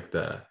there's like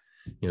the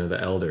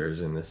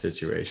elders in the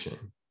situation.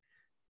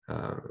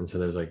 And so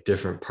there's like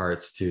different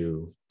parts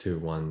to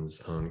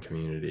one's own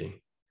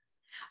community.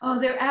 Oh,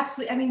 they're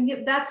absolutely, I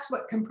mean, that's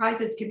what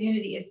comprises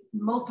community, is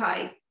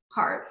multi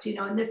parts.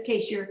 In this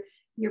case,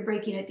 you're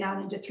breaking it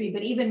down into 3,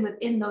 but even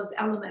within those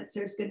elements,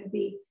 there's going to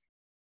be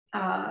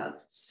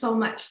so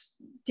much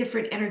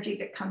different energy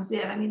that comes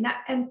in. I mean,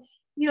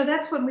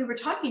 that's when we were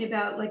talking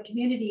about, like,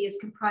 community is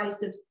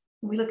comprised of,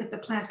 when we look at the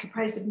plants,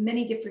 comprised of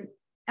many different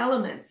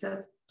elements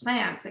of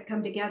plants that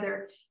come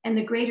together. And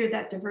the greater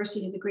that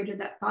diversity, the greater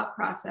that thought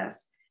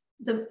process,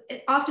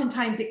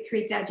 oftentimes it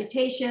creates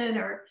agitation,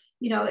 or,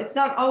 it's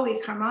not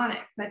always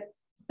harmonic, but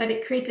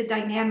it creates a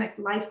dynamic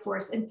life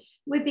force. And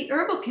with the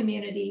herbal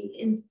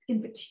community,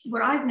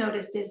 what I've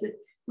noticed is that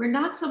we're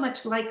not so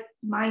much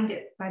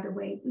like-minded, by the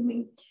way. I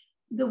mean,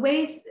 the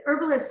ways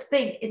herbalists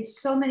think in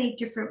so many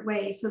different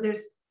ways. So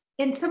there's,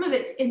 and some of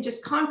it in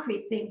just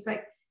concrete things,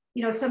 like,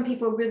 some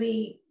people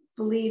really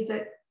believe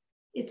that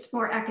it's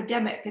more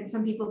academic, and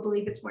some people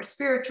believe it's more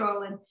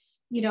spiritual, and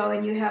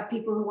you have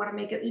people who want to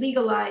make it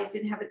legalized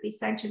and have it be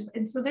sanctioned.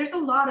 And so there's a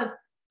lot of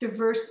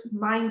diverse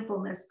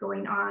mindfulness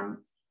going on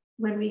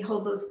when we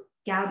hold those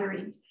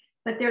gatherings.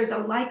 But there's a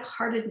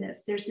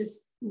like-heartedness. There's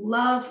this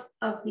love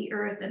of the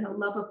earth and a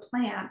love of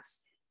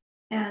plants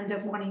and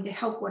of wanting to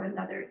help one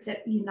another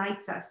that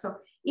unites us. So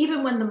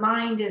even when the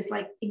mind is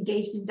like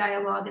engaged in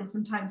dialogue, and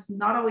sometimes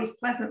not always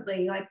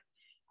pleasantly, like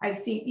I've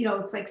seen,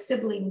 it's like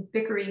sibling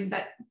bickering,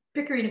 but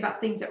bickering about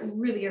things that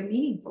really are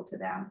meaningful to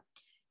them.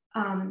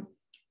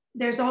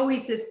 There's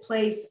always this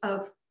place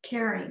of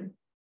caring,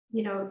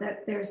 that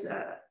there's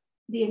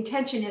the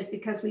intention is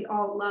because we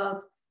all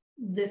love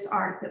this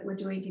art that we're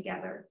doing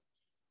together.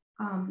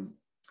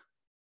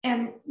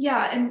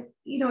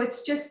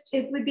 It's just,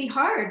 it would be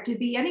hard to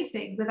be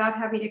anything without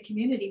having a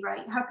community,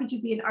 right? How could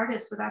you be an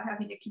artist without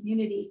having a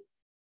community?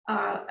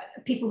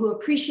 People who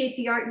appreciate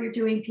the art you're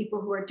doing, people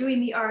who are doing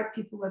the art,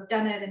 people who have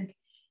done it.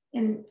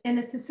 And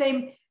it's the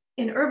same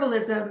in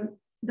herbalism,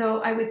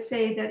 though I would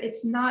say that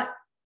it's not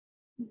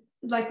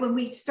like when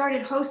we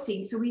started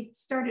hosting. So we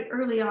started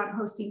early on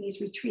hosting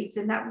these retreats,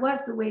 and that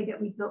was the way that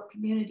we built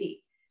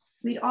community.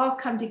 We'd all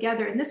come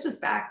together, and this was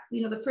back,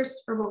 the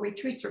first herbal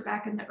retreats were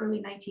back in the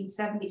early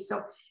 1970s.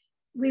 So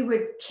we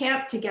would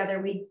camp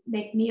together, we'd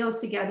make meals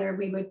together,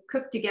 we would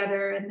cook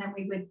together, and then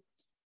we would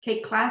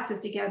take classes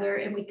together,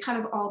 and we kind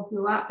of all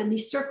grew up. And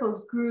these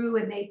circles grew,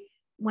 and they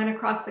went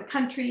across the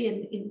country,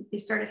 and they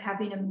started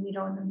having them,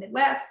 in the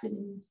Midwest and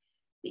in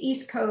the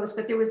East Coast.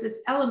 But there was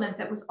this element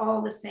that was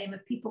all the same,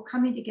 of people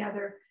coming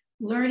together,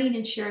 learning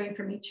and sharing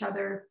from each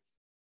other,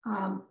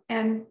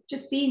 and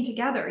just being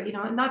together,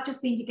 and not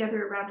just being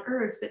together around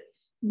herbs, but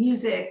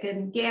music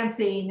and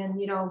dancing and,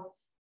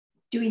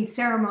 doing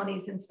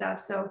ceremonies and stuff.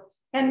 So,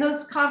 and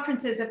those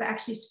conferences have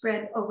actually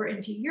spread over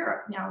into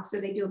Europe now. So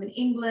they do them in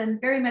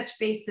England, very much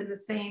based in the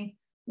same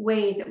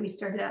ways that we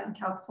started out in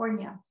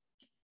California.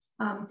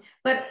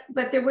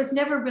 But there was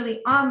never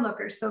really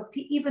onlookers. So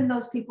even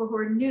those people who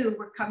are new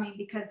were coming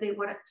because they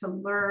wanted to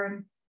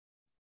learn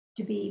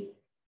to be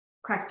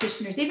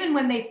practitioners, even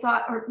when they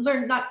thought, or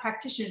learn, not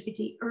practitioners, but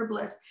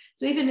herbalists.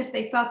 So even if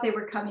they thought they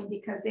were coming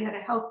because they had a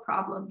health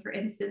problem, for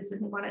instance,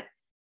 and they wanted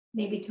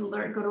maybe to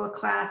learn, go to a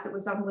class that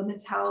was on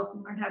women's health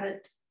and learn how to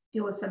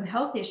deal with some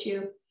health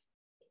issue,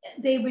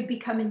 they would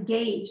become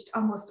engaged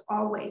almost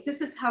always. This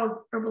is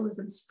how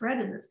herbalism spread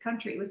in this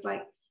country. It was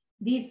like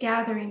these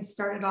gatherings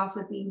started off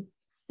with being,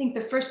 I think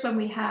the first one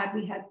we had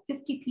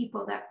 50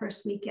 people that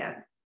first weekend.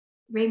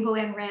 Rainbow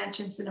Inn Ranch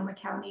in Sonoma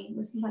County. It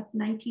was like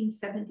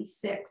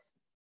 1976.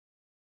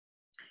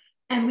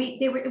 And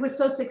it was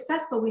so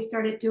successful, we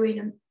started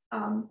doing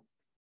them,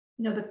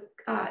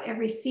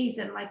 every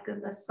season, like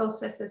in the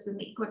solstices and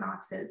the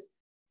equinoxes.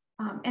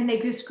 And they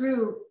just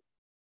grew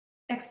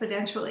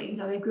exponentially.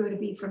 They grew to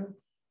be from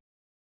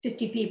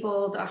 50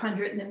 people to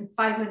 100 and then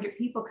 500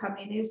 people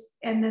coming.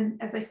 And then,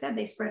 as I said,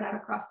 they spread out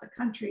across the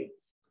country.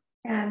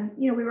 And,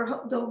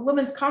 the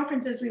women's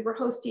conferences we were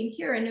hosting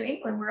here in New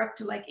England were up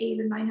to like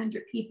 800 and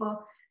 900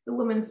 people. The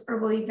women's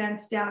herbal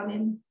events down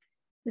in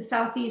the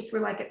Southeast were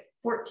like at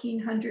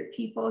 1,400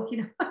 people,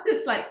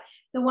 It's like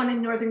the one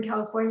in Northern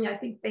California, I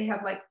think they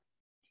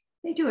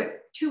do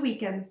it 2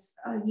 weekends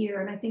a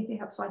year. And I think they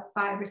have like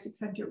 500 or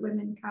 600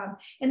 women come.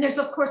 And there's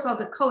of course all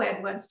the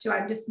co-ed ones too.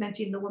 I'm just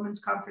mentioning the women's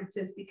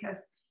conferences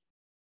because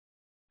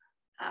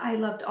I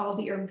loved all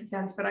the herb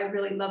events, but I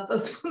really love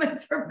those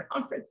women's herb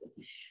conferences.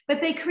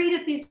 But they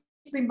created these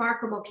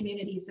remarkable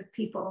communities of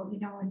people,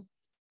 and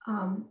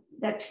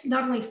that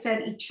not only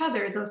fed each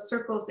other, those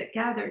circles that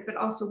gathered, but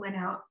also went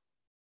out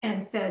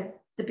and fed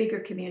the bigger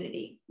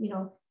community,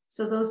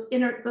 So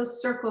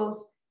those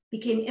circles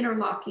became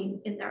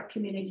interlocking in their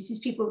communities. These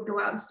people would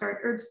go out and start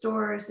herb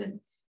stores and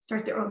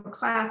start their own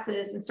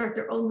classes and start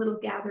their own little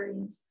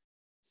gatherings.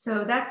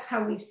 So that's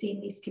how we've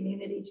seen these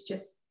communities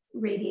just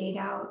radiate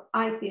out,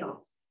 I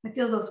feel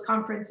those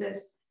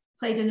conferences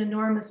played an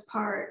enormous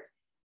part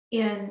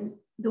in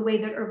the way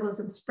that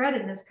herbalism spread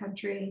in this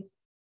country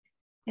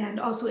and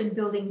also in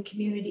building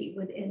community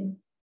within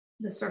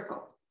the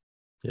circle.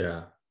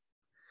 Yeah.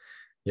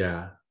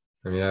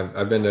 I mean,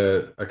 I've been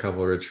to a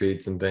couple of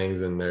retreats and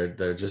things, and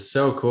they're just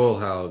so cool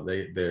how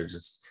they're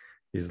just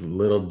these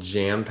little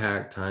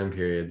jam-packed time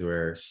periods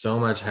where so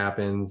much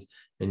happens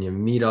and you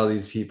meet all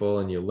these people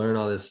and you learn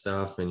all this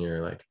stuff, and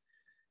you're like,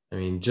 I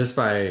mean, just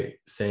by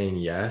saying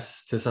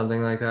yes to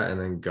something like that and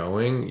then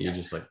going, you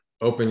just like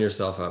open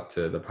yourself up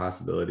to the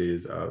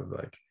possibilities of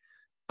like,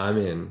 I'm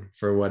in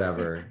for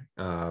whatever.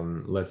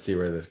 Let's see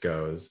where this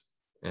goes.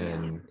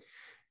 And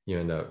you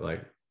end up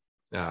like,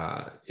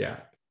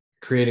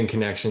 creating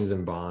connections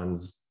and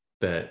bonds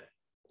that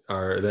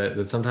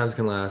sometimes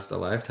can last a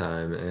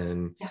lifetime.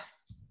 And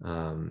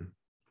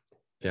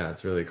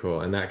it's really cool.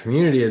 And that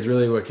community is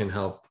really what can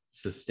help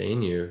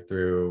sustain you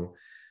through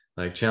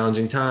like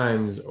challenging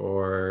times,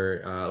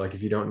 or like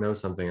if you don't know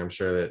something, I'm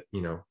sure that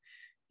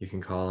you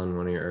can call on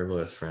one of your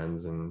herbalist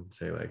friends and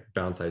say like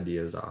bounce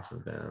ideas off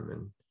of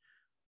them.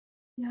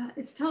 And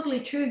it's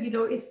totally true.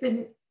 It's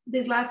been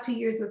these last 2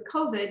 years with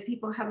COVID,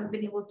 people haven't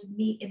been able to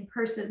meet in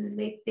person, and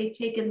they've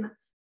taken,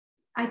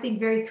 I think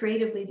very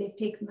creatively, they've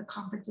taken the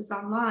conferences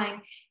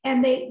online,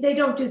 and they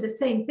don't do the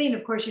same thing.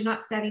 Of course, you're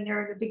not standing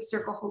there in a big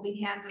circle holding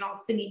hands and all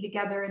singing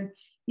together and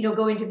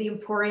going to the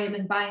emporium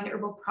and buying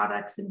herbal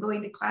products and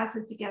going to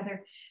classes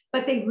together.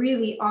 But they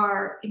really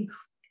are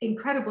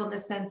incredible in the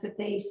sense that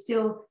they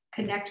still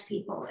connect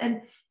people.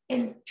 And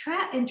in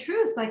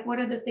truth, like one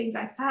of the things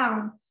I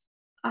found,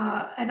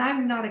 and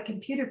I'm not a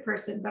computer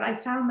person, but I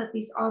found that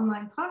these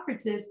online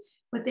conferences,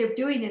 what they're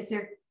doing is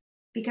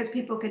because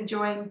people can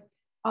join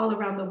all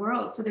around the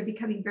world, so they're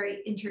becoming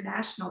very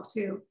international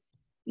too.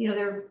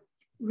 They're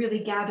really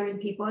gathering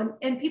people,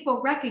 and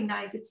people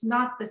recognize it's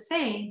not the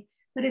same,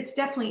 but it's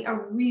definitely a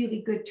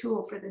really good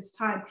tool for this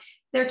time.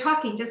 They're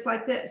talking just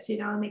like this,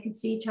 and they can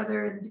see each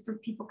other, and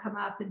different people come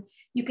up, and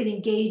you can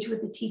engage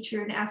with the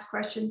teacher and ask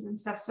questions and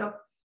stuff. So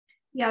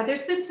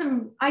there's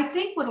been I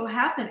think what'll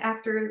happen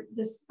after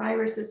this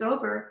virus is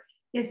over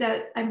is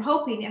that, I'm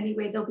hoping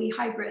anyway, there'll be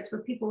hybrids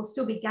where people will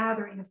still be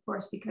gathering, of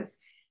course, because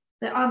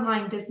the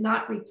online does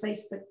not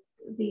replace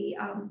the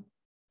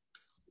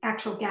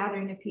actual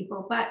gathering of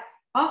people, but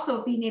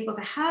also being able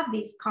to have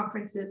these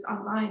conferences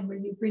online where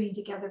you're bringing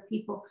together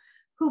people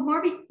who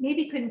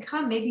maybe couldn't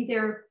come. Maybe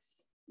they're,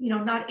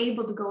 not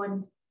able to go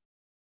and,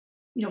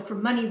 for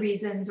money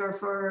reasons or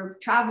for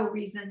travel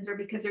reasons, or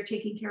because they're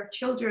taking care of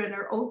children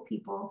or old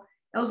people,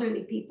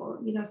 elderly people,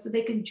 so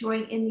they can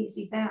join in these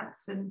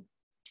events. And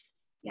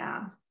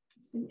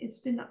it's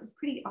been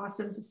pretty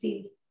awesome to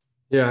see.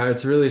 Yeah,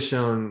 it's really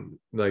shown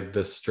like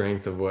the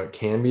strength of what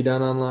can be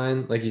done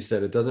online. Like you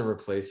said, it doesn't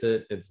replace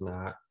it. It's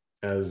not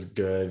as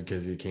good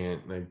because you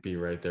can't like be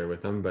right there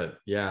with them. But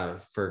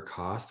for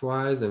cost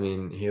wise, I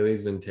mean,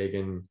 Haley's been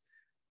taking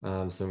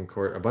a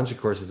bunch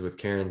of courses with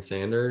Karen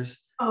Sanders.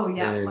 Oh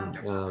yeah, and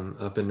wonderful.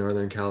 up in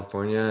Northern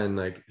California. And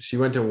like she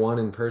went to one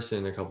in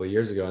person a couple of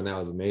years ago, and that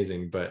was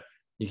amazing. But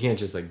you can't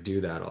just like do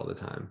that all the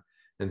time.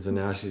 And so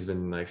now she's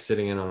been like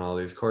sitting in on all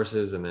these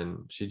courses, and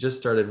then she just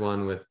started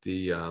one with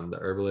the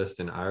herbalist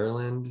in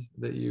Ireland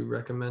that you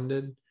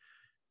recommended.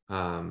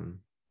 Um,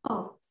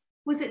 Oh,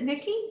 was it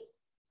Nikki?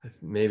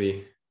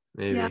 maybe,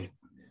 Yeah, maybe.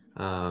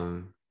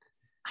 Um,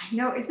 I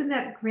know. Isn't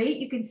that great?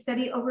 You can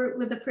study over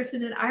with a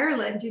person in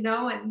Ireland,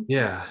 and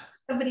yeah,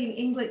 somebody in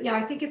England. Yeah,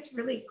 I think it's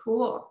really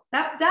cool.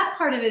 That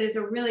part of it is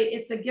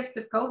it's a gift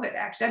of COVID,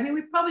 actually. I mean,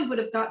 we probably would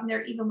have gotten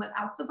there even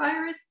without the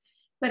virus,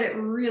 but it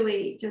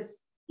really just,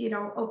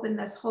 opened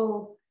this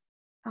whole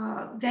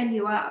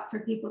venue up for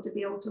people to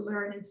be able to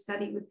learn and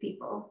study with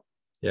people.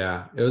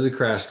 yeah. It was a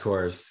crash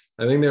course.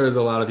 I think there was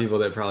a lot of people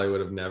that probably would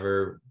have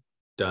never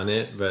done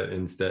it, but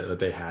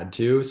they had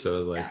to. So it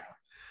was Yeah. like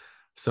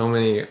so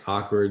many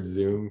awkward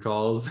Zoom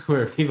calls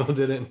where people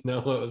didn't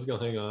know what was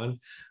going on. Yeah.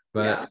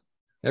 But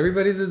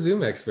everybody's a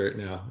Zoom expert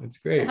now. It's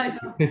great. I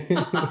know.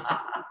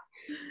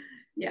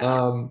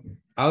 Yeah.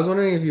 I was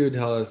wondering if you would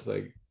tell us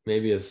like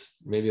maybe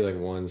like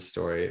one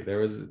story.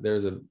 There's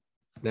a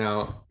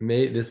now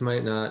this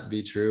might not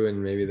be true,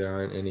 and maybe there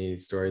aren't any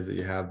stories that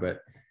you have,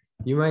 but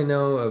you might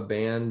know a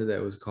band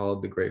that was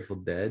called the Grateful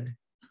Dead.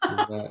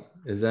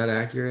 Is that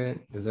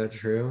accurate? Is that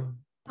true?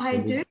 I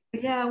do.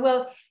 Yeah.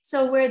 Well,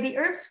 so where the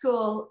herb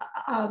school,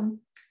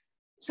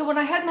 so when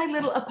I had my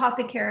little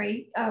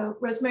apothecary,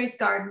 Rosemary's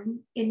Garden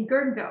in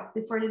Guerneville,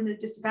 before I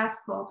moved to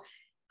Sebastopol,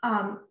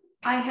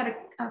 I had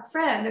a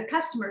friend, a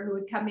customer who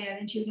would come in,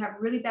 and she would have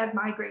really bad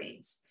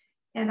migraines.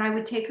 And I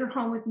would take her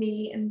home with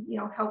me and,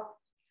 help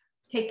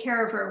take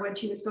care of her when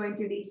she was going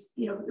through these,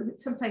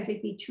 sometimes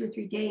they'd be 2 or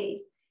 3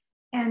 days.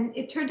 And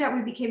it turned out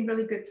we became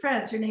really good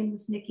friends. Her name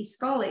was Nikki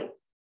Scully.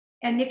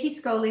 And Nikki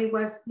Scully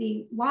was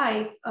the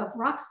wife of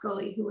Rock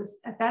Scully, who was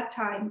at that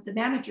time the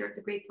manager of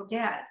the Grateful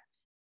Dead.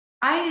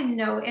 I didn't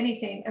know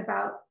anything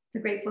about the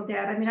Grateful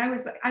Dead. I mean, I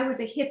was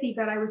a hippie,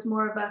 but I was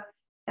more of a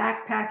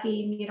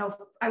backpacking,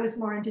 I was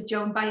more into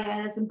Joan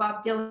Baez and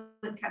Bob Dylan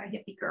kind of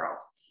hippie girl,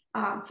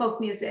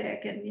 folk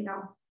music and,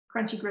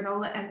 crunchy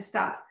granola and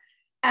stuff.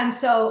 And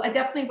so I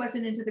definitely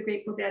wasn't into the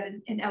Grateful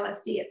Dead and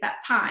LSD at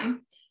that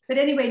time. But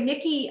anyway,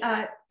 Nikki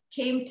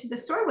came to the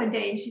store one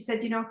day and she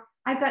said,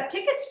 I've got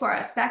tickets for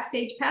us,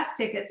 backstage pass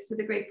tickets to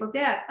the Grateful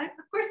Dead.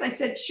 Of course, I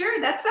said,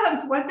 sure, that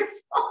sounds wonderful.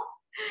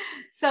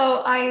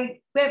 So I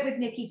went with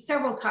Nikki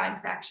several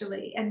times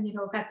actually, and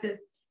got to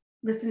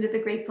listen to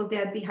the Grateful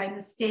Dead behind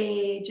the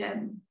stage,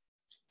 and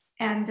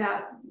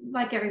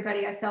like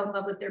everybody, I fell in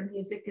love with their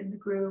music and the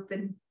group,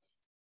 and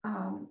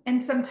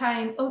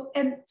sometime. Oh,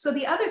 and so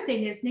the other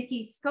thing is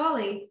Nikki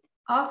Scully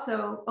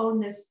also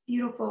owned this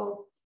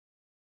beautiful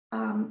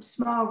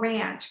small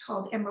ranch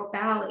called Emerald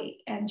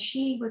Valley, and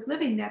she was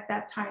living at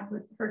that time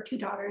with her 2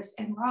 daughters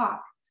and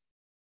Rock,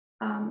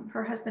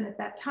 her husband at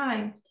that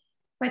time.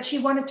 But she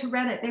wanted to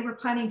rent it. They were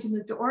planning to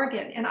move to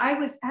Oregon. And I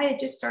had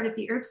just started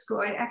the herb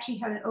school. I actually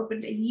hadn't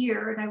opened a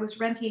year, and I was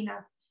renting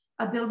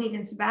a building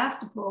in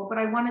Sebastopol, but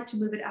I wanted to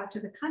move it out to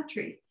the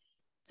country.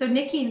 So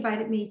Nikki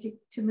invited me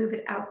to move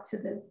it out to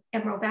the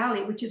Emerald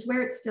Valley, which is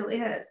where it still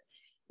is.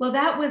 Well,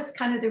 that was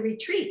kind of the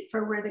retreat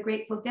for where the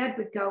Grateful Dead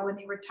would go when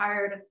they were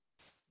tired of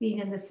being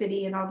in the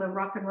city and all the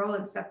rock and roll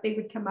and stuff. They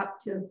would come up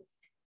to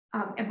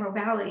Emerald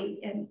Valley,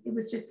 and it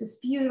was just this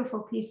beautiful,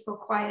 peaceful,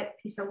 quiet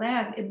piece of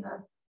land in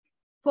the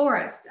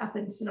forest up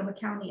in Sonoma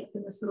County, up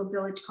in this little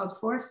village called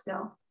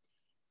Forestville.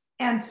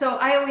 And so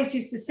I always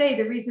used to say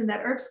the reason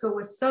that herb school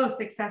was so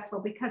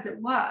successful, because it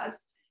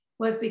was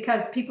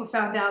because people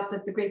found out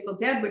that the Grateful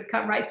Dead would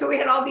come, right? So we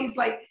had all these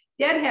like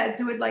deadheads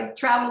who would like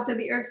travel to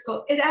the herb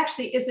school. It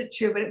actually isn't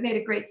true, but it made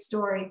a great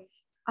story.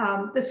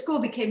 The school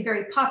became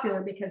very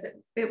popular because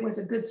it was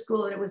a good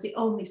school, and it was the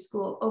only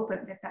school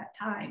open at that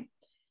time.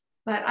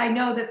 But I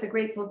know that the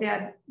Grateful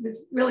Dead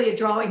was really a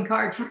drawing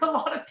card for a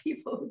lot of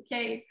people who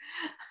came.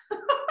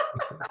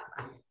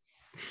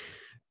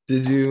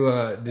 Did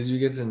you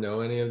get to know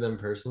any of them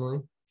personally?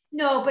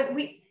 No, but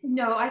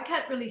I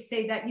can't really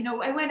say that.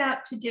 I went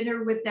out to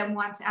dinner with them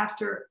once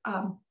after,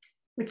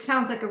 which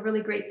sounds like a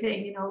really great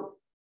thing,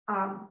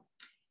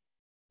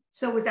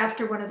 so it was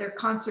after one of their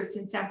concerts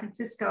in San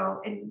Francisco,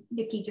 and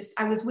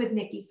I was with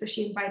Nikki, so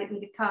she invited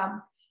me to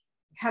come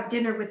have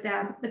dinner with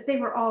them. But they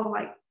were all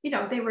like,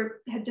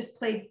 had just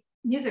played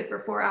music for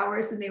 4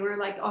 hours, and they were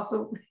like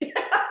also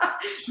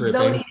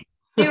zoning.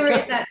 They were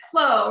in that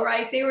flow,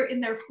 right? They were in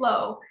their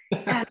flow.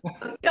 And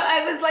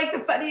I was like,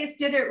 the funniest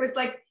dinner. It was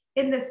like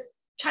in this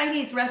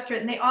Chinese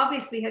restaurant, and they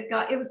obviously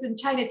it was in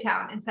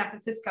Chinatown in San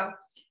Francisco,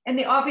 and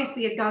they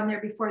obviously had gone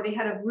there before. They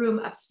had a room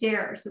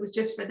upstairs. It was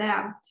just for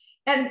them.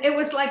 And it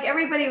was like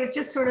everybody was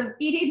just sort of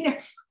eating their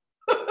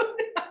food.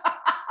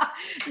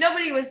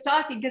 Nobody was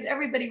talking because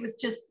everybody was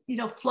just,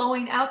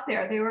 flowing out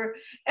there.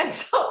 And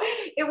so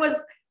it was.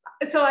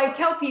 So I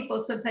tell people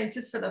sometimes,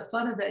 just for the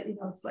fun of it,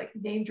 it's like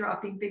name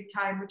dropping big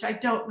time, which I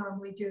don't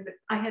normally do, that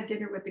I had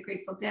dinner with the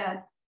Grateful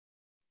Dead.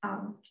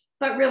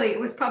 But really, it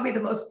was probably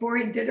the most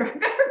boring dinner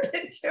I've ever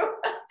been to.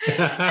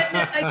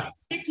 And then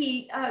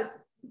Nikki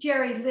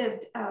Jerry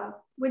lived,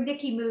 when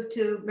Nikki moved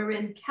to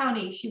Marin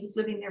County, she was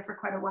living there for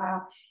quite a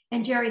while.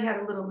 And Jerry had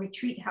a little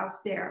retreat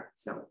house there.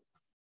 So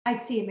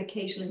I'd see him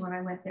occasionally when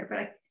I went there,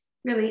 but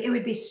it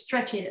would be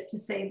stretching it to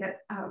say that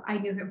I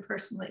knew him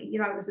personally. You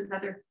know, I was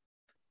another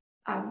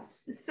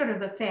sort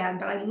of a fan,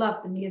 but I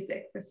loved the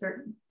music for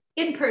certain.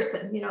 In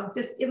person, you know,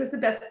 just it was the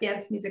best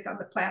dance music on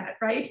the planet,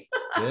 right?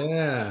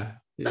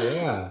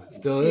 Yeah,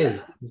 still is.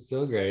 Yeah. It's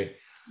still great.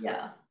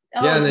 Yeah.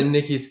 Yeah, and Oh, then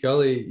Nikki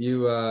Scully,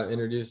 you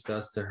introduced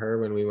us to her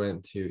when we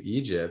went to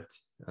Egypt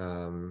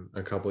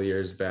a couple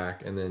years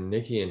back, and then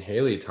Nikki and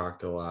Haley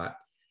talked a lot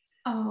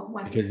oh,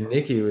 because wonderful.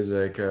 Nikki was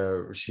like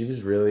she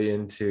was really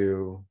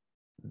into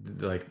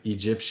like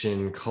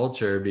Egyptian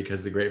culture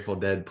because the Grateful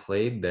Dead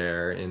played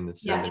there in the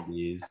Yes.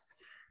 70s.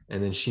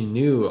 And then she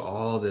knew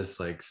all this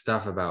like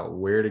stuff about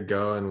where to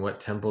go and what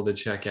temple to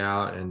check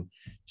out. And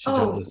she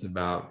told Oh, us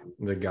about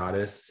the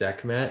goddess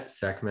Sekhmet.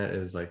 Sekhmet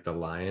is like the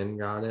lion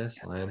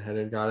goddess,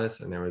 lion-headed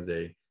goddess. And there was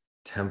a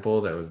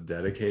temple that was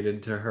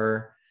dedicated to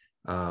her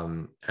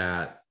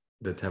at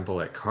the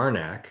temple at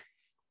Karnak.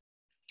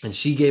 And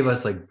she gave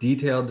us like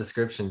detailed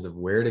descriptions of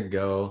where to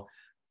go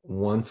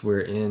once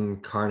we're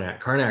in Karnak.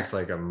 Karnak's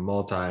like a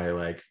multi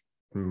like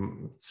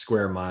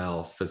square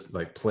mile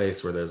like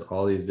place where there's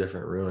all these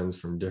different ruins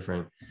from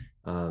different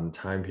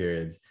time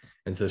periods.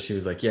 And so she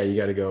was like, yeah, you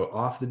got to go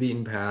off the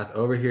beaten path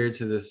over here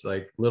to this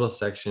like little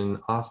section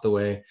off the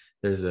way.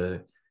 There's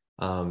a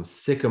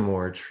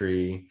sycamore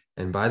tree,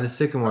 and by the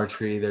sycamore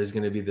tree there's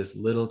going to be this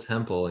little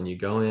temple, and you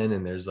go in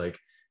and there's like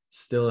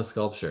still a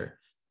sculpture.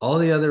 All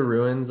the other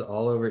ruins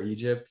all over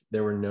Egypt,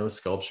 there were no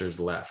sculptures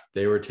left.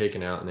 They were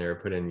taken out and they were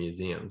put in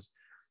museums.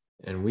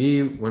 And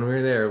when we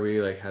were there,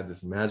 we like had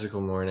this magical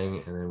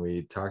morning, and then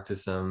we talked to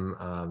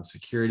some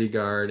security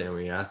guard, and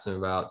we asked him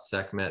about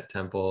Sekhmet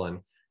Temple, and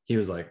he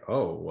was like,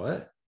 "Oh,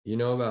 what? You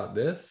know about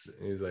this?"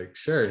 And he was like,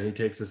 "Sure." And he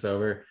takes us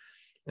over,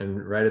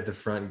 and right at the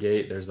front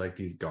gate, there's like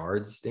these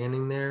guards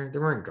standing there. There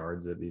weren't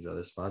guards at these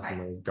other spots, and right.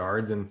 there was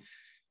guards, and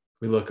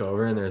we look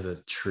over, and there's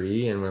a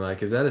tree, and we're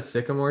like, "Is that a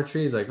sycamore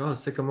tree?" He's like, "Oh,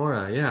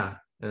 sycamora, yeah."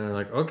 And we're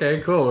like,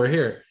 "Okay, cool, we're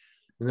here."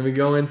 And then we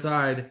go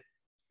inside,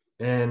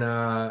 and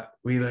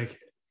we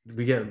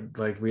get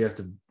like we have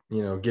to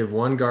give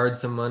one guard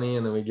some money,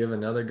 and then we give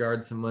another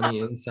guard some money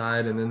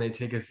inside, and then they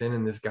take us in,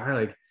 and this guy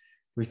like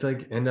we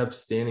like end up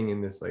standing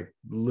in this like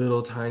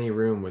little tiny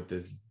room with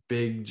this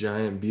big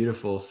giant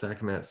beautiful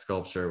Sekhmet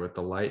sculpture with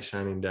the light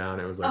shining down.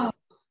 It was like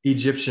Oh,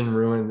 Egyptian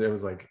ruins. It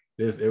was like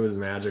this, it was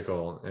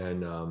magical.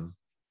 And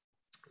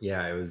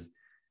yeah, it was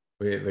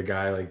the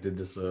guy like did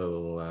this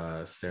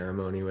little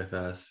ceremony with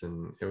us,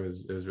 and it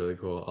was really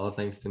cool, all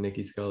thanks to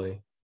Nikki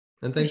Scully,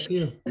 and thanks to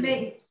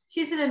you.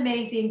 she's an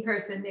amazing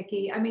person,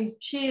 Nikki. I mean,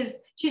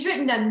 she's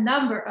written a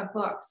number of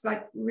books,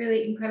 like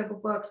really incredible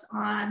books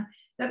on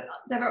that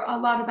are a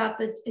lot about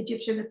the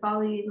Egyptian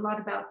mythology, a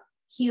lot about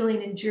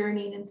healing and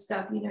journeying and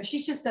stuff. You know,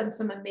 she's just done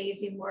some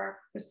amazing work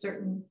for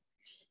certain.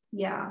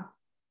 Yeah,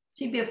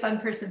 she'd be a fun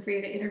person for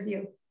you to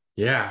interview.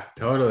 Yeah,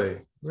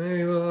 totally.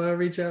 Maybe we'll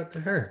reach out to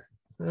her.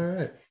 All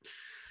right.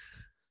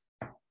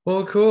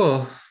 Well,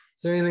 cool.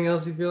 Is there anything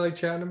else you feel like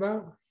chatting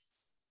about?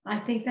 I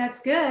think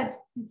that's good.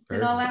 It's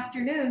been all Perfect.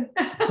 afternoon.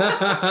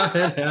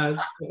 It has.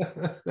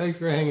 Thanks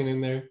for hanging in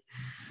there.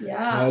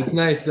 Yeah. It's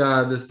nice.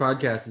 This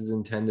podcast is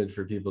intended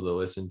for people to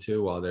listen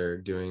to while they're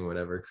doing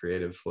whatever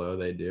creative flow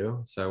they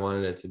do. So I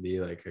wanted it to be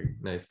like a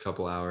nice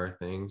couple hour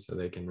thing so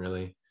they can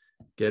really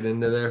get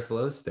into their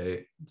flow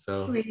state.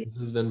 So Sweet. this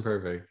has been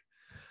perfect.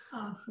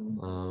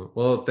 Awesome.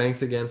 Well,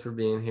 thanks again for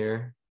being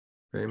here.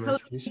 Very much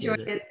Totally appreciate enjoyed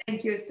it. it.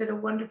 Thank you. It's been a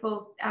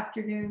wonderful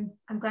afternoon.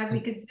 I'm glad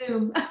we could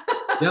Zoom.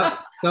 Yep,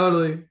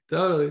 totally.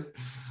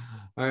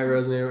 All right,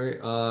 Rosemary.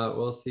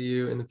 We'll see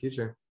you in the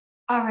future.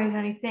 All right,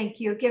 honey. Thank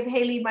you. Give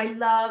Haley my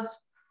love.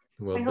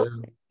 Will I hope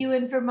do. to see you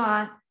in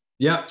Vermont.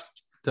 Yep,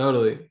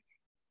 totally.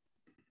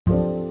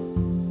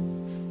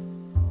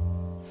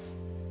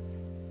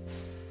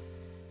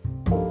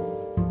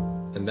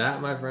 And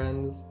that, my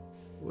friends,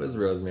 was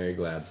Rosemary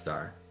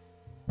Gladstar.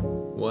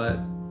 What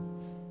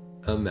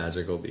a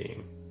magical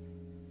being.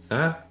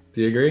 Huh?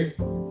 Do you agree?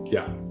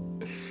 Yeah.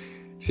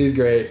 She's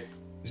great.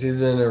 She's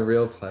been a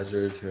real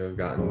pleasure to have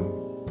gotten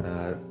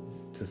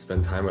to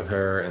spend time with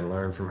her and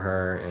learn from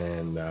her.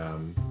 And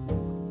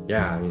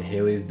yeah, I mean,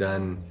 Haley's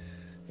done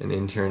an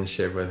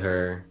internship with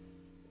her.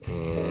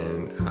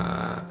 And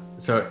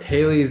so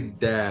Haley's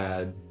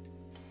dad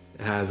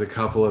has a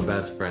couple of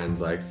best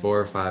friends, like 4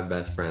 or 5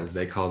 best friends.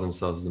 They call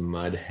themselves the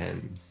Mud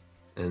Hens.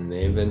 And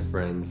they've been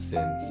friends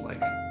since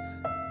like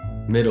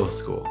middle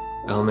school,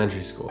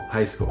 elementary school,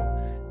 high school.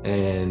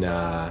 And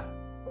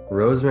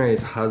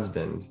Rosemary's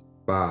husband,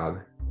 Bob,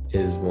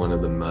 is one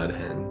of the Mud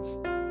Hens.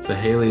 So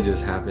Haley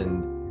just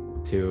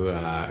happened to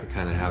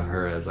kind of have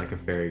her as like a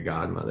fairy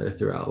godmother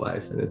throughout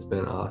life, and it's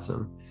been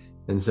awesome.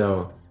 And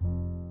so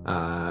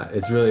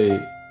it's really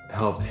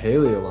helped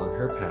Haley along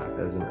her path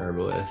as an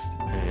herbalist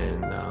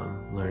and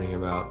learning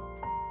about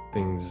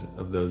things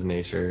of those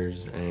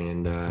natures.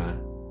 And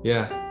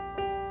yeah,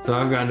 so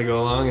I've gotten to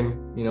go along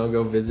and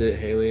go visit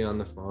Haley on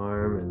the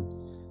farm,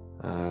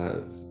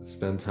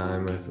 spend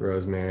time with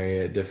Rosemary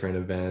at different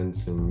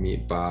events and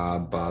meet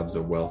Bob. Bob's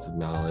a wealth of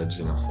knowledge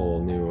in a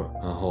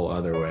whole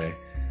other way.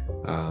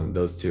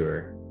 Those two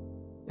are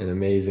an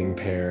amazing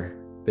pair.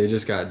 They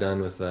just got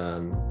done with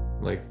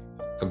like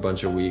a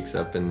bunch of weeks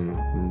up in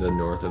the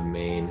north of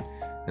Maine,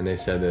 and they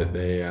said that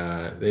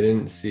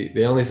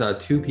they only saw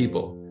 2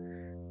 people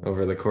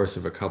over the course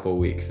of a couple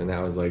weeks, and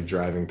that was like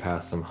driving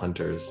past some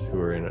hunters who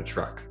were in a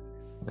truck.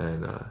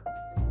 And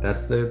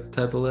that's the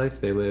type of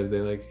life they live. They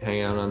like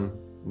hang out on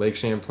Lake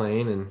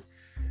Champlain and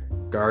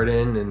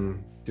garden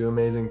and do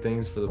amazing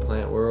things for the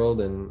plant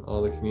world and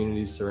all the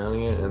communities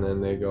surrounding it, and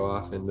then they go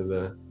off into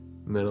the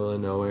middle of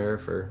nowhere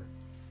for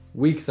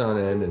weeks on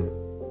end and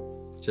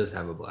just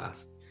have a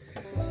blast.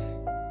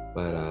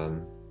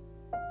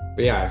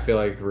 But yeah, I feel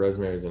like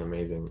Rosemary is an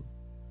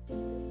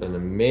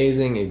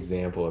amazing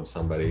example of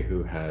somebody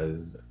who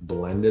has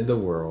blended the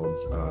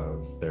worlds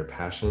of their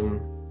passion,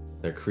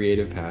 their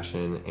creative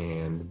passion,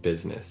 and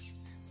business.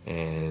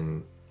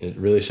 And it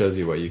really shows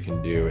you what you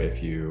can do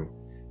if you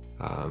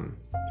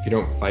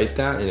don't fight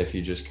that, and if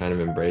you just kind of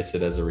embrace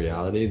it as a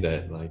reality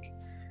that like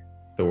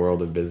the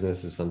world of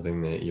business is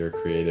something that your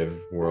creative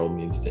world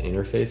needs to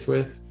interface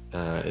with.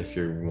 If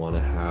you want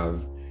to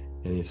have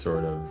any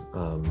sort of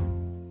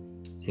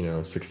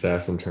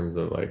success in terms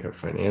of like a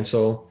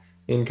financial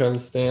income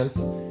stance,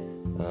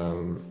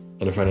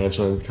 and a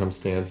financial income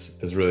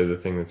stance is really the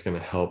thing that's going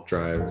to help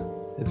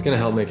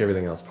make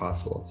everything else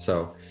possible.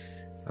 So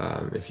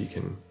if you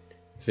can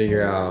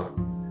figure out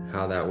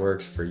how that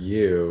works for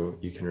you,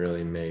 you can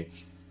really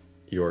make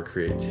your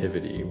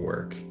creativity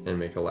work and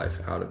make a life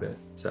out of it.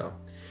 So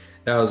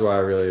that was why I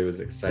really was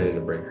excited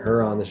to bring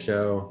her on the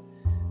show.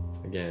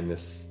 Again,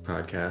 this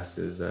podcast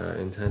is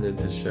intended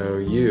to show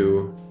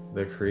you,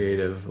 the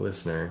creative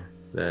listener,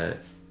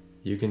 that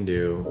you can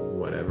do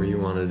whatever you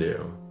want to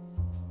do.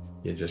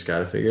 You just got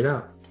to figure it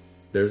out.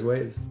 There's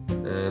ways,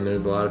 and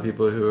there's a lot of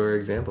people who are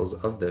examples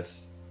of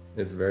this.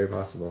 It's very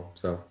possible.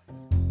 So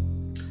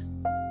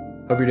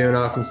hope you're doing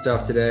awesome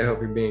stuff today. Hope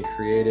you're being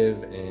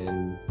creative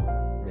and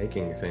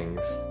making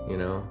things,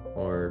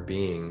 or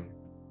being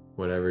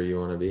whatever you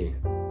want to be,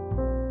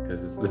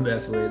 because it's the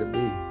best way to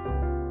be.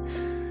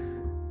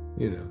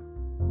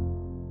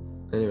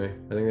 Anyway,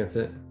 I think that's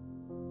it.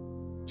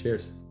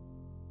 Cheers.